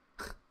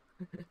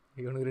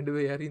இவனுக்கு 2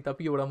 பேர் யாரையும்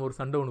தப்பிக்க விடாமல் ஒரு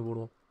சண்டை ஒன்று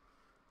போடுவோம்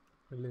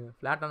இல்லைங்க.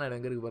 ஃப்ளாட்டான இடம்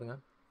எங்கே இருக்குது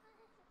பாருங்கள்.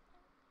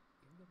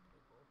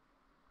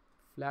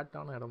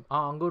 ஃப்ளாட்டான இடம்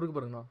அங்கே இருக்குது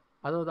பாருங்கண்ணா.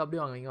 அதாவது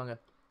அப்படியே வாங்க, இங்கே வாங்க.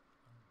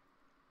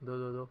 இதோ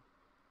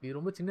இது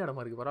ரொம்ப சின்ன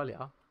இடமா இருக்குது,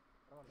 பரவாயில்லையா?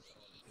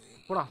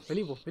 போடா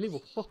வெளியே போ, வெளியே போ,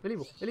 வெளியே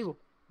போ, வெளியே போ.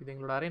 இது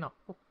எங்களோட அறைனா.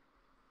 ஓ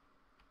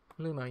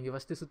இல்லைங்கண்ணா, இங்கே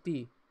ஃபஸ்ட்டு சுற்றி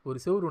ஒரு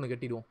செவுரு ஒன்று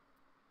கட்டிடுவோம்.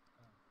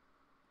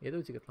 எதை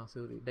வச்சு கட்டலாம்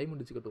செவுரு?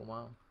 டைமண்ட் வச்சு கட்டுவோமா?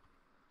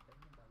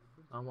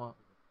 ஆமாம்,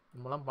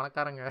 நம்மளாம்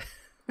பணக்காரங்க.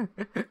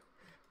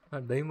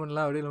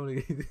 டைமண்ட்லாம் அப்படியே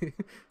நம்மளுக்கு இது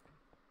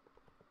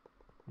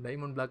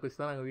டைமண்ட் பிளாக் வச்சு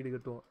தான் நாங்கள் வீடு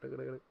கட்டுவோம். டக்கு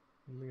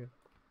இல்லைங்க,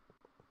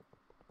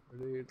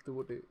 அப்படியே எடுத்து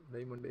போட்டு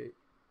டைமண்டு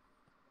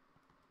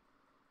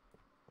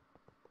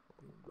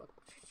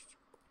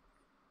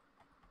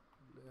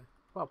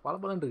பிளாக்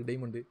பலபலன்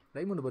இருக்குது.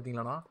 டைமண்டு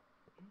பார்த்தீங்களாண்ணா?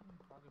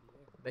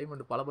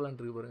 டைமண்டு பலபலன்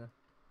இருக்குது பாருங்க.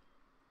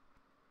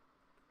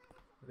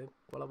 அப்படியே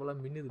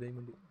பலபலன் மின்னுது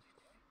டைமண்டு.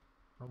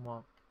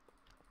 ஆமாம்,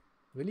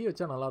 வெளியே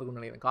வச்சா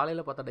நல்லாயிருக்கும்னு நினைக்கிறேன்.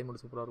 காலையில் பார்த்தா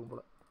டைமண்ட் சூப்பராக இருக்கும்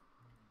போல்.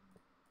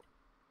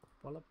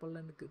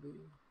 பலப்பல்லன்னு இருக்குது.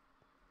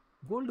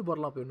 கோல்டு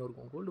பார்லாம் இப்போ என்ன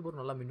இருக்கும்? கோல்டு பார்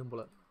நல்லா மின்னும்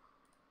போல்.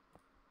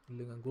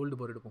 இல்லைங்க, கோல்டு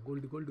பார் எடுப்போம்.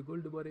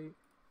 கோல்டு பாரு.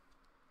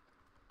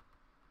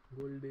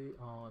 கோல்டு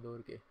அதோ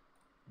இருக்கே,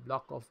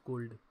 பிளாக் ஆஃப்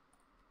கோல்டு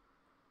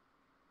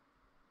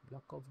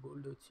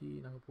வச்சு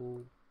நாங்கள்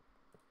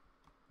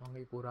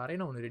இப்போ ஒரு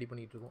அறைனா ஒன்று ரெடி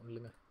பண்ணிகிட்ருக்கோம்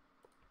இல்லைங்க.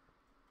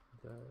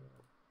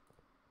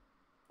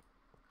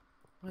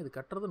 இது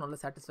கட்டுறது நல்ல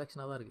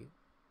சாட்டிஸ்ஃபேக்ஷனாக தான் இருக்குது.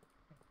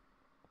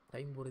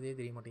 டைம் போகிறதே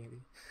தெரிய மாட்டேங்குது.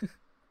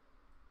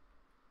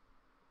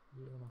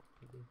 இல்லைங்கண்ணா,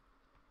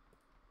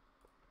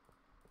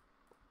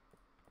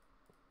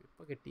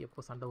 எப்போ கட்டி எப்போ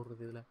சண்டை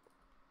விடுறது இதில்?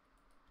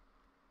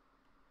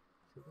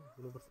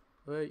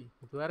 ஏய்,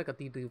 இப்போ வேற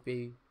கத்திக்கிட்டு இருக்கு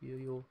பேய்.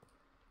 ஐயோ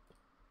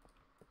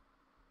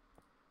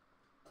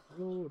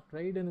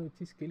ட்ரைடன்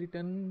வச்சு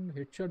ஸ்கெலிட்டன்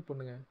ஹெட்ஷாட்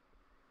பண்ணுங்க.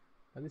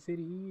 அது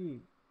சரி,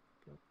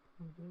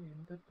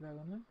 எண்டர்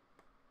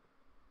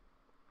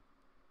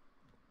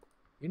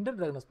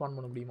ட்ராகனை ஸ்பான்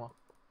பண்ண முடியுமா?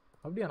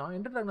 அப்படியாண்ணா?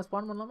 எண்டர் ட்ராகனை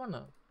ஸ்பான் பண்ணலாமா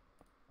என்ன?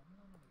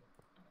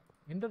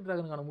 எண்டர்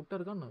ட்ராகனுக்கான முட்டை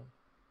இருக்கான்னு?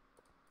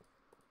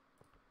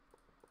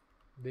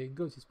 இந்த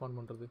எக்கை வச்சு ஸ்பான்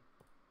பண்ணுறது.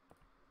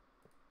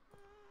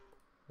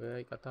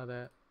 கத்தாத,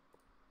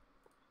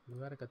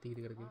 இது வேற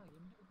கத்திக்கிட்டு கிடக்கு.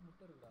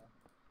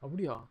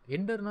 அப்படியா?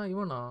 எண்டர்னா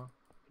இவனா?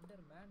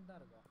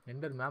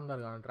 எண்டர் மேம் தான்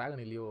இருக்கான்,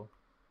 ட்ராகன் இல்லையோ?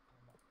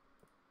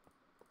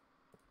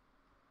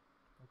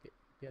 ஓகே,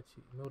 எப்பயாச்சு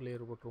இன்னொரு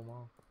லேயர் போட்டுருவோமா?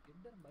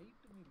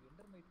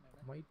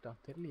 மைட்டா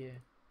தெரியலையே.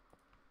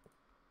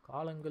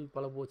 காலங்கள்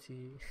பல போச்சு,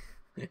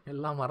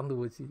 எல்லாம் மறந்து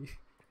போச்சு.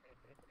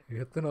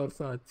 எத்தனை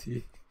வருஷம் ஆச்சு?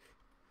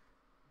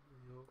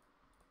 ஐயோ,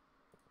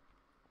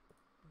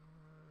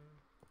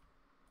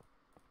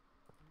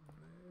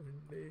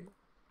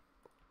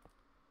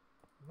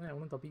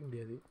 எவனும் தப்பிக்க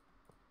முடியாது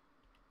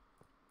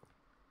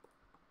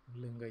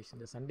இல்லைங்க.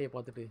 இந்த சண்டையை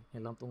பார்த்துட்டு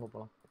எல்லாம் தூங்க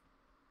போகலாம்.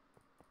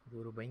 இது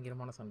ஒரு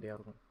பயங்கரமான சண்டையாக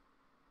இருக்கும்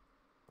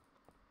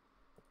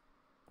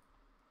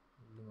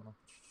இல்லைங்கண்ணா.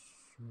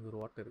 இங்கே ஒரு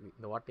வாட்டை இருக்குது,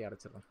 இந்த வாட்டையை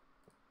அடைச்சிடுறேன்.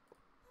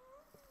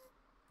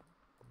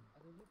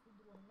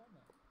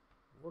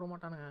 ஓட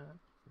மாட்டானுங்க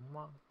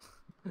சும்மா.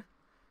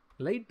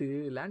 லைட்டு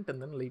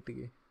லேண்டன் தானே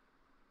லைட்டுக்கு.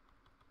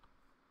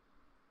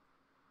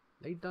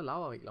 லைட்டாக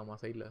லாவா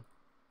வைக்கலாமா சைடில்?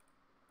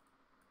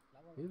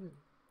 இது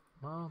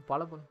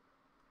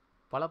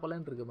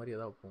பலன்னு இருக்க மாதிரி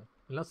எதாவது வைப்போம்.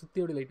 இல்லைனா சுற்றி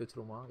அப்படியே லைட்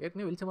வச்சுருவோமா?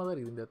 ஏற்கனவே வெளிச்சமாக தான்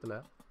இருக்குது இந்த இடத்துல.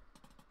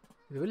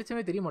 இது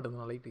வெளிச்சமே தெரிய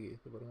மாட்டேங்குதுண்ணா லைட்டுக்கு.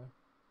 இது பாருங்க.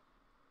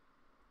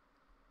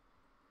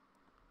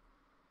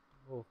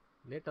 ஓ,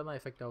 லேட்டாக தான்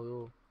எஃபெக்ட் ஆகுதோ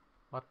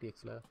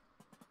RTXல?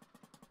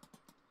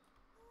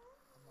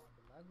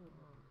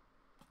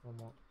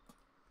 ஆமாம்,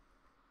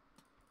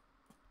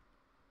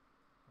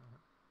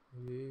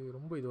 இது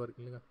ரொம்ப இதுவாக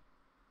இருக்கு இல்லைங்க.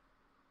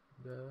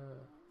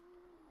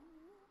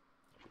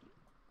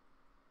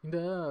 இந்த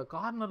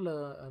கார்னரில்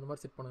அந்த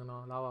மாதிரி செட் பண்ணுங்கண்ணா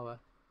லாவாவை.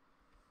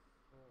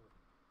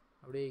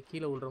 அப்படியே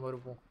கீழே விழுற மாதிரி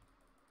இருப்போம்.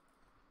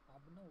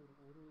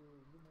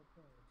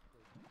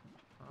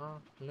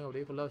 இல்லை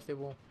அப்படியே ஃபுல்லாக வச்சுட்டே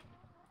போவோம்.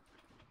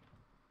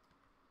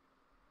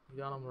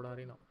 இதான் நம்மளோட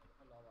அறைனா.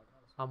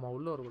 ஆமாம்,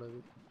 உள்ளே வரக்கூடாது.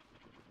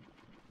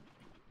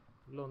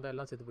 உள்ளே வந்தால்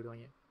எல்லாம் செத்து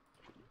போயிடுவாங்க.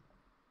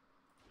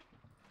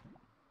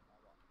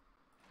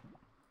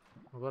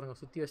 பாருங்க,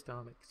 சுற்றி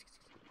வச்சிட்டான்.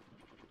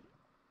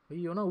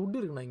 ஐயோண்ணா உட்டு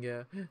இருக்குண்ணா இங்கே.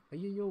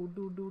 ஐயோ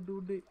உட்டு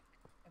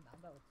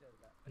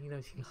நீங்கள்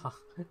தான் வச்சிங்களா?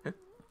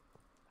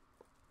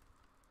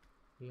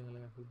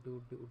 இல்லைங்க,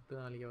 உட்டு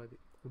தான் அழிக்காது.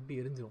 உட்டு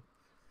எரிஞ்சிடும்.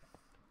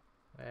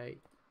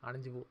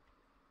 அணைஞ்சு போ.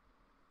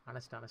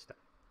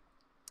 அணைச்சிட்டேன்.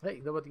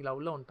 இதை பார்த்தீங்களா?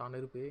 உள்ளே வந்துட்டான்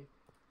நெருப்பு.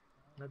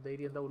 என்ன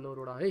தைரியம் தான் உள்ளே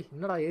வருவாடா?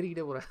 என்னடா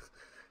ஏறிக்கிட்டே போகிறேன்?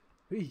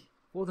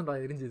 போதும்டா,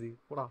 எரிஞ்சுது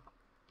போடா.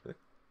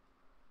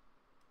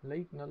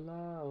 லைட் நல்லா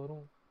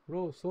வரும்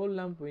ப்ரோ. சோல்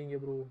லேம்ப் வைங்க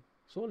ப்ரோ.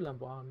 சோல்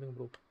லேம்பா? இல்லைங்க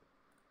ப்ரோ,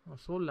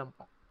 சோல்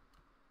லேம்பா.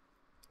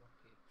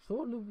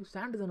 சோலு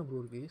ஸ்டாண்டு தானே ப்ரோ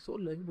இருக்குது.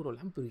 சோலில் எங்கே ப்ரோ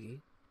லேம்ப் இருக்கு?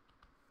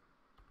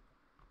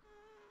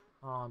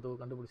 அதோ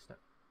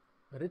கண்டுபிடிச்சிட்டேன்.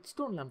 ரெட்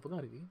ஸ்டோன் லேம்ப்பு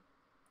தான் இருக்குது.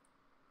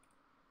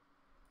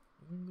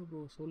 எங்கே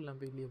ப்ரோ சோல்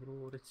லேம்ப் இல்லையா ப்ரோ?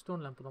 ரெட்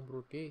ஸ்டோன் லேம்ப் தான் ப்ரோ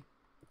இருக்கே.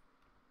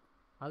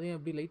 அதையும்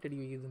எப்படி லைட்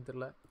அடி வைக்கிறதுன்னு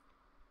தெரில.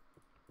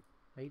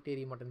 லைட்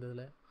எரிய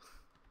மாட்டேங்குதுல.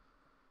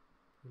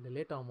 இல்லை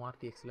லேட் ஆகுமா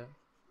RTXல?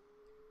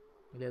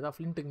 இல்லை எதாவது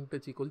ஃப்ளிண்ட்டு கிண்ட்டு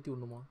வச்சு கொளுத்தி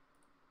விடணுமா?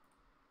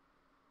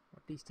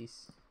 What is this?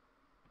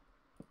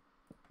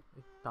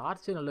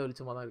 டார்ச்சே நல்ல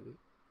வெளிச்சமாக தான் இருக்குது.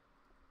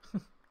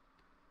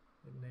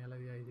 என்ன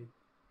இலவியா இது?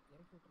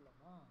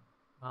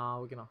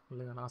 ஓகேண்ணா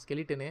இல்லைங்க. நான்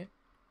ஸ்கெலிட்டனு,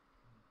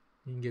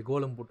 இங்கே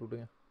கோலம் போட்டு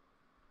விட்டுங்க.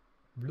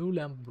 Blue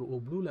lamp bro.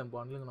 Blue lamp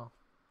இல்லைங்கண்ணா.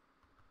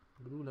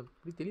 ப்ளூ லேம்ப்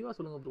இப்படி தெளிவாக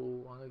சொல்லுங்கள் ப்ரோ.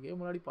 அங்கே கேம்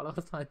முன்னாடி பல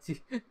வருஷம் ஆச்சு.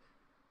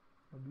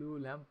 Blue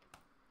lamp.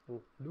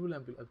 ப்ளூ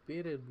லேம்ப் இல்லை, அது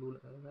பேர் ப்ளூ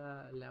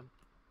லேம்ப்.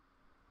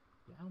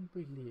 லேம்ப்பு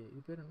இல்லையே,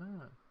 இது பேர் என்ன?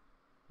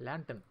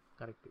 Lantern.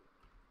 Correct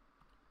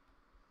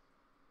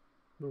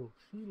bro.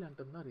 C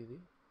lantern தான் இருக்குது.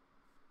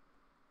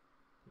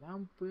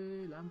 Lamp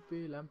lamp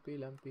lamp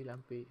lamp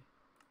lamp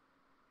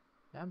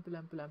lamp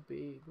lamp lamp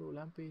bro.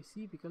 Lamp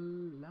C பிக்கல்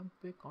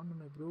லேம்ப்பு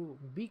காணுமே ப்ரோ.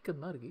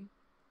 பீக்கன் தான் இருக்குது.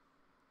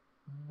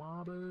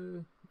 மாடு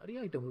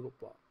நிறைய ஐட்டம்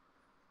இருக்குப்பா.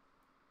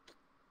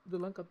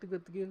 இதெல்லாம்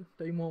கற்றுக்கிறதுக்கே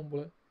டைம் ஆகும்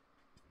போல.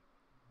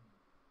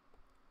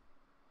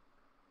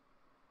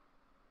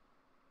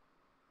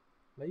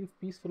 லைஃப்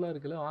பீஸ்ஃபுல்லாக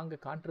இருக்குல்ல. வாங்க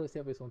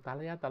கான்ட்ரவர்சியாக பேசுவோம்.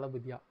 தலையா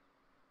தளபதியா?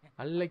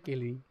 நல்ல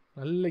கேள்வி,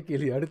 நல்ல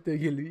கேள்வி. அடுத்த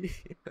கேள்வி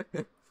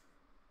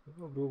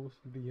ப்ரோ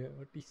சொல்றீங்க.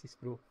 What is this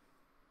bro?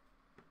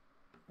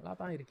 நல்லா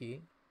தான் இருக்கு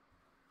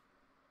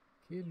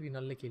கேள்வி.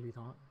 நல்ல கேள்வி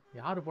தான்.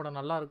 யார் படம்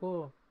நல்லா இருக்கோ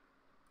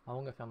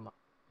அவங்க ஃபேன் தான்.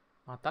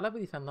 நான்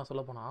தளபதி ஃபேன் தான்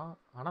சொல்ல போனால்.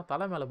 ஆனால்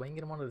தலை மேலே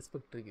பயங்கரமான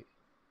ரெஸ்பெக்ட் இருக்குது.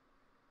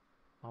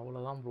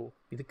 அவ்வளோதான் ப்ரோ.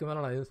 இதுக்கு மேலே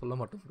நான் எதுவும் சொல்ல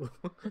மாட்டேன் ப்ரோ.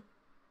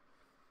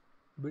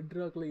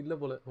 பெட்ராக்கில் இல்லை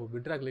போல.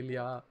 பெட்ராக்கில்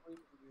இல்லையா?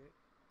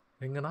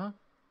 எங்கண்ணா?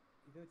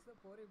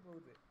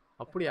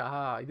 அப்படியா?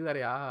 இது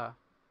வேறையா?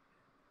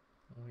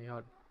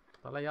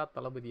 தலையா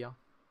தளபதியா?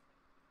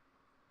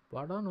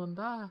 படம்னு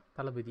வந்தால்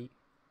தளபதி.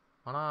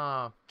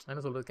 ஆனால்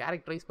என்ன சொல்கிறது,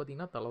 கேரக்டரைஸ்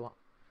பார்த்தீங்கன்னா தலை தான்.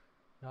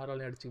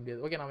 யாராலையும் அடிச்சிக்க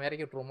முடியாது. ஓகே, நான்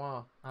இறக்கி விட்ருவோமா?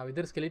 நான்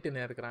விதர் ஸ்கெலிட்டன்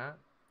இருக்கிறேன்.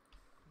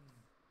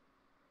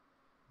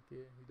 Okay,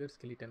 wither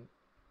skeleton.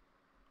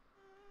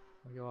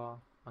 ஓகேவா?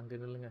 அங்கே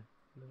நில்லுங்க.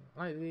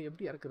 ஆனால் இது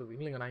எப்படி இறக்குறது?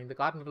 இல்லைங்க, நான் இந்த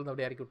கார்னர்லேருந்து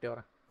அப்படியே இறக்கி விட்டே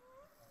வரேன்.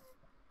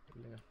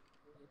 இல்லைங்க,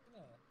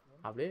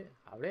 அப்படியே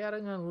அப்படியே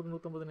இறங்க.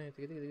 100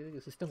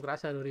 150 சிஸ்டம்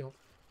கிராஷ் ஆகிற வரையும்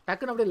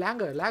டக்குன்னு அப்படியே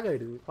லேக்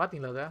ஆகிடுது.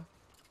 பார்த்தீங்களா அதை?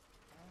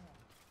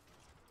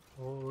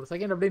 ஒரு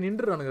செகண்ட் அப்படியே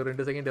நின்றுறானுங்க.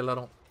 2 செகண்ட்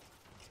எல்லாரும்.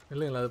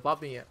 இல்லைங்களா, அது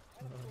பார்ப்பீங்க.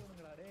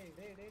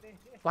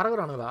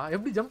 பறகுறானுங்களா?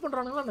 எப்படி ஜம்ப்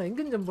பண்ணுறானுங்களா? நான்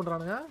எங்கேயும் ஜம்ப்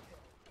பண்ணுறானுங்க.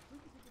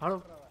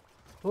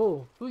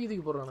 தூக்கி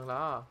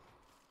போடுறானுங்களா?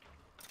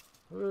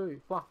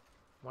 பா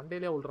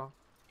மண்டையிலே விழுறான்.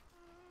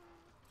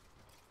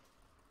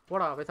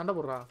 போடா போய் சண்டை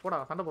போடுறா.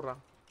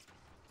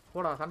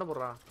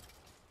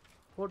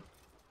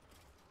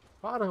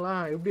 பாருங்களா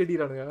எப்படி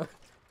அடிக்கிறானுங்க.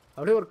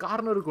 அப்படியே ஒரு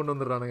கார்னருக்கு கொண்டு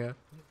வந்துடுறானுங்க.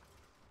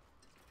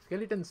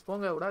 ஸ்கெலிட்டன்ஸ்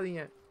போங்க,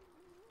 விடாதீங்க.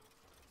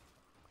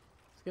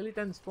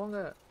 ஸ்கெலிட்டன்ஸ் போங்க.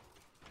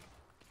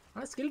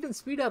 ஆனால் ஸ்கெலிட்டன்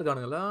ஸ்பீடாக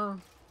இருக்கானுங்களா?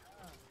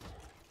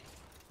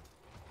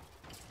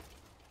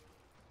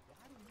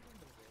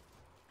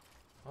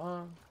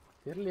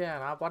 தெரியலையா?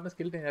 நான் பாட்டு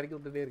ஸ்கெலிட்டன் இறக்கி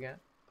விட்டுட்டே இருக்கேன்.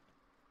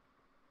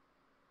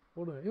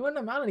 போடுங்க. இவன்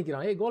என்ன மேலே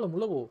நிற்கிறான்? கோலம்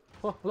உள்ள போ.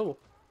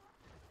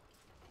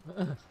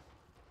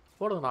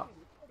 போடுங்கண்ணா.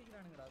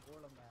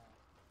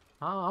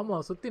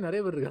 ஆமாம், சுற்றி நிறைய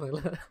பேர்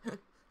இருக்கானுங்களே.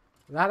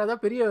 வேற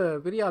ஏதாவது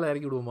பெரிய ஆளை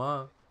இறக்கி விடுவோமா?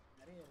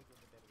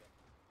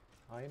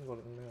 அயன்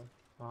கோலம்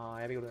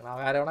இறக்கி விடுங்க.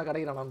 நான் வேற எவனா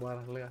கிடைக்கிறானான்னு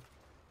பாருங்க. இல்லையா,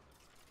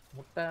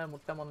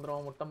 முட்டை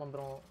மந்திரம்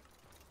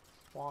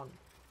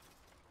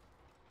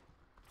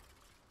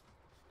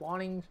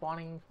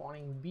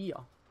ஸ்பானிங் பியா?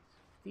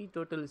 சீ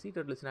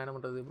டர்ட்டில்ஸ் நான் என்ன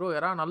பண்ணுறது ப்ரோ?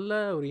 யாராவது நல்ல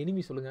ஒரு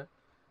எனிமி சொல்லுங்கள்.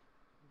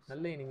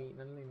 நல்ல எனிமி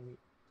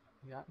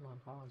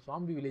யாருண்ணா?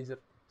 ஜாம்பி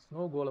வில்லேஜர்,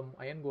 ஸ்னோ கோலம்,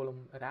 அயன்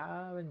கோலம்,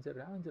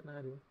 ரேவெஞ்சர்னா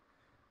யாரு?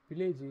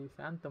 வில்லேஜ்,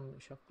 ஃபேந்தம்,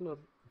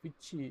 ஷக்லர்,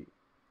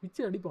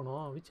 விச்சு அடிப்பானா?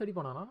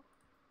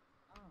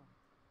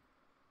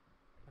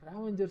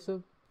 ரேவெஞ்சர்ஸை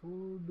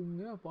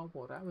போடுங்க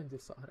பார்ப்போம்.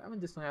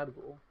 ரேவெஞ்சர்ஸ்னா யாரு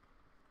ப்ரோ?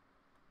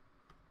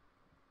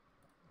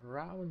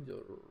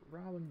 ரேவெஞ்சர்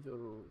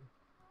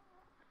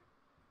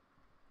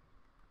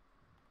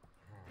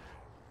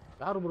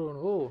யாரு ப்ரோ?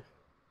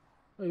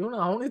 இவனு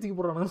அவனே தூக்கி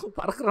போடுறானுங்க.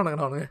 பறக்குறானுங்க.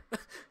 நானுங்க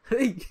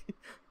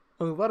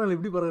அவங்க பாருங்க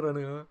எப்படி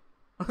பறக்குறானுங்க.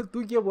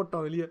 தூக்கியே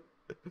போட்டான் வெளியே.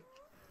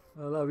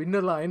 அதெல்லாம்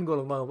வின்னர்லாம் அயன்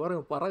கோலம் வாங்க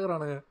பாருங்க,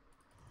 பறக்குறானுங்க.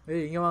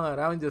 இங்கே வாங்க,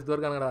 ரேவெஞ்சர்ஸ்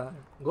இருக்கானுங்கடா.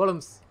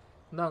 கோலம்ஸ்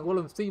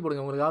தூக்கி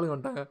போடுங்க. உங்களுக்கு ஆளுங்க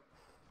வந்துட்டாங்க.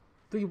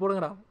 தூக்கி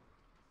போடுங்கடா.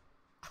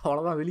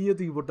 அவ்வளோதான், வெளியே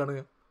தூக்கி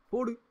போட்டானுங்க.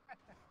 போடு.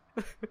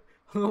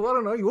 அவங்க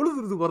பாருங்கண்ணா எவ்வளோ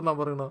தூரத்துக்கு பிறந்தான்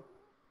பாருங்கண்ணா.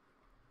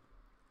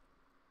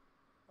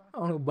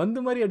 அவனுக்கு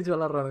பந்து மாதிரி அடித்து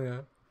விளாட்றானுங்க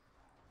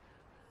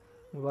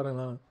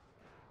பாருங்கண்ணா.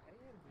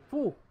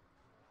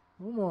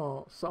 ஆமாம்,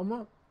 செம்ம.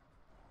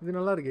 இது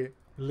நல்லா இருக்கு.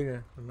 இல்லைங்க,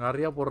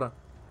 நிறையா போடுறேன்.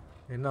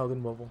 என்ன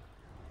ஆகுதுன்னு பார்ப்போம்.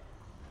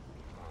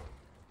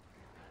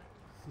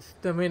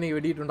 சிஸ்டமே இன்னைக்கு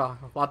வெடிட்டுண்டா.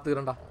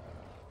 பார்த்துக்கிறேன்டா.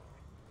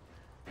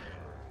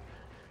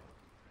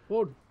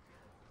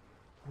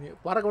 நீ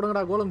பறக்க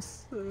விடுங்கடா கோலம்ஸ்.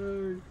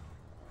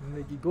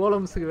 இன்னைக்கு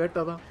கோலம்ஸுக்கு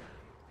வேட்டை தான்.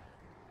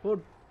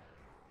 போட்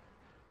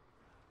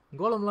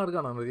கோலம்லாம்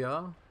இருக்காண்ணா நிறையா.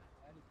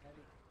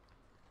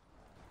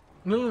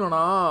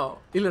 இல்லைண்ணா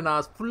இல்லை,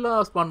 நான்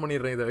ஃபுல்லாக ஸ்பான்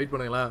பண்ணிடுறேன். இதை வெயிட்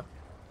பண்ணுங்களேன்,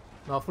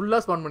 நான்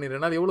ஃபுல்லாக ஸ்பான்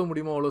பண்ணிடுறேன். அது எவ்வளோ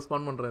முடியுமோ அவ்வளோ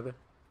ஸ்பான் பண்ணுறேன். இது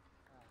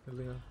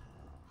இல்லைங்க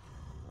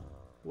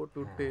போட்டு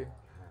விட்டு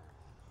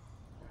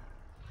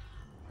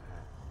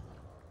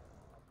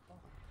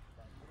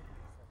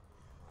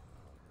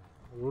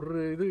ஒரு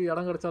இது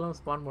இடம் கிடச்சாலும்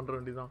ஸ்பான் பண்ணுற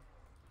வேண்டியதான்.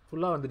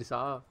 ஃபுல்லாக வந்துடுச்சா?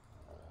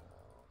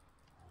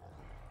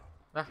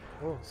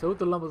 ஓ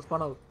செவுத்துலாம்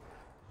ஸ்பான் ஆகும்.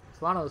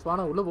 ஸ்பான் ஆகும்,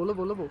 ஸ்பான் ஆகும். உள்ளே போ, உள்ளே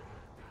போ, உள்ளே போ,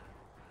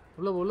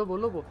 உள்ளே போ, உள்ளே போ,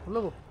 உள்ளே போ, உள்ளே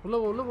போ, உள்ளே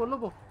போ, உள்ளே போ, உள்ளே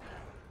போ,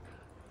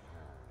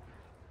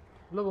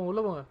 உள்ளே போங்க,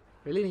 உள்ளே போங்க.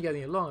 வெளியே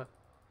நிற்காதீங்க, எல்லாம் வாங்க.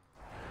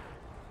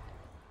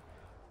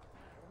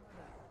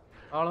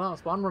 அவ்வளோதான்,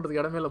 ஸ்பான்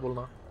பண்ணுறதுக்கு இடமே இல்லை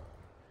போலண்ணா.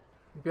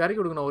 இப்போ இறக்கி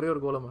கொடுக்கணும் ஒரே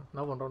ஒரு கோலமை.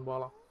 என்ன பண்ணுறோன்னு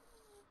போகலாம்.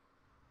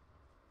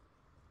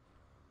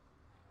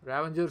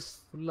 ரேவஞ்சர்ஸ்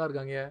ஃபுல்லாக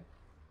இருக்காங்க.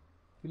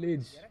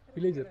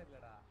 வில்லேஜர்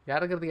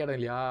இறக்கிறதுக்கு இடம்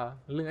இல்லையா?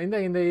 இல்லைங்க,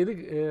 இந்த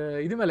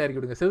இது மேலே இறக்கி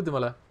விடுங்க, செவுத்து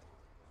மேலே.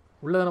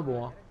 உள்ளே தானே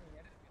போவோம்.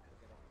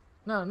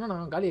 என்னண்ணா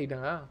காலி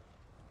ஆகிட்டாங்க.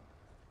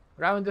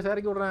 ரேவஞ்சர்ஸ்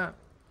இறக்கி விட்றேன்.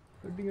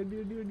 அடி அடி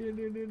அடி அடி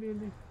அடி அடி அடி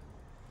அடி.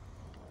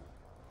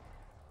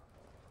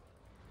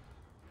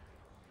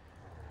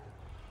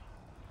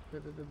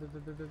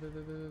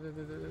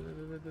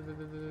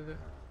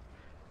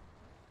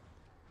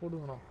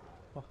 போடுங்கண்ணா.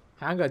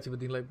 ஹேங் ஆச்சு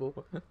பார்த்தீங்களா இப்போ.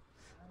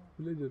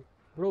 Villager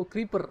bro.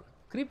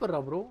 க்ரீப்பரா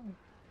ப்ரோ?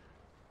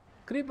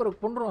 க்ரீப்பரை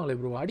கொண்டுருவாங்களே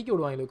ப்ரோ, அடிக்க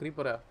விடுவாங்களே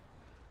க்ரீப்பரை.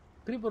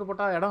 க்ரீப்பர்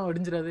போட்டால் இடம்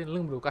அடிஞ்சிடாது.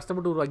 இல்லைங்க ப்ரோ,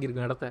 கஷ்டப்பட்டு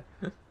உருவாக்கியிருக்கேன் இடத்த.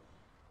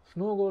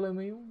 Snow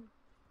கோலமையும்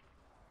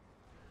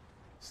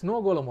snow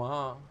கோலமா?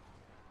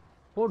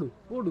 போடு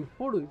போடு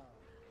போடு.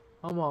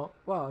 ஆமாம்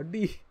வா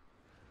அடி.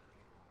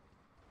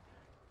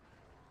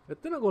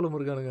 எத்தனை கோலம்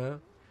இருக்கானுங்க?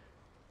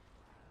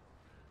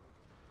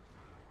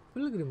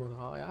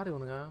 பில்கிரிமோதா? யார்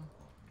இவனுங்க?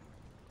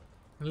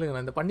 இல்லைங்க,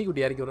 நான் இந்த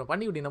பன்னிக்குட்டி இறக்கி விட்றேன்.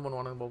 பன்னிக்குட்டி என்ன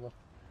பண்ணுவானுங்க பார்ப்போம்.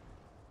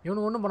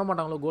 இவனு ஒன்றும் பண்ண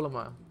மாட்டாங்களோ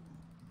கோலமா?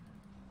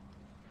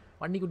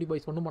 பன்னிக்குட்டி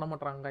பாய்ஸ் ஒன்றும் பண்ண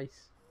மாட்டாங்க காய்ஸ்.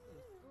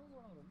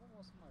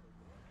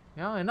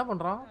 ஏன் என்ன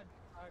பண்ணுறான்?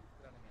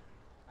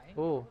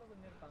 ஓ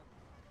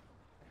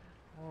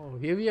ஓ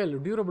ஹெவியா இல்லை,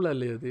 டியூரபிளாக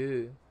இல்லையா அது?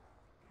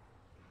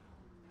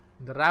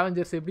 இந்த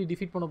ரேவஞ்சர்ஸ் எப்படி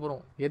டிஃபீட் பண்ண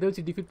போகிறோம்? எதை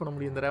வச்சு டிஃபீட் பண்ண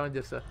முடியும் இந்த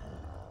ரேவஞ்சர்ஸை?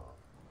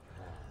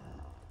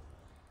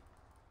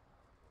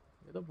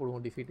 எதை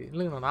போடுவோம் டிஃபீட்டு?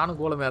 இல்லைங்க, நானும்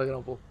கோலம்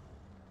இறக்குறேன் அப்போ.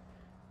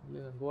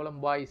 இல்லைங்க கோலம்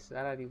பாய்ஸ்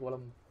யாராரி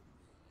கோலம்.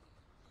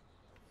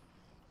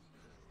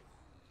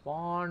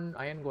 பான்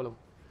அயன் கோலம்.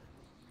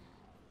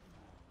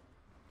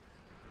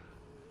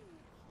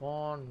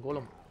 பான்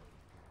கோலம்.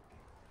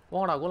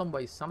 போங்கடா கோலம்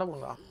பாய்ஸ், சண்டை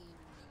போடுங்கடா.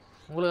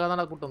 உங்களுக்காக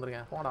தான்டா கூப்பிட்டு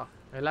வந்துருக்கேன். போங்கடா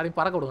எல்லாரையும்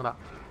பறக்க விடுங்கடா.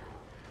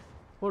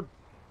 போட்.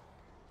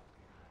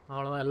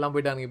 அவ்வளோதான், எல்லாம்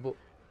போயிட்டானுங்க இப்போ.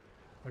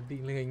 வட்டி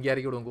இல்லைங்க, இங்கே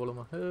இறக்கி விடுவோம்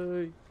கோலமா.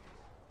 ஹேய்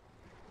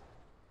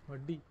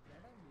வட்டி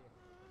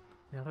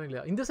இடம்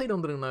இல்லையா? இந்த சைடு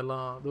வந்துருங்கண்ணா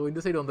எல்லாம். இதோ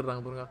இந்த சைடு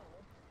வந்துடுறாங்க பாருங்க.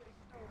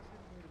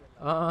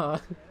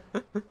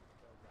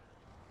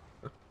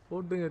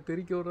 போட்டுங்க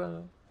தெறிக்க விட்றாங்க.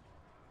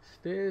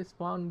 Stay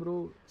span bro.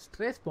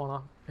 ஸ்ட்ரேஸ் பானா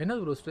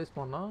என்னது ப்ரோ? ஸ்ட்ரேஸ்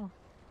பானா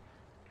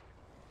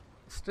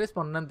ஸ்ட்ரேஸ்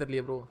பண்ணான்னு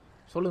தெரியலையே ப்ரோ.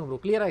 சொல்லுங்கள் ப்ரோ,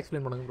 கிளியராக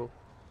எக்ஸ்பிளைன் பண்ணுங்க ப்ரோ.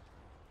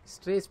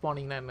 ஸ்ட்ரேஸ்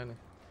ஸ்பானிங்னா என்னன்னு?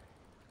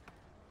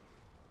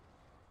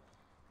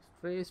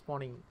 ஸ்ட்ரேஸ்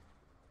ஸ்பானிங்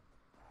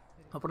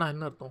அப்படின்னா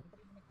என்ன அர்த்தம்?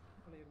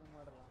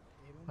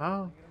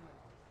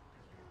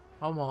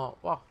 ஆமாம்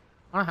வா.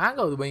 ஆனால் ஹேங்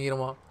ஆகுது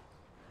பயங்கரமா,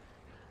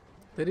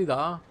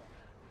 தெரியுதா?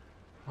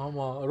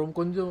 ஆமாம் ரொம்ப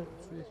கொஞ்சம்.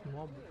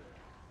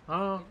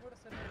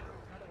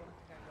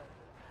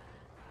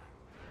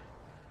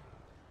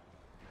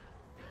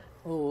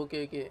 ஓ ஓகே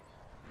ஓகே.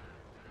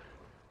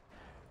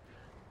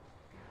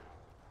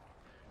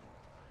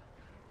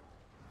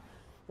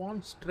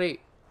 ஸ்பான் ஸ்ட்ரேன்னு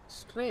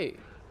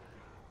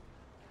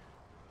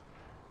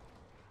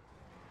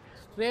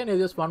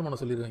எதையோ ஸ்பான் பண்ண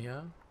சொல்லியிருக்காங்க.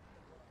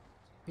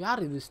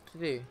 யார் இது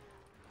ஸ்ட்ரே?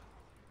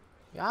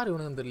 யார்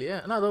இவனுக்குன்னு தெரியலையே.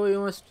 ஆனால் அதோ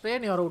இவன்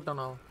ஸ்ட்ரேன்னு யாரோ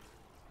விட்டானா?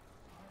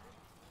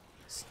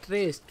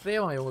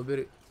 ஸ்ட்ரேவா இவங்க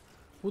பேர்.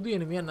 புது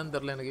எனிமையாக என்னன்னு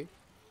தெரில எனக்கு.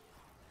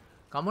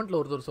 கமெண்ட்டில்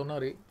ஒருத்தர்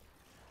சொன்னார்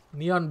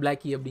நியான்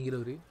பிளாக்கி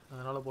அப்படிங்கிறவர்,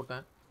 அதனால்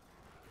போட்டேன்.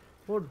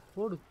 போடு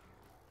போடு.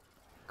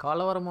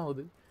 கலவரமாக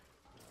ஆகுது.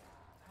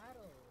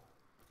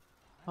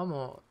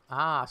 ஆமாம்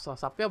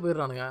சப்பையாக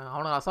போயிடுறானுங்க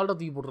அவனுக்கு. அசால்ட்டாக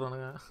தூக்கி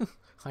போட்டுறானுங்க.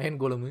 அயன்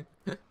கோலமு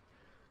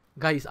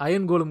கைஸ்,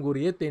 அயன் கோலமுக்கு ஒரு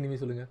ஏற்ற எனிமி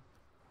சொல்லுங்கள்.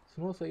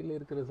 ஸ்னோ சைடில்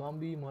இருக்கிற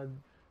ஜாம்பி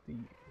மாதிரி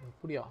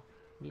அப்படியா?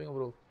 இல்லைங்க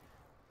ப்ரோ,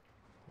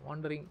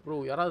 வாண்டரிங் ப்ரோ.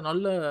 யாராவது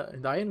நல்ல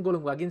இந்த அயன்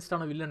கோலமுக்கு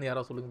அகேன்ஸ்டான வில்லன்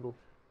யாராவது சொல்லுங்கள் ப்ரோ.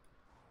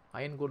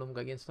 அயன்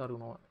கோலமுக்கு அகேன்ஸ்டாக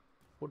இருக்கணும்.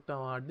 போட்டு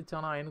அவன்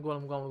அடித்தானா அயன்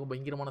கோலமுக்கு அவனுக்கு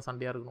பயங்கரமான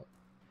சண்டையாக இருக்கணும்.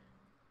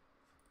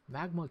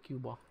 Magma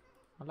Cuba?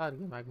 நல்லா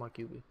இருக்கு மேக்மா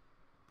கியூபு.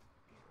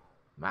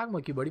 மேக்மா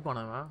கியூப்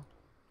அடிப்பானா அவன்?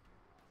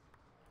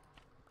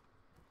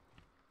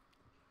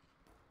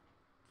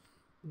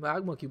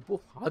 மேக்மா கியூப் போ.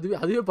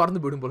 அதுவே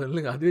பறந்து போயிடும் போல.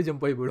 இல்லைங்க, அதுவே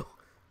ஜம்ப் ஆகி போயிடும்.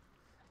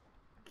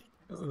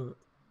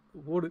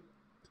 ஓடு.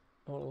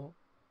 அவ்வளோ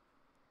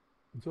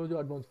ஜோஜோ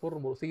அட்வான்ஸ்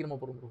போடுறோம் ப்ரோ, சீக்கிரமாக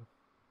போடுறோம் ப்ரோ.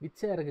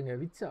 விச்சா இருக்குங்க.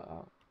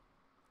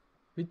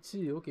 விச்சு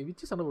ஓகே.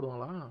 விச்சு சண்டை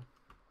போடுவாங்களா?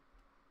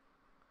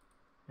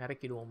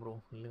 இறக்கிடுவோம் ப்ரோ.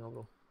 இல்லைங்க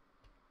ப்ரோ.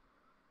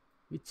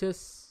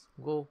 விச்சஸ்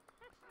கோ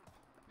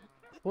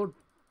போட்.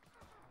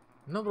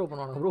 என்ன ப்ரோ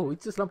பண்ணுவானுங்க ப்ரோ?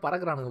 விச்சஸ்லாம்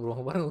பறக்குறானுங்க ப்ரோ.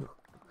 பாருங்க ப்ரோ.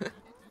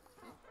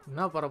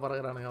 என்ன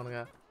பறக்குறானுங்க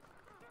அவனுங்க.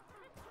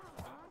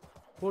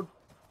 போட்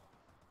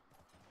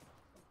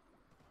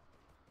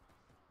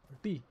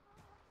டி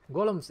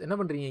கோலம்ஸ் என்ன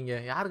பண்ணுறீங்க இங்கே?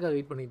 யாருக்காக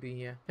வெயிட் பண்ணிட்டு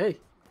இருக்கீங்க? ஏய்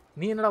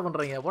நீ என்னடா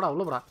பண்ணுறீங்க? போடா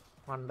அவ்வளோ போடா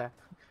வாண்ட.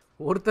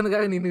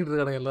 ஒருத்தனுக்காக நின்றுட்டு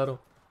இருக்கானுங்க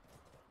எல்லாரும்.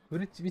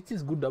 Which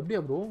is good.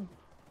 அப்படியா ப்ரோ?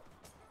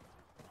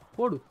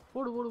 போடு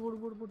போடு போடு போடு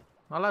போடு போடு.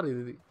 நல்லா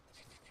இருக்குது இது.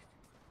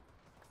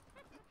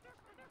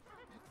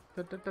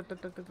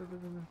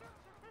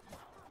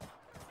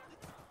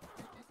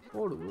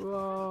 போடு.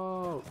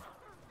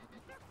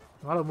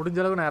 அதனால் முடிஞ்ச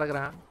அளவுக்கு நான்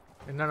இறக்குறேன்.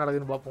 என்ன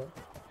நடக்குதுன்னு பார்ப்போம்.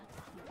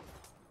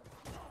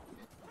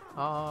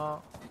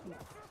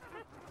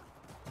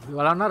 இது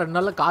விளாட்னா 2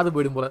 நாளில் காது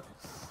போயிடும் போல.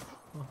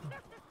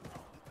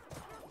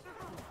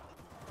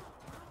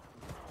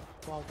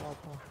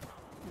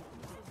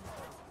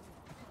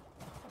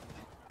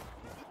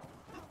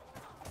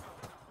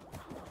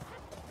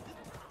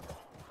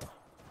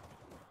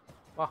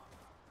 வா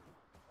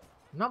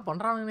என்ன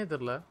பண்ணுறானுங்கன்னே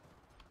தெரில.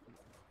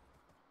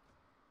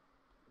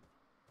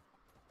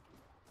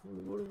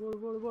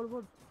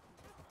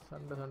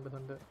 சண்டை சண்டை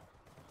சண்டை.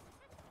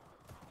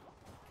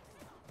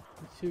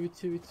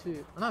 விச்சு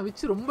ஆனால்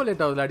விச்சு ரொம்ப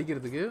லேட் ஆகுதுல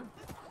அடிக்கிறதுக்கு.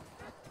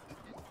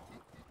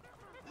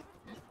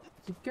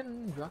 சிக்கன்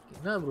ஜாக்கி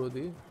என்ன ப்ரோ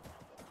இது?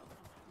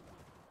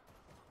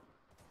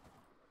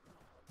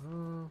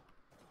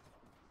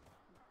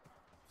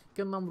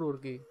 சிக்கன் தான் ப்ரோ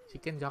இருக்கு.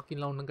 சிக்கன்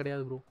ஜாக்கின்லாம் ஒன்றும்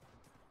கிடையாது bro.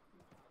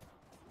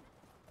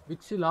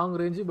 Vichu long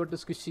range but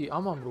ஸ்கிஷி.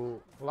 ஆமாம் ப்ரோ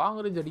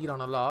லாங் ரேஞ்ச்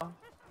அடிக்கிறான் நல்லா.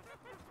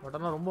 பட்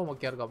ஆனால் ரொம்ப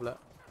மொக்கையாக இருக்காப்புல.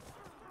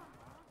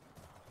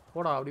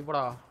 போடா அப்படி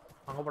போடா.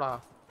 அங்கே போடா.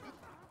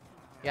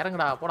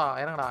 இறங்குடா போடா.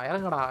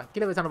 இறங்கடா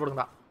கீழே போய் சண்டை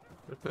போடுங்கடா.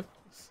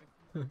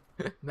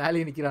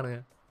 மேலேயே நிற்கிறானுங்க.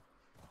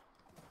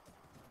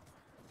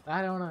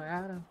 வேற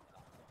வேற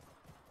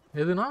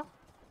எதுனா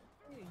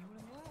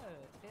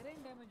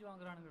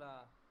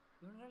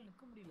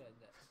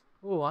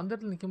ஓ அந்த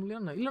இடத்துல நிற்க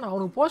முடியல. இல்லைண்ணா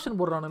அவனுக்கு போர்ஷன்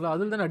போடுறானுங்களா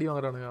அதில் தானே அடி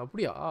வாங்குறானுங்க.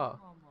 அப்படியா?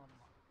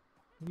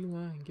 இல்லைங்க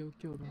இங்கே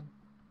ஓகே வரும்.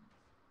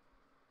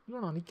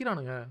 இல்லைண்ணா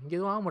நிற்கிறானுங்க இங்கே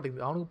எதுவும் ஆக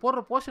மாட்டேங்குது. அவனுக்கு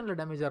போடுற போர்ஷனில்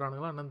டேமேஜ்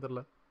ஆகிறானுங்களா என்னன்னு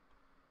தெரில.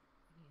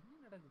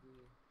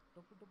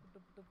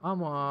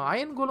 ஆமாம்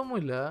அயன் கோலமும்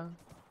இல்லை.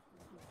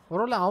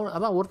 ஒருவேளை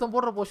அதான் ஒருத்தன்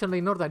போடுற போர்ஷனில்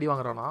இன்னொருத்தன் அடி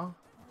வாங்குறானா?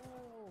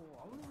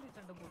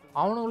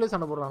 அவனுங்களே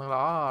சண்டை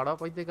போடுறானுங்களா? அடா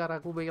பைத்தியக்காரா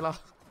கூப்பைகளா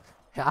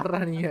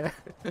யாரா நீங்க?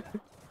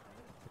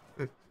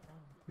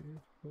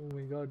 Oh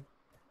my God.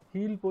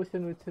 Heel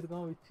portion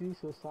வச்சிருக்கான் விச்சு.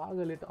 ஸோ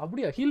சாக லேட்.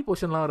 அப்படியா ஹீல்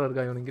போர்ஷன்லாம் வர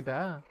இருக்கா இவனுங்கிட்ட?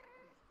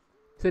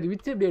 சரி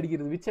விச்சு எப்படி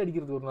அடிக்கிறது? விச்சு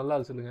அடிக்கிறது ஒரு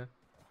நல்லா சொல்லுங்க.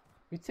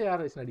 விச்சை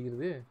யாரை வச்சு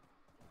அடிக்கிறது?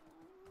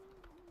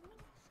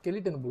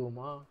 ஸ்கெலிட்டன்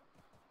போடுவோமா?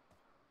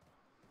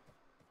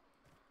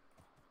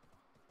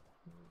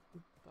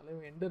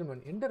 தலைவன்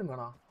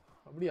எண்டர்மேனா?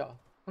 அப்படியா?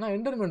 ஆனால்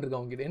எண்டர்மேன் இருக்கா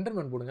அவங்ககிட்ட?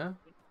 எண்டர்மேன் போடுங்க.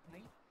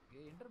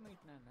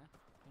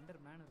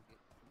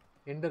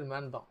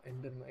 எண்டர்மேன் தான்.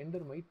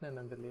 எண்டர்மைட்னா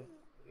என்னன்னு தெரியல.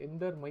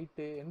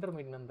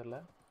 எண்டர்மைட்னு தெரியல.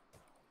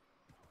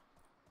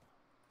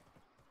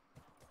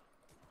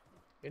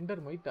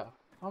 எண்டர்மைட்டா?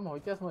 ஆமாம்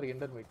வித்தியாசமாக இருக்குது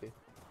எண்டர்மைட்டு.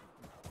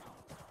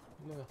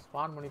 இல்லைங்க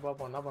ஸ்பான் பண்ணி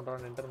பார்ப்போம் என்ன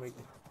பண்ணுறான்னு.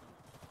 எண்டர்மைட்டு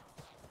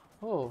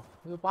ஓ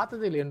இது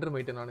பார்த்ததே இல்லை.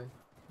 எண்டர்மைட்டு நான்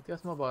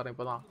வித்தியாசமாக பார்க்குறேன்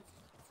இப்போ தான்.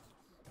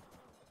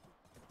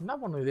 என்ன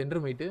பண்ணும் இது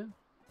எண்டர்மைட்டு?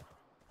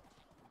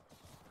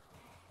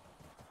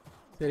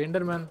 சரி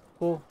எண்டர்மேன்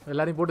ஓ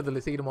எல்லாரையும் போட்டு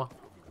தெரியல சீக்கிரமா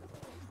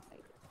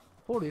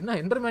போடு. என்ன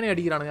எண்டர்மேனே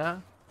அடிக்கிறானுங்க.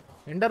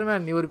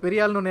 எண்டர்மேன் நீ ஒரு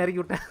பெரிய ஆள்னு ஒன்று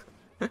இறக்கி விட்டேன்.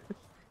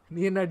 நீ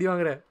என்ன அடி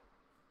வாங்குற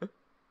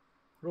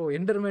ப்ரோ?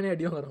 எண்டர்மேனே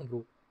அடி வாங்குறான்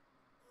ப்ரோ.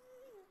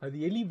 அது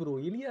எலி ப்ரோ.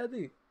 எலியாது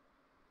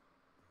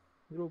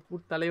ப்ரோ.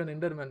 புட் தலைவன்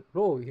எண்டர்மேன்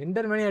ப்ரோ.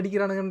 எண்டர்மேனே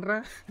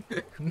அடிக்கிறானுங்கன்றேன்.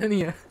 என்ன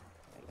நீங்க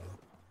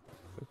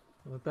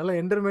தலை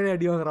எண்டர்மேனே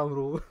அடி வாங்குறான்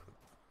ப்ரோ.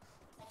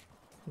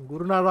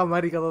 குருநாதா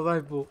மாதிரி கதை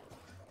தான் இப்போ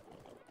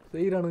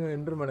செய்கிறானுங்க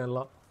எண்டர்மேன்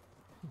எல்லாம்.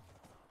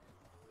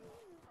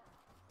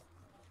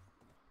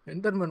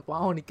 எண்டர்மேன்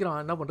பாவம்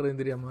நிற்கிறான் என்ன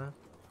பண்ணுறதுன்னு தெரியாம.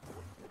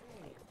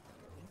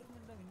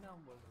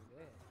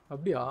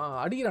 அப்படியா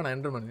அடிக்கிறானா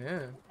எண்டர்மேனு?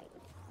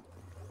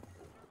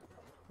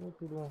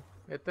 போட்டுடுவோம்.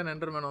 எத்தனை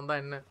எண்டர்மேன் வந்தா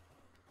என்ன?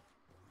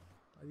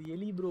 அது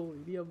எலி ப்ரோ.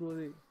 எலியா ப்ரோ?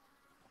 அது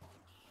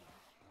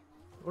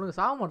உனக்கு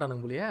சாக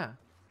மாட்டானுங்க போலியே.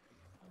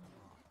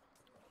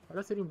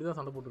 அதான் சரி இப்படிதான்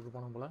சண்டை போட்டுட்டு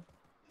இருப்பானு போல.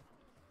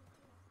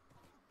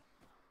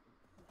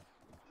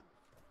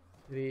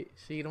 சரி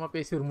சீக்கிரமா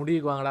பேசி ஒரு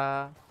முடிவுக்கு வாங்கடா.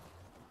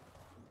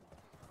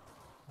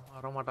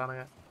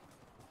 வரமாட்டானுங்க.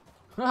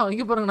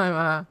 இங்கே பாருங்கண்ணா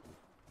இவன்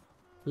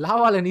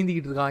லாவால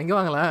நீந்திக்கிட்டு இருக்கான். இங்கே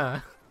வாங்களேன்.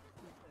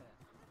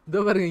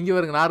 இதோ பாருங்க இங்கே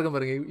பாருங்க. நான் இருக்கேன்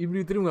பாருங்க.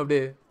 இப்படி திரும்புங்க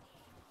அப்படியே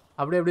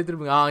அப்படியே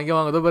திரும்புங்க. இங்கே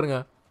வாங்க. இதோ பாருங்க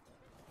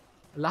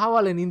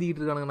லாவால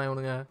நீந்திக்கிட்டு இருக்கானுங்கண்ணா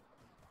இவனுங்க.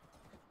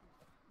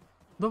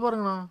 இதோ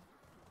பாருங்கண்ணா.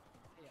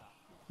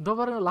 இதோ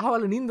பாருங்க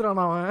லாவால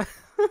நீந்துறானா அவன்.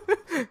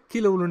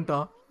 கீழே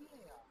விழுந்துட்டான்.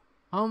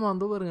 ஆமாம்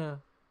இதோ பாருங்க.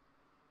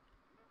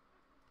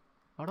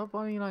 அடா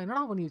பாவீங்களா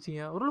என்னடா பண்ணி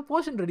வச்சிங்க? ஒரு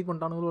போர்ஷன் ரெடி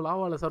பண்ணிட்டானுங்களோ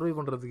லாவால சர்வை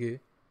பண்ணுறதுக்கு.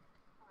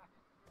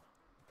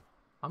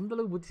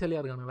 அந்தளவுக்கு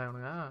புத்திசாலியாக இருக்கானுங்களா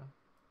இவனுங்க?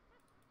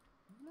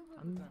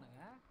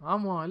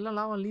 ஆமாம் எல்லாம்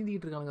லாவா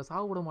நீந்திக்கிட்டு இருக்கானுங்க,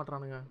 சாவு விட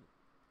மாட்டானுங்க.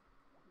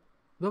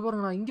 இதோ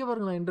பாருங்கண்ணா, இங்கே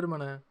பாருங்கண்ணா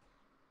என்டர்மேனு.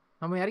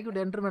 நம்ம இறக்கி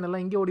விட்ட என்டர்மேன்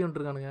எல்லாம் இங்கே ஓடி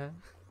வந்துருக்கானுங்க.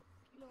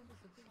 கீழே வந்து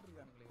செத்துக்கிட்டு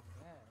இருக்கானுங்களே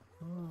இவங்க.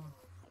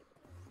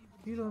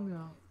 கீழே வந்து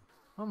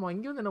ஆமாம்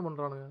இங்கே வந்து என்ன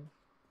பண்ணுறானுங்க?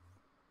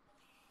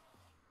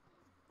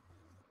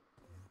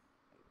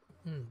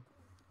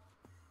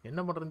 என்ன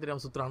பண்ணுறதுன்னு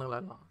தெரியாமல் சுற்றுறானுங்களா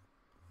எல்லாம்.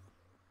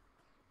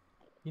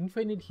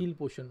 இன்ஃபைனைட் ஹீல்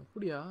போஷன்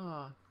அப்படியா?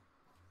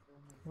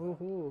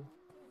 ஓஹோ,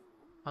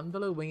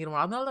 அந்தளவுக்கு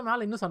பயங்கரமா. அதனால தான்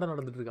மேலே இன்னும் சண்டை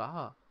நடந்துட்டு இருக்கா?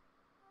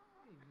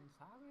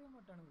 சாகவே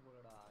மாட்டானுங்க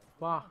போலடா.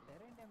 வா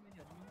டெரைன்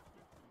டேமேஜ்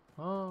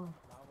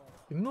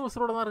இன்னும்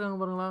உசுரோட தான் இருக்காங்க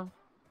பாருங்களா.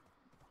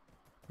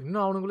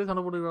 இன்னும் அவனுக்குள்ளே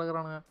சண்டை போட்டு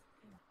கிடக்குறானுங்க.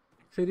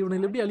 சரி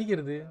இவனுக்கு எப்படி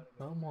அழிக்கிறது?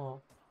 ஆமாம்.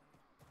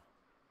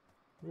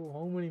 Bro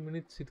how many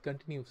minutes it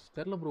continuous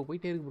தெரில ப்ரோ,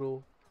 போயிட்டே இருக்கு ப்ரோ.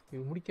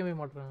 இது முடிக்கவே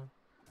மாட்டேறான்,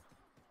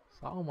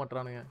 சாக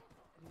மாட்டானுங்க.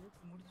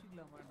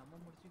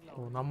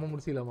 ஓ நம்ம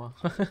முடிச்சிக்கலாமா?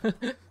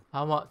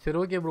 ஆமாம் சரி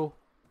ஓகே ப்ரோ,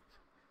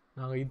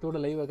 நாங்கள் இதோட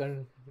லைவை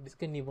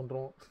டிஸ்கன்டினியூ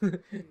பண்ணுறோம்.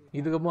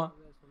 இதுக்கப்புறமா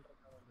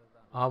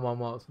ஆமாம்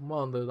ஆமாம் சும்மா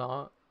வந்தது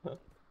தான்.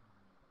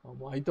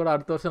 ஆமாம் இதோட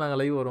அடுத்த வருஷம்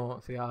நாங்கள் லைவ் வரோம்.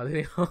 சரி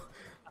அதையும்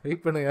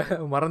வெயிட் பண்ணுங்கள்,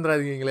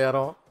 மறந்துடாதீங்க எங்களை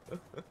யாரும்.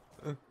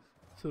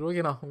 சரி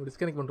ஓகேண்ணா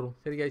டிஸ்கனெக்ட் பண்ணுறோம்.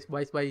 சரி கைஸ்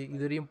பாய்ஸ் பாய்.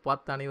 இது வரையும்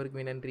பார்த்த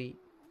அனைவருக்குமே நன்றி.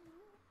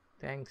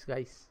 Thanks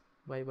guys.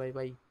 By by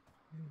by.